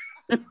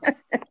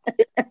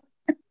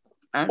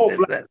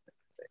 Black.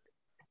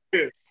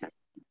 Yeah.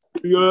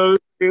 You know what I'm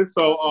saying?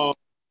 So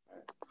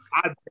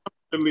I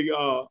definitely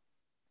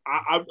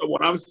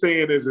what I'm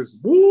saying is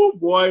woo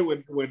boy,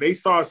 when they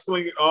start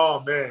slinging,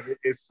 oh man,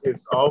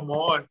 it's oh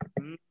my.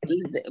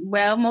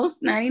 Well,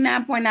 most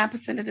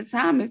 99.9% of the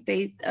time, if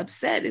they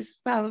upset, it's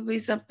probably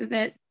something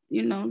that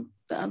the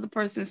other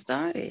person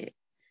started.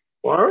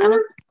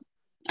 Word?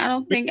 I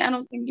don't think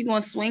you're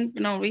gonna swing for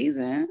no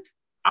reason.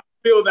 I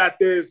feel that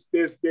there's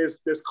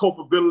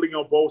culpability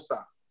on both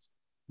sides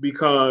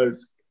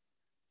because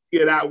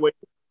that way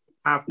you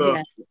have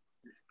to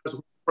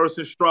one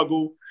person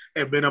struggle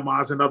and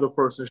minimize another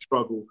person's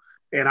struggle.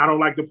 And I don't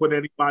like to put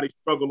anybody's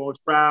struggle on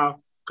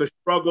trial because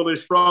struggle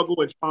is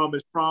struggle and trauma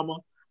is trauma.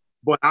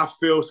 But I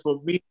feel for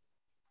me,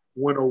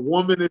 when a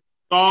woman is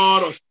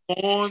scarred or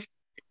scorned,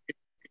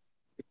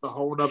 it's a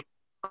whole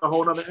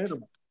nother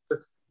animal.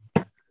 It's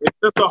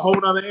just a whole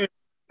nother animal.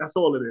 That's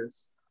all it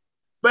is.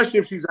 Especially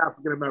if she's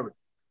African American.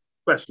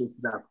 Especially if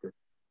she's African.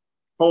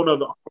 Whole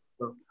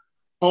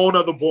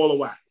nother ball of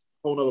wax.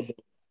 Whole nother ball.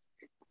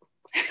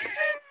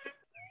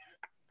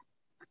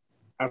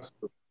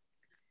 Absolutely.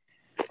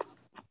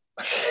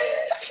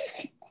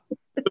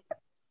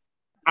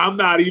 I'm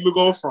not even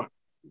going front.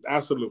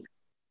 Absolutely.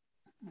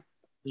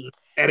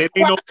 And it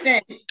ain't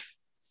Question.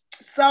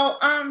 So,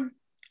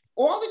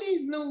 all of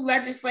these new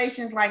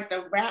legislations, like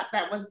the rap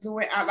that was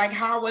doing, like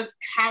how was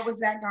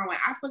that going?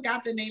 I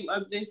forgot the name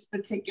of this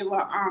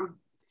particular.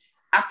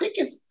 I think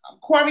it's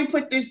Corey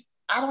put this.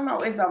 I don't know,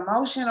 it's a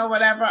motion or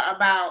whatever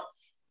about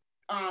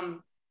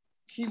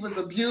he was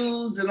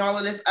abused and all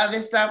of this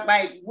other stuff.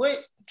 Like, what?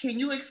 Can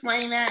you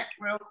explain that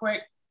real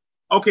quick?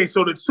 Okay,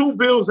 so the two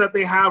bills that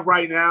they have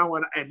right now,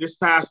 and this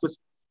past,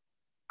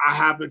 I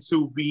happen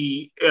to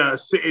be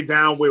sitting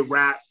down with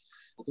rap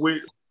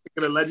with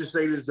the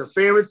legislators. The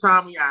Fair and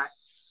Timely Act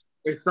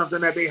is something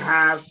that they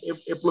have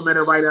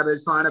implemented right now. They're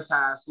trying to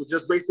pass, which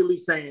is basically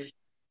saying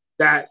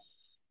that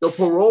the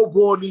parole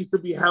board needs to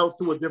be held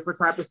to a different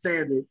type of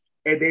standard,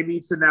 and they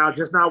need to now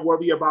just not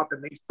worry about the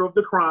nature of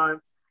the crime,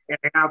 and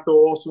they have to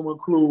also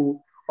include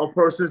a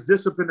person's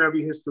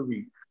disciplinary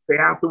history. They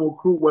have to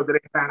include whether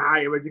they've had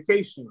higher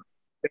education.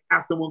 They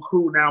have to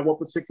include now what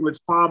particular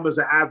traumas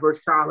or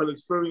adverse childhood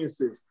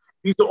experiences.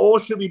 These all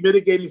should be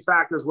mitigating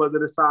factors whether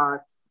they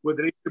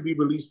should be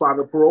released by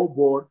the parole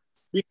board,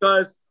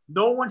 because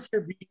no one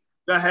should be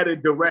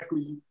beheaded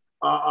directly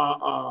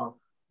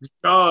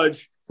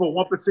judged for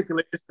one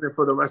particular incident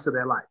for the rest of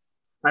their life.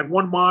 Like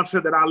one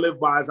mantra that I live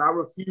by is I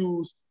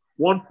refuse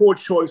one poor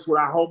choice what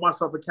I hold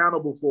myself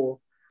accountable for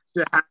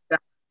to have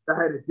that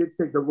beheaded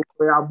dictate the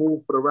way I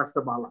move for the rest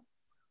of my life.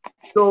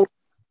 So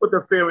what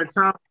the Fair and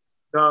Timely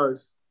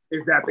does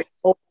is that they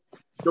hold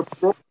the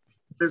parole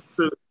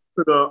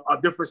to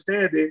a different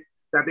standard,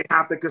 that they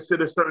have to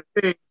consider certain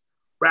things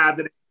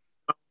rather than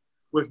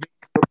with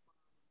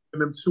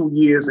them 2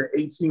 years and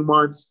 18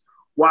 months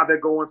while they're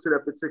going to their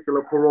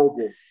particular parole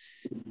board.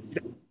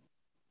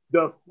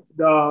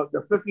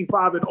 The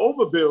 55 and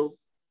over bill,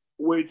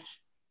 which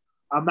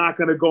I'm not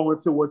going to go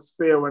into what's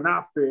fair or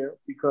not fair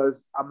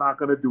because I'm not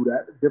going to do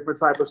that. A different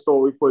type of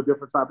story for a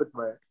different type of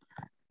thread.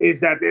 Is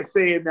that they're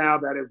saying now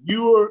that if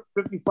you're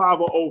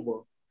 55 or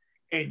over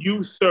and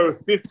you serve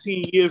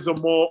 15 years or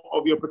more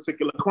of your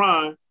particular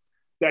crime,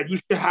 that you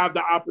should have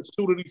the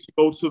opportunity to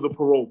go to the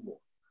parole board.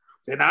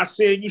 They're not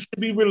saying you should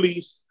be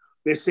released.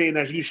 They're saying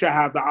that you should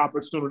have the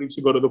opportunity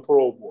to go to the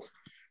parole board.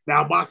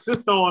 Now, my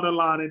sister on the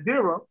line,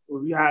 Indira,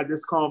 we had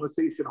this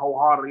conversation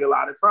wholeheartedly a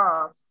lot of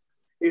times,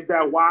 is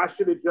that why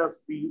should it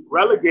just be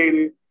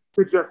relegated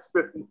to just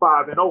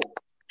 55 and over?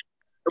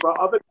 There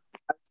are other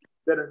guys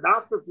that are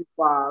not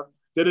 55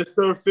 that have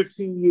served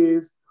 15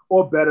 years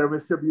or better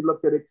and should be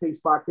looked at a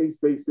case-by-case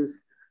basis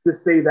to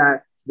say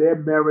that their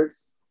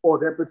merits or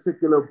their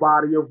particular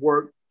body of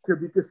work should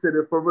be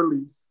considered for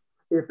release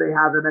if they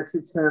have an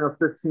extra 10 or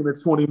 15 or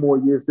 20 more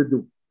years to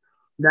do.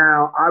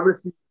 Now, I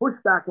receive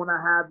pushback when I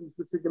have these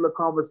particular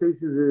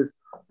conversations is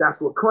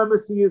that's what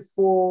clemency is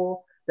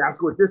for,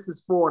 that's what this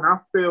is for, and I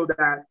feel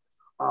that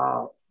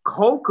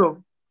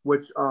Holcomb,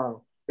 which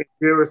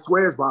Indira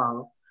swears by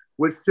her,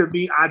 which to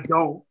me I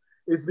don't,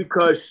 is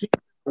because she's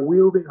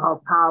wielding her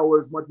power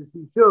as much as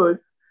she should,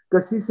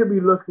 because she should be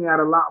looking at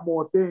a lot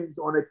more things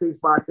on a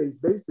case-by-case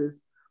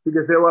basis,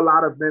 because there are a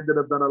lot of men that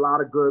have done a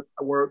lot of good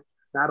work,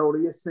 not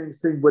only at Sing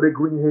Sing, but at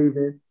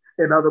Greenhaven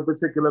and other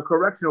particular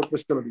correctional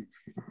facilities.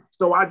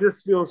 So I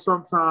just feel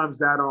sometimes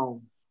that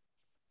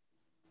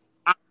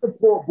I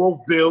support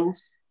both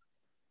bills,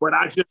 but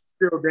I just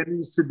feel there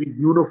needs to be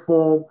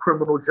uniform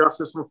criminal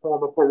justice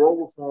reform and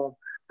parole reform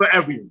for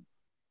everyone.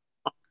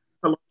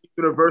 Columbia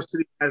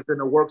University has been in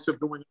the works of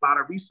doing a lot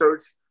of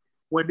research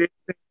when they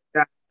think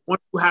that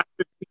once you have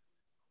 15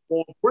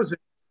 years in prison,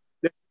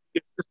 there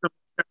is a system of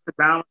checks and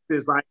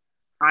balances like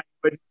higher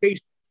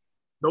education,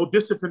 no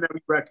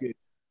disciplinary record,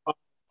 a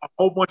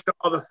whole bunch of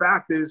other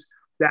factors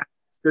that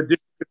the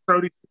district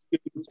attorney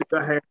should go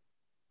ahead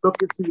look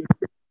into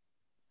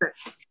your.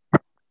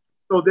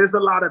 So there's a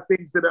lot of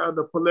things that are on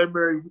the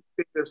preliminary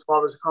as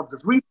far as it comes to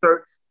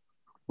research,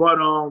 but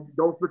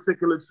those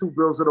particular two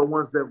bills are the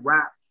ones that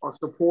RAP are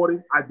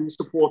supporting. I do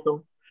support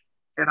them,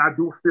 and I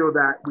do feel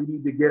that we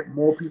need to get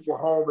more people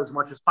home as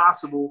much as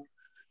possible,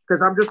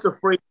 because I'm just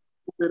afraid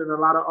that and a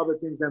lot of other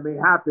things that may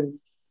happen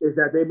is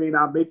that they may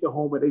not make it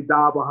home and they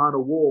die behind a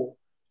wall.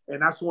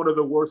 And that's one of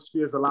the worst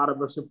fears a lot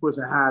of us in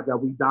prison have, that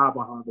we die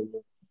behind the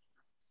wall.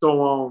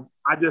 So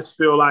I just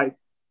feel like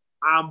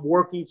I'm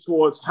working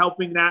towards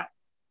helping that.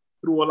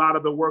 through a lot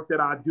of the work that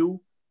I do.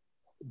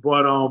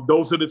 But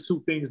those are the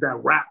two things that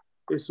rap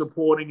is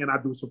supporting, and I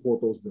do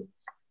support those bills.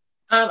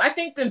 I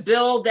think the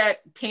bill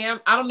that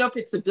Pam, I don't know if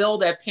it's a bill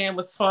that Pam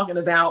was talking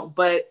about,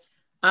 but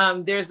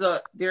there's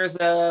a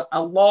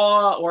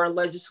law or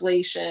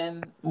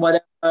legislation,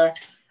 whatever.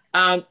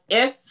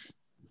 If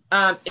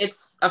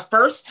it's a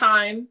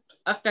first-time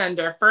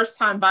offender,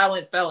 first-time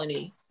violent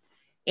felony,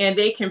 and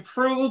they can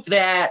prove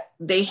that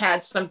they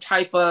had some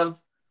type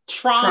of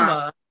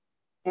trauma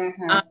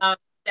that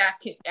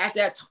can, at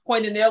that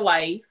point in their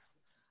life,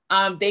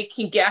 they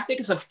can get, I think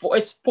it's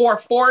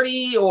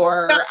 440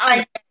 or I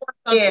don't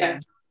know, yeah.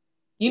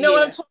 You know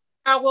what I'm talking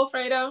about,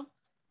 Wilfredo?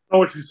 I know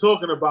what you're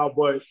talking about,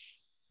 but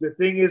the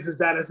thing is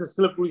that it's a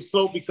slippery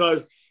slope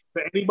because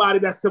for anybody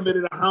that's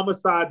committed a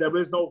homicide, there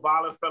is no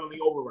violent felony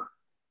override.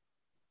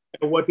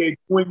 And what they're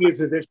doing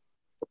is they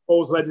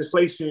propose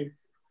legislation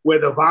where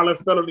the violent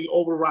felony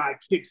override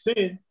kicks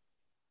in,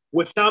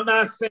 which I'm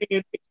not saying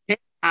it can't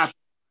happen,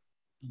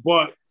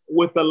 but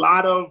with a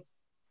lot of,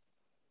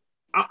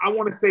 I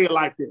want to say it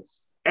like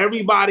this.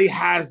 Everybody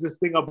has this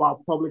thing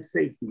about public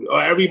safety,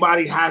 or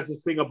everybody has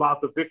this thing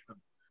about the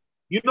victim.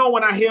 You know,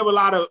 when I hear a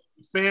lot of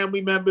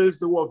family members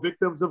who are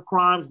victims of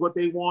crimes, what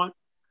they want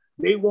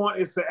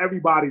is for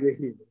everybody to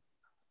hear.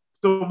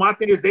 So my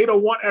thing is they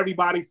don't want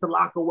everybody to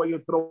lock away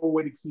and throw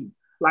away the key.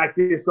 Like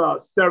this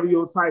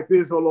stereotype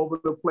is all over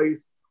the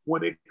place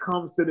when it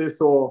comes to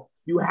this, or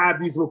you have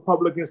these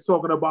Republicans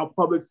talking about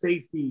public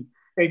safety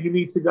and you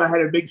need to go ahead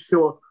and make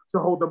sure to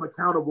hold them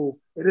accountable.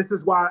 And this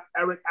is why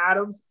Eric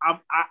Adams,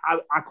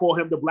 I call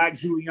him the Black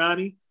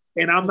Giuliani,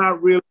 and I'm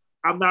not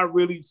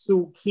really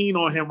too keen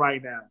on him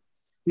right now.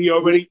 He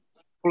already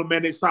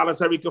implemented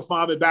solitary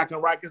confinement back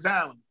in Rikers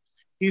Island.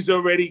 He's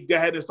already go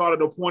ahead and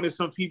started appointing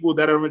some people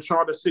that are in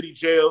charge of city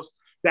jails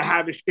that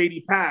have a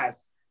shady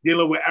past,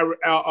 dealing with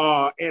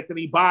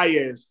Anthony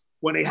Baez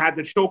when they had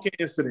the choking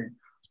incident.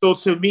 So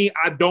to me,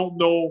 I don't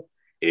know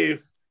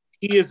if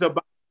he is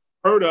about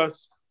to hurt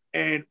us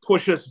and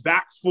push us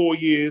back 4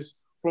 years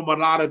from a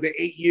lot of the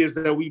 8 years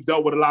that we've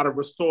dealt with a lot of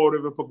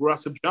restorative and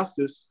progressive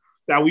justice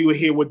that we were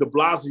here with de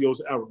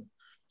Blasio's era.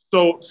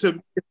 So to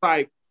me, it's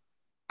like,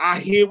 I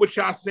hear what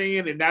y'all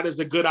saying, and that is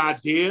a good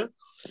idea.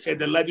 And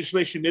the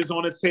legislation is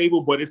on the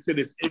table, but it's in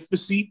its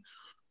infancy.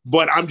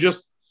 But I'm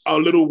just a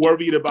little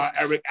worried about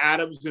Eric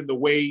Adams and the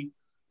way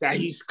that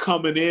he's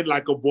coming in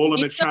like a bull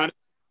in a china.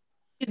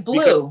 He's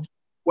blue.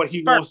 What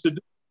he wants to do.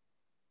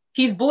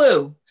 He's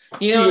blue.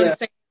 You know what I'm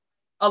saying?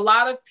 A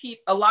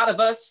lot of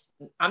us,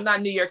 I'm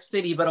not New York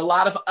City, but a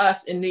lot of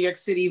us in New York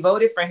City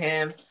voted for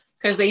him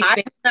because they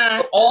think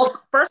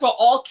first of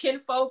all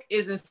kinfolk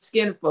isn't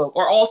skin folk,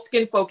 or all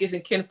skin folk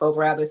isn't kinfolk,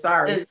 rather,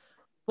 sorry.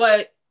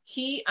 But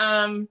he,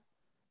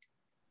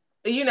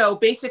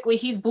 basically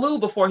he's blue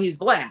before he's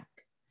black.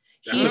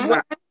 He's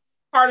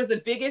part of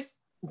the biggest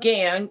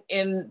gang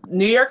in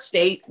New York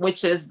State,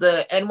 which is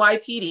the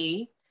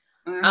NYPD.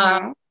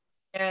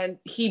 And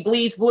he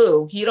bleeds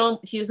blue. He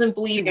doesn't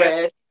bleed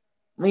red,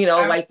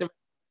 like the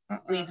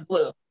bleeds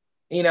blue,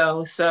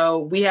 so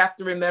we have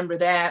to remember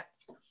that,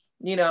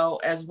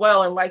 as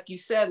well. And like you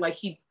said, like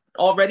he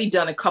already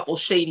done a couple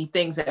shady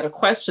things that are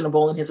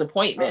questionable in his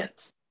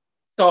appointments.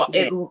 So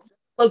it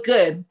look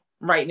good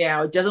right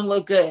now. It doesn't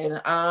look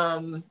good.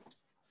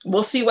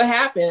 We'll see what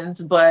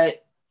happens,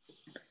 but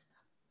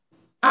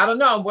I don't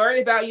know. I'm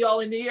worried about y'all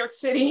in New York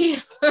City.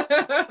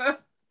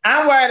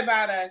 I'm worried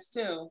about us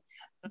too.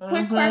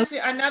 Quick question,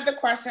 another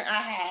question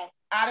I have.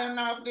 I don't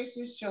know if this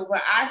is true,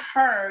 but I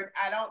heard,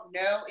 I don't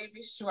know if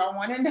it's true. I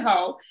want to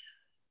know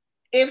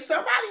if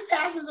somebody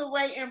passes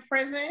away in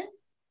prison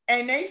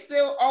and they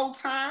still owe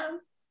time,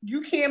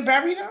 you can't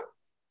bury them?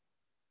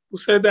 Who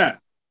said that?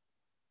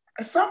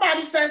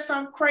 Somebody said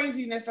some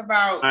craziness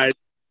about. All right.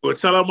 Well,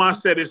 tell them I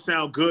said it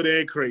sound good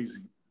and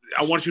crazy.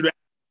 I want you to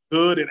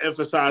good and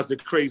emphasize the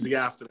crazy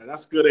after that.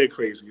 That's good and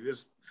crazy.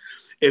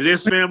 If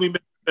there's family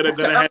members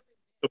that are going to have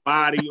the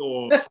body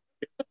or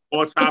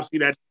autopsy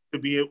that to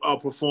be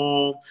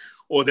performed,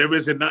 or there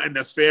isn't nothing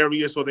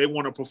nefarious, or they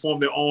want to perform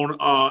their own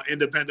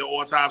independent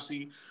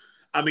autopsy,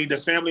 I mean, the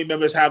family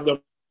members have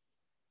the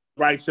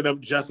rights to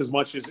them just as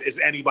much as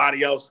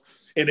anybody else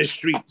in the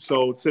street.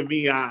 So to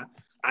me, I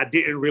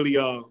didn't really,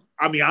 I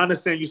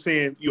understand you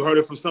saying you heard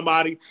it from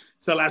somebody.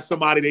 Tell that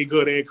somebody they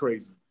good and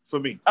crazy for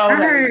me. I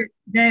heard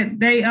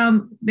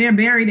that they're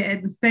buried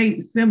at the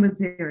state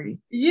cemetery.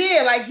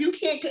 Yeah, like you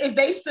can't, if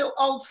they still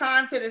owe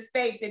time to the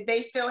state, that they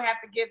still have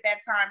to give that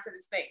time to the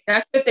state.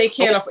 That's if they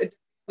can't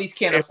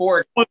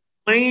afford. If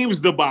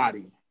claims the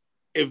body,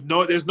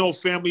 there's no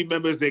family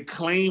members that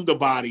claim the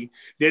body,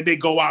 then they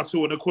go out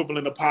to an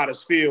equivalent of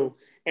Potter's Field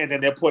and then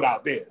they're put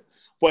out there.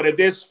 But if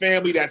there's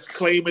family that's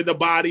claiming the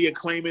body and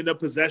claiming the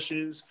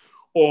possessions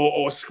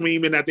or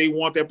screaming that they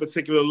want their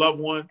particular loved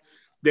one,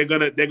 they're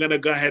gonna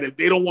go ahead and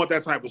they don't want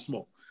that type of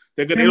smoke.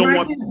 They don't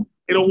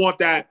want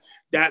that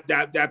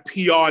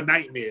PR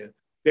nightmare.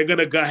 They're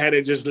gonna go ahead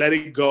and just let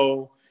it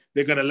go.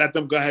 They're gonna let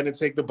them go ahead and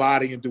take the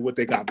body and do what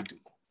they got to do.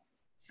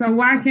 So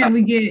why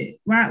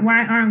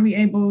aren't we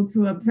able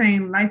to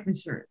obtain life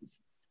insurance?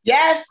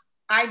 Yes,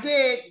 I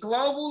did.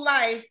 Global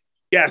Life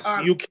Yes,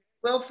 you can.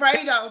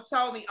 Wilfredo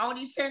told me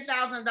only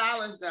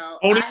 $10,000 though.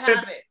 Only I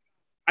have it.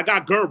 I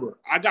got Gerber.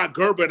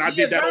 And I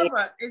did that.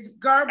 Gerber. It's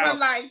Gerber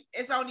Life.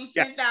 It's only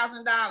 $10,000.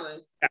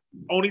 Yeah.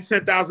 Only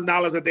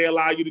 $10,000 that they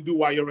allow you to do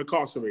while you're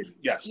incarcerated.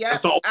 Yes.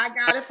 Yep. I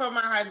got it for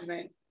my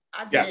husband.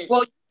 I did. Yes.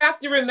 Well, you have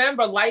to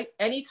remember, like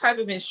any type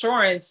of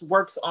insurance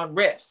works on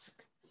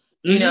risk.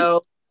 Mm-hmm. You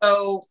know,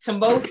 so to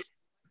most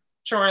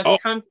insurance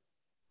companies.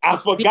 I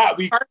forgot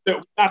we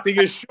got the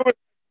insurance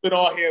bit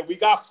on here. We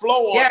got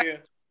Flo on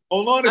here.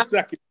 Hold on a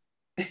second.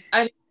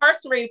 An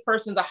incarcerated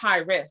person's a high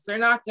risk. They're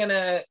not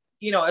gonna,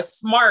 a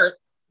smart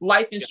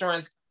life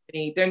insurance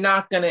company, they're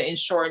not gonna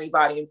insure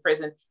anybody in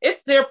prison.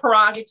 It's their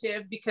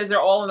prerogative because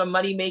they're all in a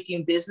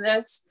money-making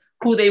business,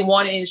 who they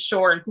want to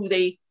insure and who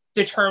they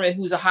determine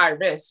who's a high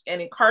risk.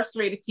 And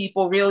incarcerated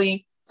people,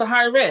 really, it's a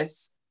high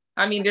risk.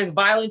 I mean, there's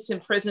violence in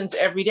prisons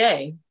every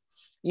day,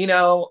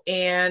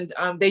 and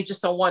they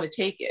just don't want to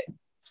take it.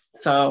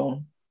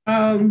 So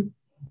I'm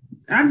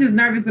just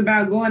nervous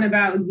about going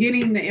about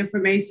getting the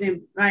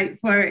information. Like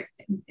for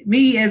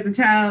me as a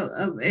child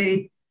of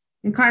a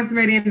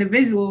incarcerated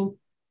individual,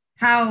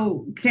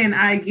 how can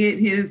I get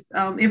his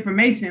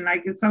information,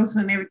 like his social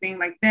and everything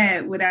like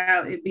that,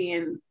 without it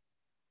being?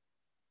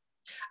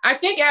 I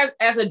think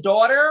as a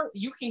daughter,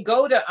 you can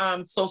go to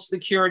Social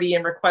Security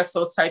and request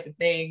those type of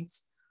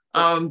things.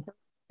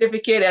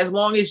 Certificate, as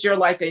long as you're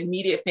like an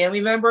immediate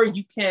family member,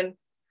 you can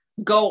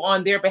go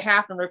on their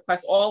behalf and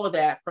request all of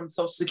that from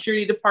Social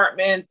Security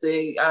Department,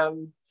 the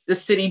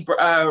city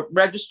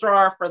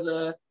registrar for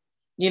the,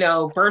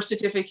 birth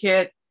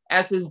certificate.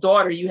 As his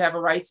daughter, you have a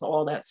right to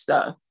all that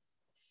stuff.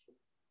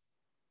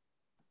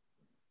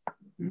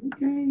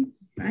 Okay,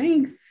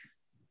 thanks.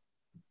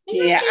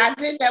 Yeah, I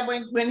did that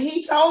when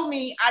he told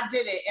me. I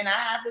did it, and I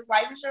have his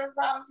life insurance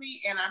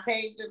policy, and I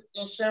paid the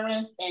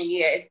insurance, and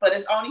but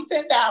it's only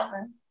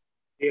 $10,000.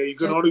 Yeah, you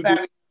can only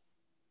do.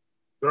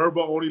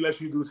 Gerber only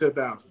lets you do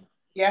 10,000.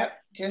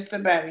 Yep, just to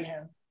bury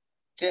him,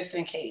 just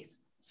in case.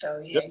 So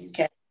you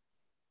can.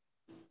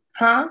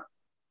 Huh?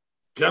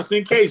 Just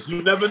in case,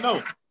 you never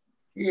know.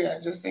 Yeah,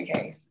 just in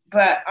case.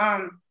 But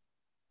oh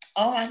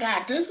my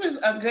God, this was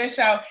a good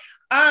show.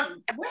 What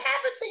happened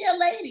to your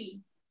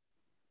lady?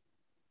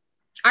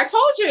 I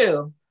told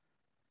you.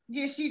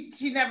 Yeah, she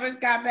never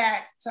got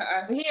back to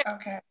us. Yeah.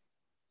 Okay.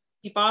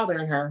 Keep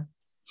bothering her.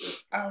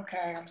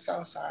 Okay, I'm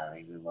so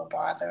sorry we were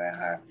bothering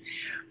her.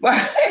 But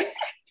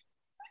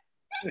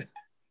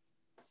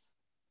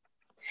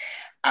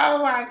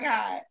oh my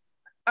God.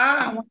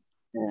 I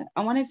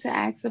wanted to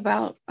ask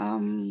about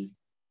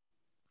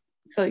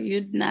so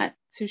you're not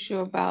too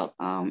sure about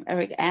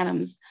Eric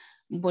Adams.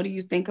 What do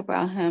you think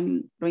about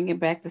him bringing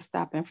back the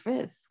stop and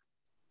frisk?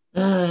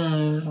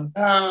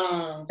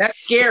 That's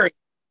scary.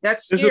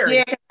 That's scary.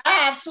 Yeah, I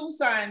have two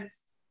sons.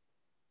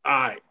 All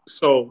right.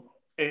 So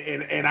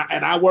and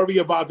I worry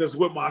about this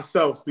with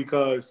myself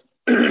because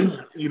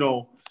I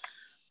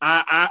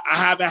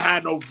haven't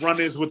had no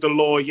run-ins with the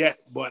law yet,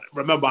 but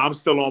remember, I'm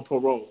still on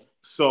parole.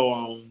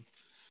 So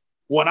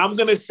what I'm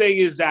gonna say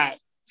is that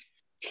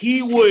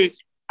he would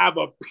have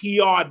a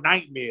PR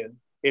nightmare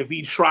if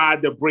he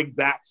tried to bring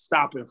back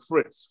stop and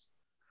frisk.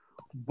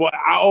 But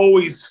I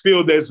always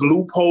feel there's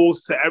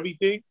loopholes to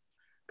everything,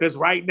 because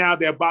right now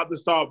they're about to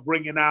start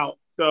bringing out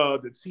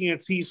the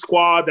TNT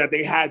squad that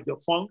they had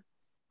defunct.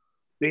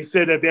 They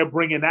said that they're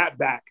bringing that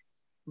back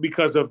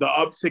because of the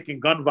uptick in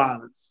gun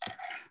violence.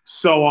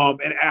 So,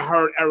 and I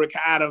heard Eric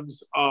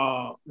Adams'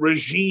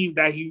 regime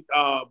that he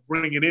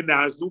bringing in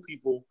now as new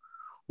people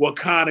were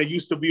kind of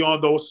used to be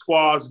on those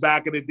squads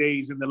back in the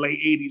days in the late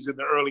 80s and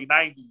the early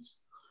 90s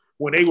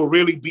when they were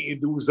really beating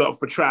dudes up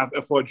for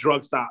traffic, for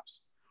drug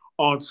stops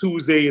on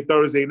Tuesday and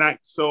Thursday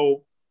nights.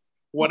 So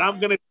what I'm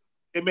going to,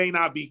 it may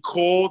not be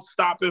called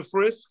stop and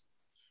frisk,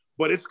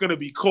 but it's going to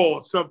be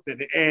called something.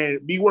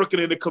 And me working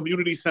in the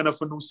community center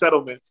for New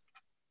Settlement,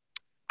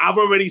 I've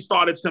already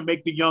started to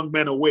make the young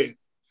men aware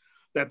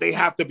that they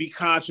have to be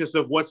conscious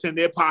of what's in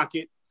their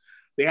pocket.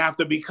 They have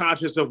to be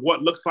conscious of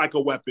what looks like a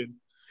weapon.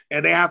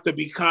 And they have to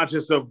be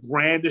conscious of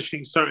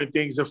brandishing certain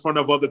things in front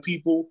of other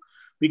people,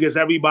 because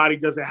everybody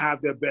doesn't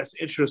have their best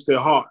interest at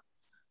heart.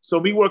 So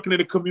me working in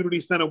the community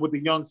center with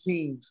the young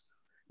teens,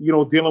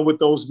 dealing with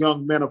those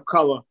young men of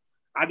color,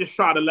 I just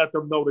try to let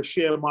them know, to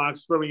share my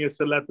experience,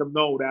 to let them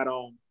know that,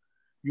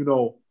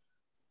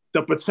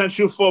 the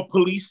potential for a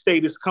police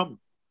state is coming.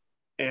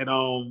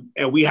 And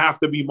we have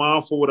to be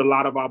mindful with a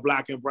lot of our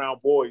Black and brown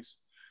boys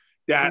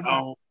that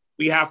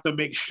we have to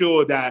make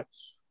sure that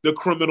the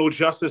criminal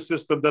justice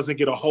system doesn't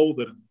get a hold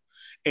of them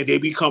and they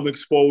become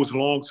exposed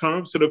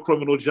long-term to the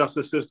criminal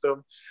justice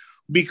system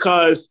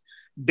because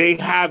they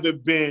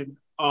haven't been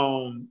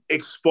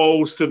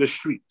exposed to the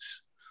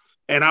streets.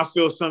 And I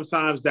feel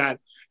sometimes that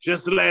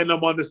just letting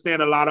them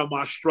understand a lot of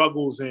my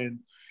struggles and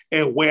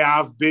where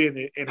I've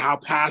been and how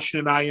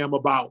passionate I am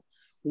about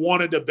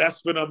wanting the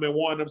best for them and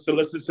wanting them to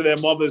listen to their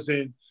mothers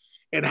and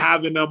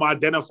having them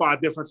identify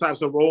different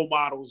types of role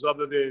models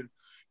other than,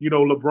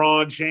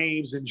 LeBron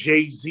James and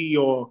Jay-Z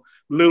or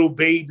Lil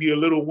Baby or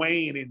Lil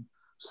Wayne, and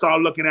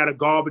start looking at a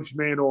garbage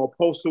man or a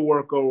postal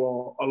worker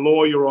or a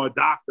lawyer or a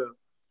doctor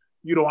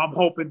I'm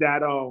hoping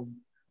that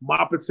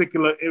my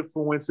particular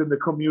influence in the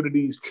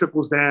communities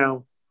trickles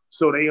down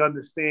so they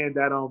understand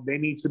that they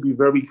need to be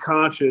very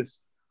conscious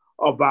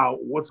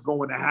about what's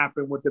going to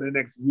happen within the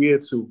next year or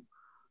two.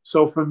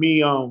 So for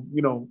me,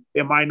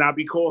 it might not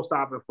be called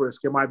Stop and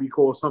Frisk. It might be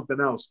called something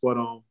else. But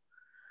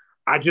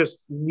I just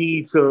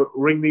need to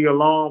ring the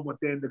alarm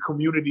within the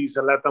communities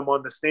and let them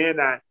understand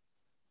that,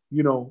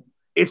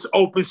 it's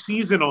open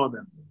season on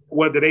them,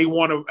 whether they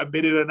want to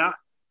admit it or not.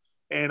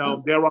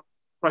 And they're a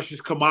precious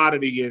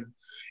commodity.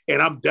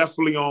 And I'm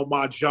definitely on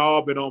my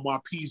job and on my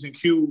P's and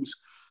Q's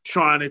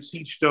trying to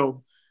teach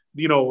them,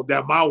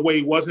 that my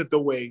way wasn't the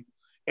way.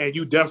 And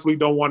you definitely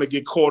don't want to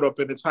get caught up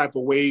in the type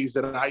of ways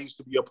that I used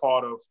to be a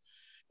part of.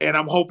 And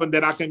I'm hoping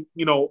that I can,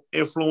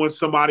 influence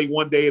somebody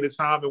one day at a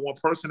time and one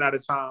person at a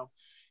time.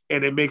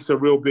 And it makes a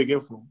real big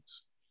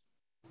influence.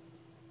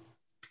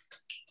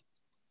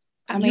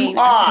 I mean, you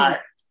are.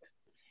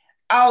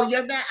 I'll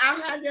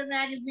have your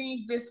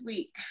magazines this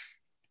week.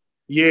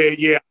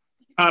 Yeah.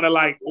 Kind of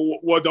like,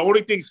 well, the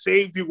only thing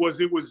saved you was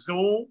it was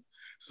Zoom.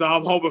 So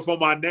I'm hoping for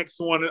my next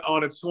one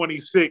on the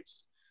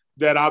 26th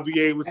that I'll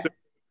be able to.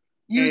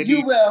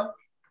 You will,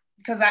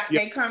 because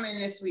they come in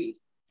this week.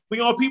 We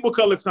on People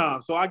Color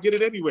Time, so I get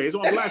it anyway. It's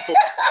on Black folks.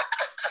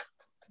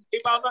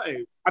 Ain't about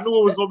nothing. I knew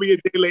it was gonna be a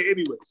day late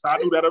anyway, so I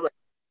knew that already.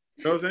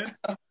 You know what I'm saying?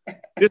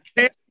 This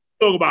can't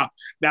talk about.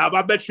 Now, if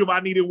I bet you if I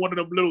needed one of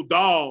them little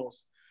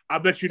dolls, I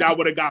bet you that I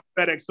would have got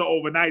FedEx to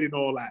overnight and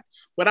all that.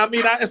 But I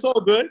mean, it's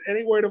all good. I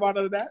ain't worried about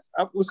none of that.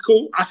 It was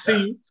cool. I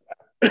see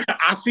you.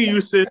 I see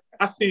you, sis.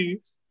 I see you.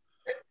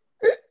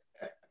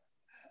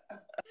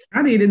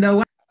 I need to know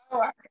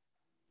why.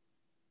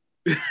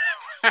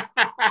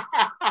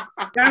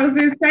 That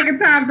was his second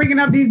time bringing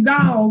up these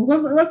dolls.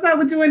 What's up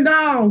with you and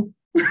dolls?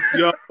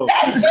 Yo,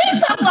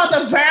 she's talking about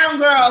the brown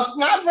girls.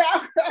 My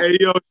brown girls. Hey,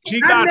 yo, she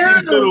got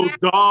these little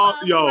dolls.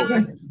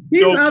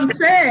 He's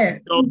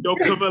upset. Yo,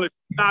 Camilla,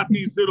 she got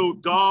these little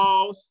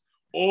dolls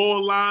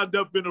all lined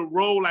up in a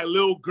row like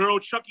little girl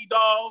Chucky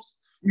dolls.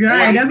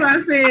 Right, that's what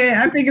I said.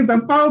 I think it's a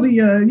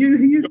phobia.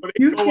 You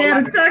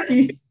scared of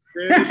Chucky.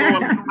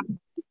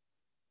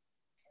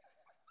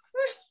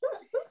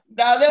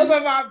 No, those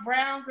are my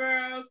brown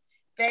girls.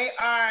 They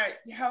are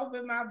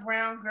helping my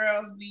brown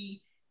girls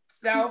be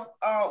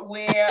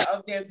self-aware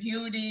of their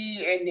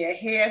beauty and their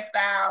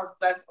hairstyles.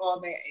 That's all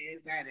there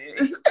is. That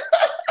is.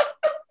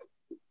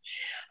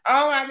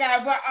 Oh my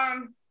God! But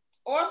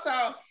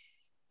also,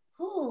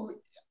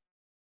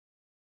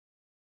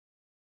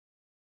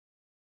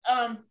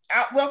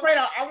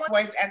 Wilfredo, I want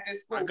boys at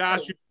this school. I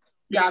got too.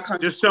 you.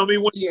 Just tell me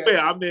when you're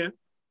there. I'm there.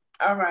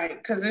 All right,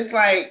 because it's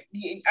like,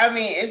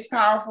 it's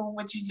powerful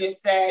what you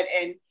just said,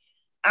 and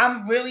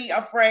I'm really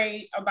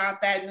afraid about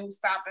that new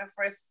Stop and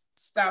Frisk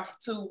stuff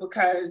too,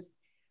 because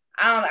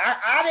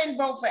I didn't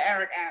vote for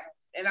Eric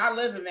Adams, and I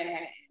live in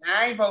Manhattan.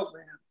 I ain't vote for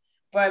him,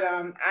 but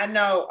I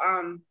know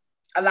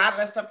a lot of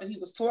the stuff that he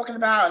was talking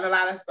about, and a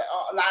lot of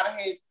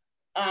his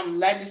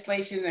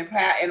legislations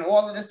and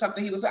all of the stuff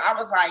that he was. I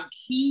was like,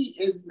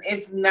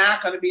 it's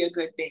not going to be a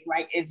good thing.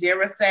 Like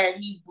Indira said,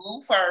 he's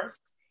blue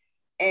first.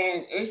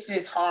 And it's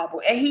just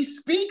horrible. And he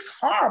speaks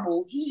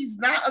horrible. He's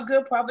not a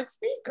good public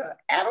speaker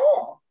at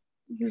all.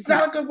 He's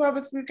not a good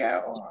public speaker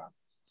at all.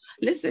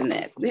 Listen,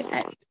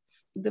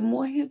 the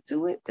more he'll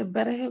do it, the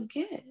better he'll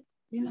get.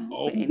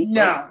 No.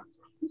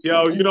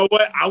 Yo, you know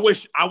what? I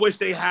wish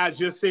they had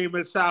just same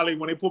mentality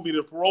when they put me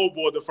to the parole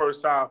board the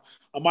first time.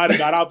 I might have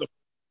got out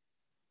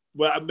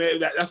but I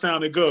mean, that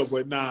sounded good,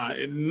 but nah.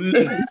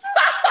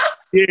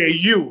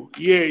 You.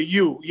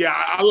 Yeah,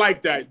 I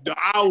like that. The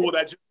owl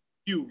that just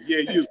you.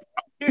 Yeah, you.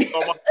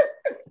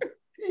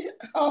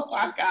 Oh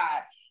my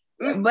God.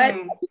 But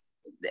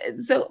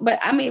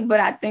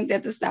I think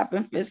that the Stop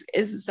and Frisk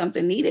is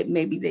something needed.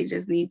 Maybe they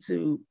just need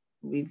to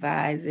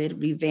revise it,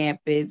 revamp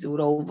it, do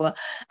it over.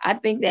 I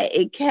think that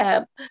it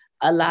kept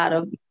a lot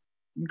of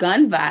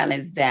gun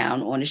violence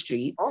down on the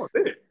streets. Oh,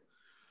 it did.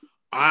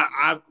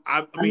 I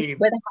mean,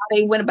 but how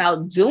they went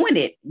about doing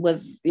it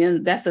was,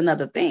 that's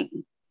another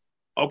thing.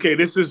 Okay,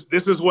 this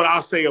is what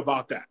I'll say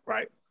about that,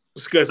 right?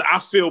 Because I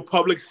feel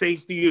public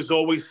safety is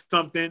always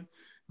something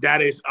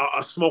that is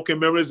a smoke and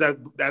mirrors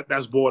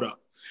that's brought up.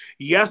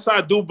 Yes,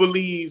 I do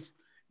believe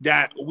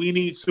that we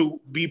need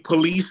to be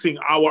policing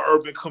our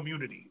urban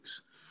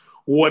communities.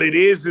 What it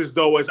is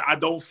I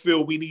don't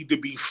feel we need to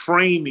be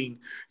framing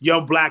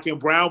young Black and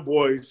brown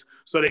boys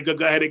so they could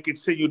go ahead and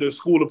continue the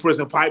school to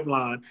prison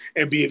pipeline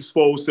and be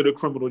exposed to the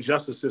criminal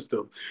justice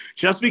system.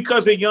 Just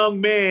because a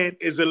young man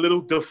is a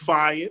little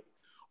defiant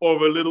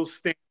or a little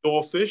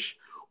standoffish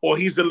or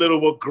he's a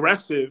little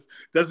aggressive,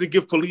 doesn't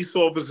give police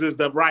officers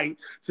the right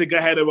to go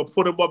ahead and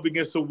put him up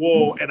against a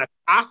wall and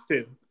accost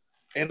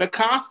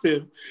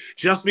him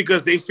just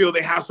because they feel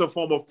they have some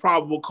form of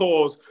probable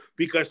cause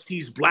because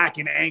he's Black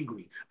and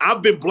angry.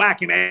 I've been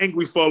Black and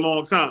angry for a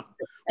long time.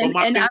 And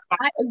I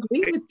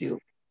agree with you.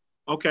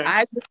 Okay.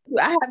 I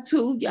have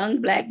two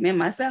young Black men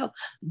myself,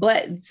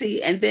 but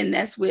see, and then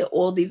that's where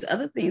all these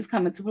other things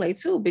come into play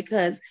too,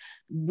 because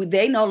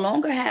they no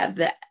longer have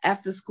the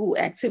after school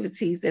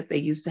activities that they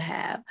used to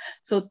have.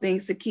 So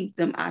things to keep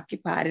them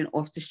occupied and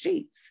off the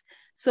streets.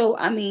 So,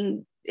 I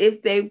mean,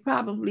 if they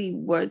probably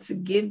were to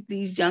give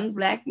these young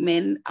Black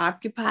men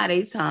occupy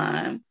their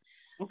time.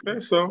 Okay,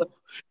 so.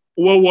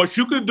 Well, what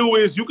you can do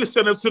is you can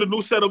send them to the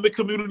New Settlement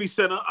Community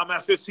Center. I'm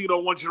at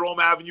 1501 Jerome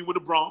Avenue in the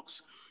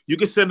Bronx. You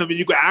can send them and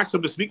you can ask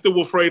them to speak to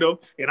Wilfredo,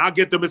 and I'll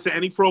get them into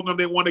any program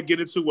they want to get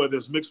into, whether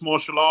it's mixed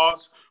martial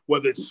arts,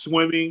 whether it's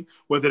swimming,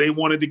 whether they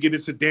wanted to get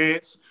into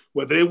dance,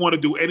 whether they want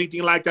to do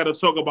anything like that or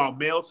talk about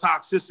male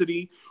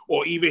toxicity,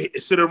 or even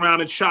sit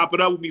around and chop it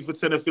up with me for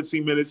 10 or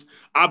 15 minutes.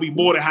 I'll be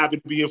more than happy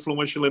to be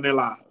influential in their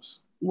lives.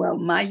 Well,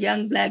 my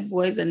young Black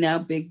boys are now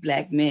big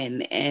Black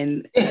men,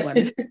 and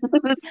they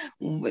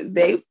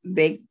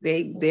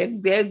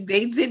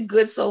did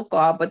good so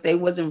far, but they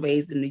wasn't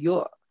raised in New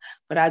York.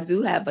 But I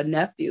do have a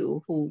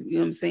nephew who, you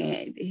know what I'm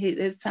saying,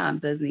 his time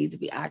does need to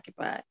be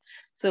occupied.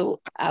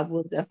 So I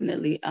will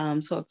definitely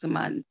talk to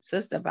my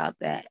sister about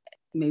that.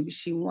 Maybe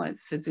she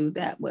wants to do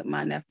that with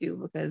my nephew,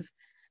 because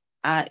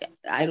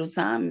idle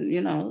time,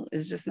 you know,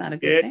 is just not a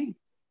good thing.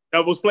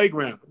 Devil's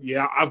Playground.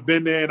 Yeah, I've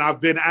been there, and I've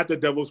been at the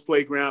Devil's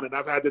Playground, and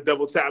I've had the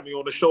devil tap me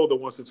on the shoulder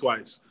once or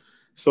twice.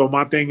 So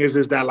my thing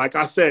is that, like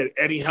I said,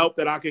 any help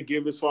that I can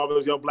give as far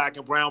as young Black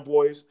and brown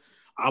boys,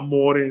 I'm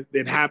more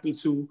than happy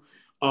to.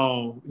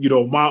 You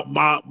know,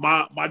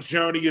 my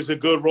journey is a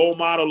good role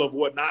model of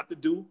what not to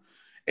do,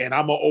 and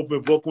I'm an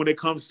open book when it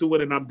comes to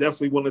it, and I'm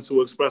definitely willing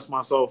to express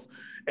myself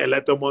and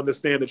let them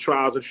understand the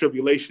trials and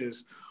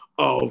tribulations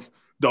of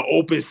the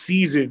open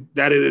season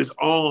that it is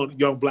on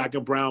young Black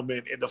and brown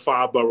men in the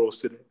 5 boroughs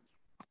today.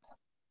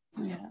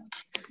 Yeah.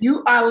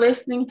 You are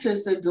listening to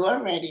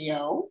Zador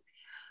Radio.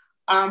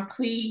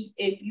 Please,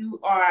 if you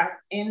are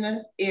in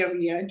the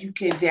area, you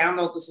can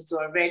download the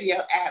Zador Radio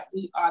app.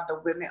 We are the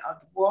Women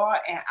of the War,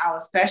 and our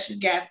special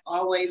guest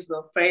always,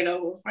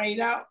 Wilfredo.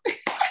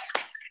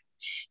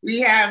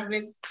 We have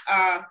Miss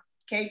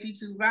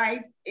KP2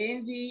 Rice,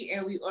 Indy,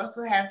 and we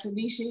also have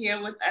Tanisha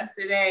here with us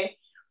today.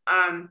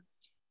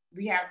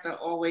 We have to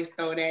always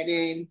throw that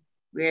in.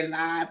 We're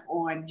live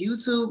on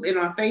YouTube and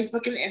on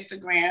Facebook and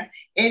Instagram.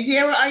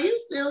 Indira, are you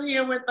still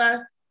here with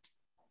us?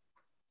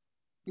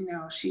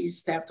 No, she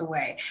stepped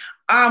away.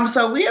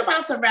 So we're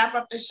about to wrap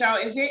up the show.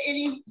 Is there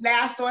any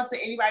last thoughts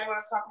that anybody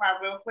want to talk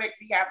about real quick?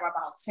 We have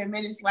about 10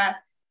 minutes left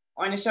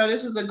on the show.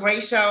 This was a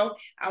great show.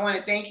 I want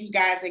to thank you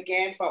guys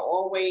again for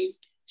always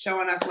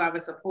showing us love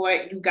and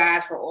support. You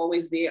guys for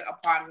always being a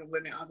part of the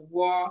Women of the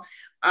Wall.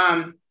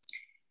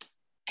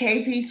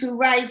 KP2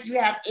 Rice, you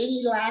have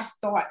any last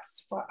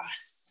thoughts for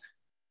us?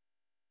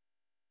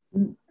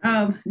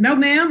 No,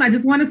 ma'am. I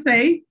just want to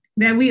say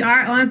that we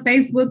are on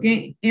Facebook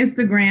and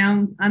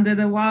Instagram under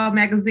The Wall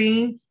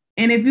Magazine.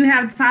 And if you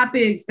have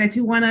topics that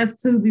you want us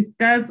to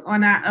discuss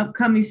on our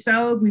upcoming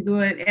shows, we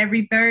do it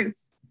every third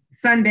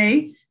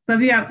Sunday. So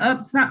if you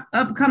have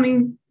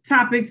upcoming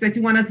topics that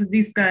you want us to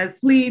discuss,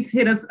 please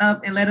hit us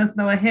up and let us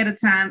know ahead of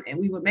time, and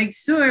we will make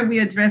sure we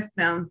address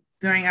them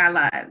during our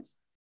lives.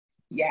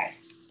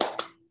 Yes.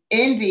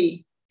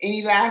 Indy,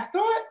 any last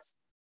thoughts?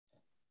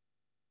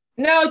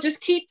 No, just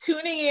keep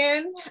tuning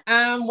in.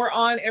 We're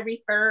on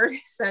every third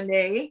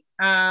Sunday,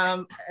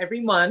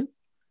 every month.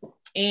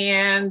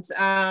 And,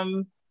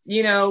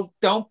 you know,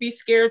 don't be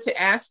scared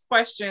to ask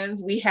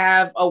questions. We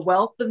have a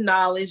wealth of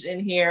knowledge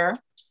in here.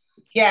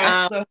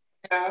 Yes.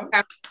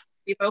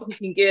 People who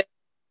can give,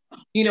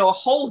 you know, a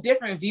whole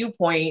different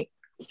viewpoint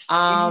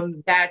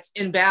that's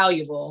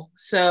invaluable.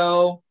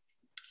 So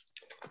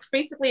that's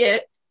basically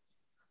it.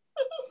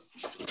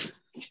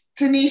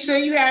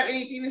 Tanisha, you have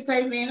anything to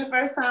say being the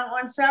first time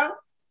on the show?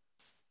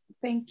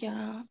 Thank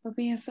y'all for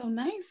being so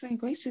nice and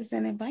gracious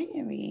and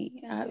inviting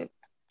me.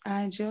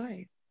 I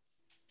enjoyed.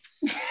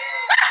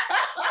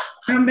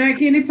 Come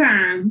back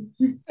anytime.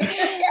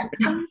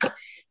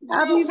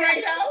 I'll be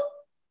right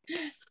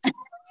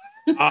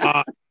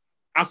out.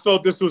 I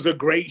felt this was a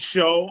great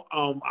show.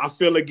 I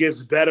feel it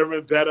gets better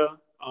and better.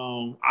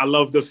 I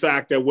love the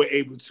fact that we're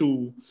able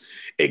to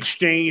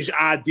exchange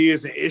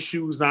ideas and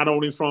issues, not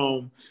only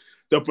from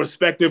the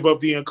perspective of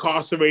the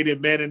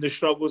incarcerated men and the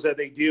struggles that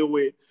they deal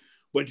with,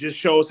 but just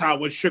shows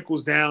how it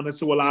trickles down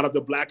into a lot of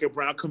the Black and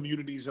brown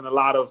communities and a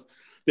lot of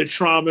the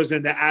traumas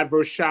and the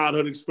adverse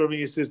childhood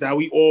experiences that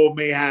we all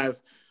may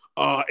have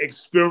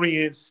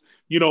experienced,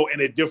 you know, in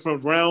a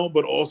different realm,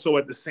 but also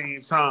at the same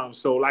time.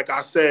 So like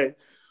I said,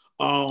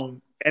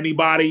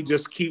 anybody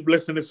just keep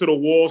listening to The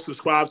Wall,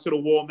 subscribe to The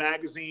Wall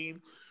magazine.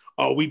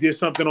 We did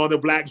something on the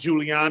Black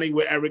Giuliani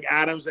with Eric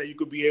Adams that you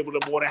could be able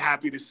to more than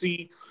happy to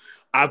see.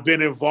 I've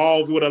been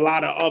involved with a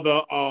lot of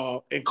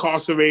other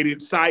incarcerated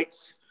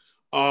sites,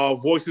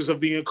 Voices of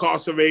the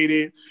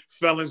Incarcerated,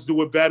 Felons Do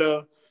It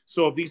Better.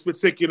 So if these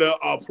particular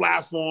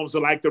platforms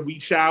would like to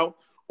reach out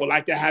or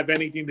like to have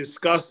anything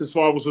discussed as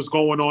far as what's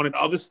going on in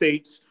other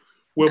states,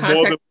 we're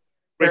more than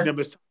bring them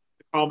this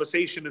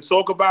conversation and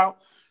talk about.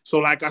 So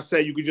like I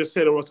said, you can just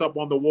hit us up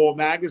on The Wall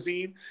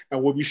magazine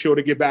and we'll be sure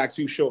to get back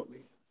to you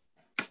shortly.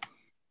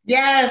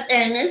 Yes,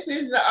 and this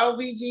is the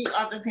OBG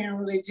of the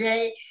family,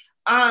 Jay.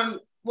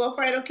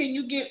 Wilfredo, can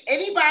you give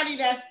anybody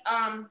that's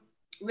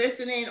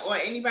listening or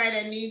anybody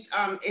that needs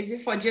is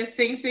it for just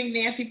Sing Sing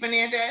Nancy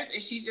Fernandez?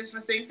 Is she just for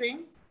Sing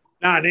Sing?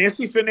 Nah,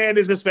 Nancy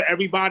Fernandez is for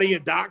everybody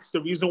in Docs. The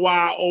reason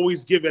why I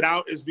always give it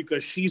out is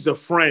because she's a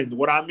friend.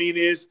 What I mean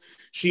is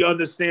she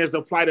understands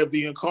the plight of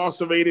the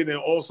incarcerated, and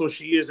also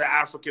she is an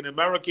African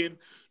American.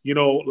 You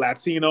know,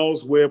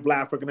 Latinos, we're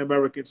Black African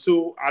American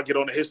too. I'll get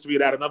on the history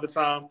of that another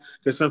time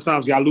because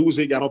sometimes y'all lose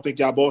it. Y'all don't think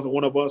y'all both are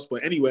one of us.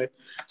 But anyway,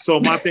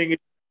 so my thing is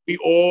we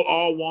all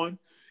are one,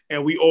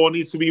 and we all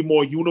need to be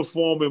more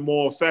uniform and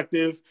more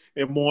effective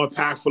and more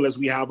impactful as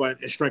we have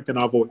and strengthen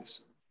our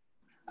voice.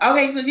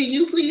 Okay, so can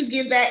you please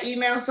give that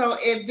email? So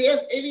if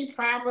there's any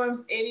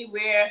problems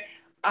anywhere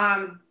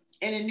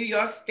in the New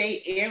York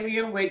State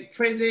area with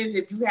prisons,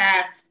 if you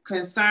have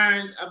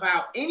concerns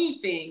about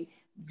anything,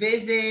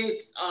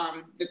 visits,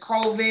 the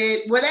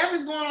COVID,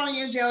 whatever's going on in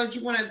your jail, that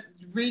you want to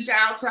reach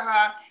out to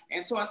her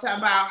and talk to her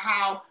about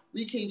how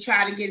we can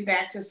try to get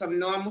back to some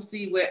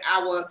normalcy with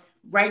our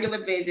regular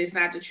visits,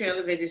 not the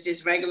trailer visits,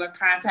 just regular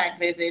contact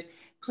visits.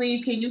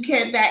 Please, can you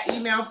get that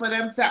email for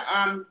them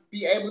to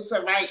be able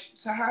to write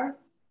to her?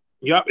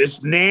 Yep,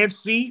 it's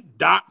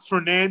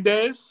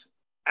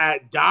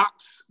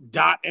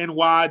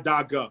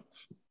nancy.fernandez@docs.ny.gov.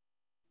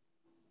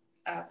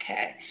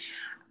 Okay.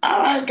 All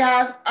right,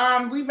 guys.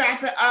 We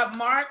wrap it up.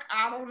 Mark,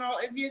 I don't know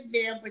if you're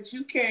there, but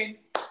you can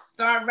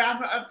start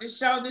wrapping up the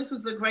show. This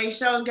was a great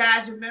show,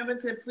 guys. Remember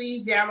to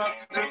please download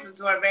Listen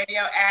to Our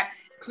Radio app.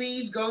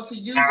 Please go to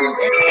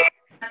YouTube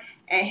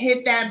and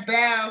hit that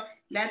bell.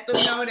 Let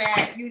them know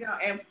that,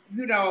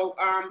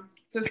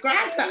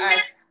 subscribe to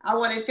us. I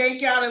want to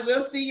thank y'all, and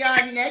we'll see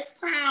y'all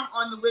next time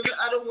on the Women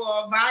of the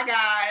Wall. Bye,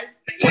 guys.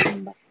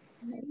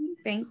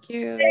 Thank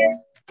you.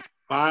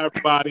 Bye,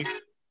 everybody.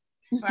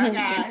 Bye,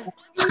 guys.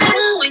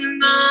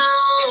 Going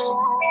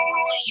on,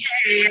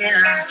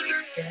 yeah.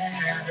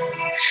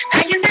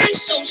 I can stay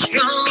so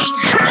strong.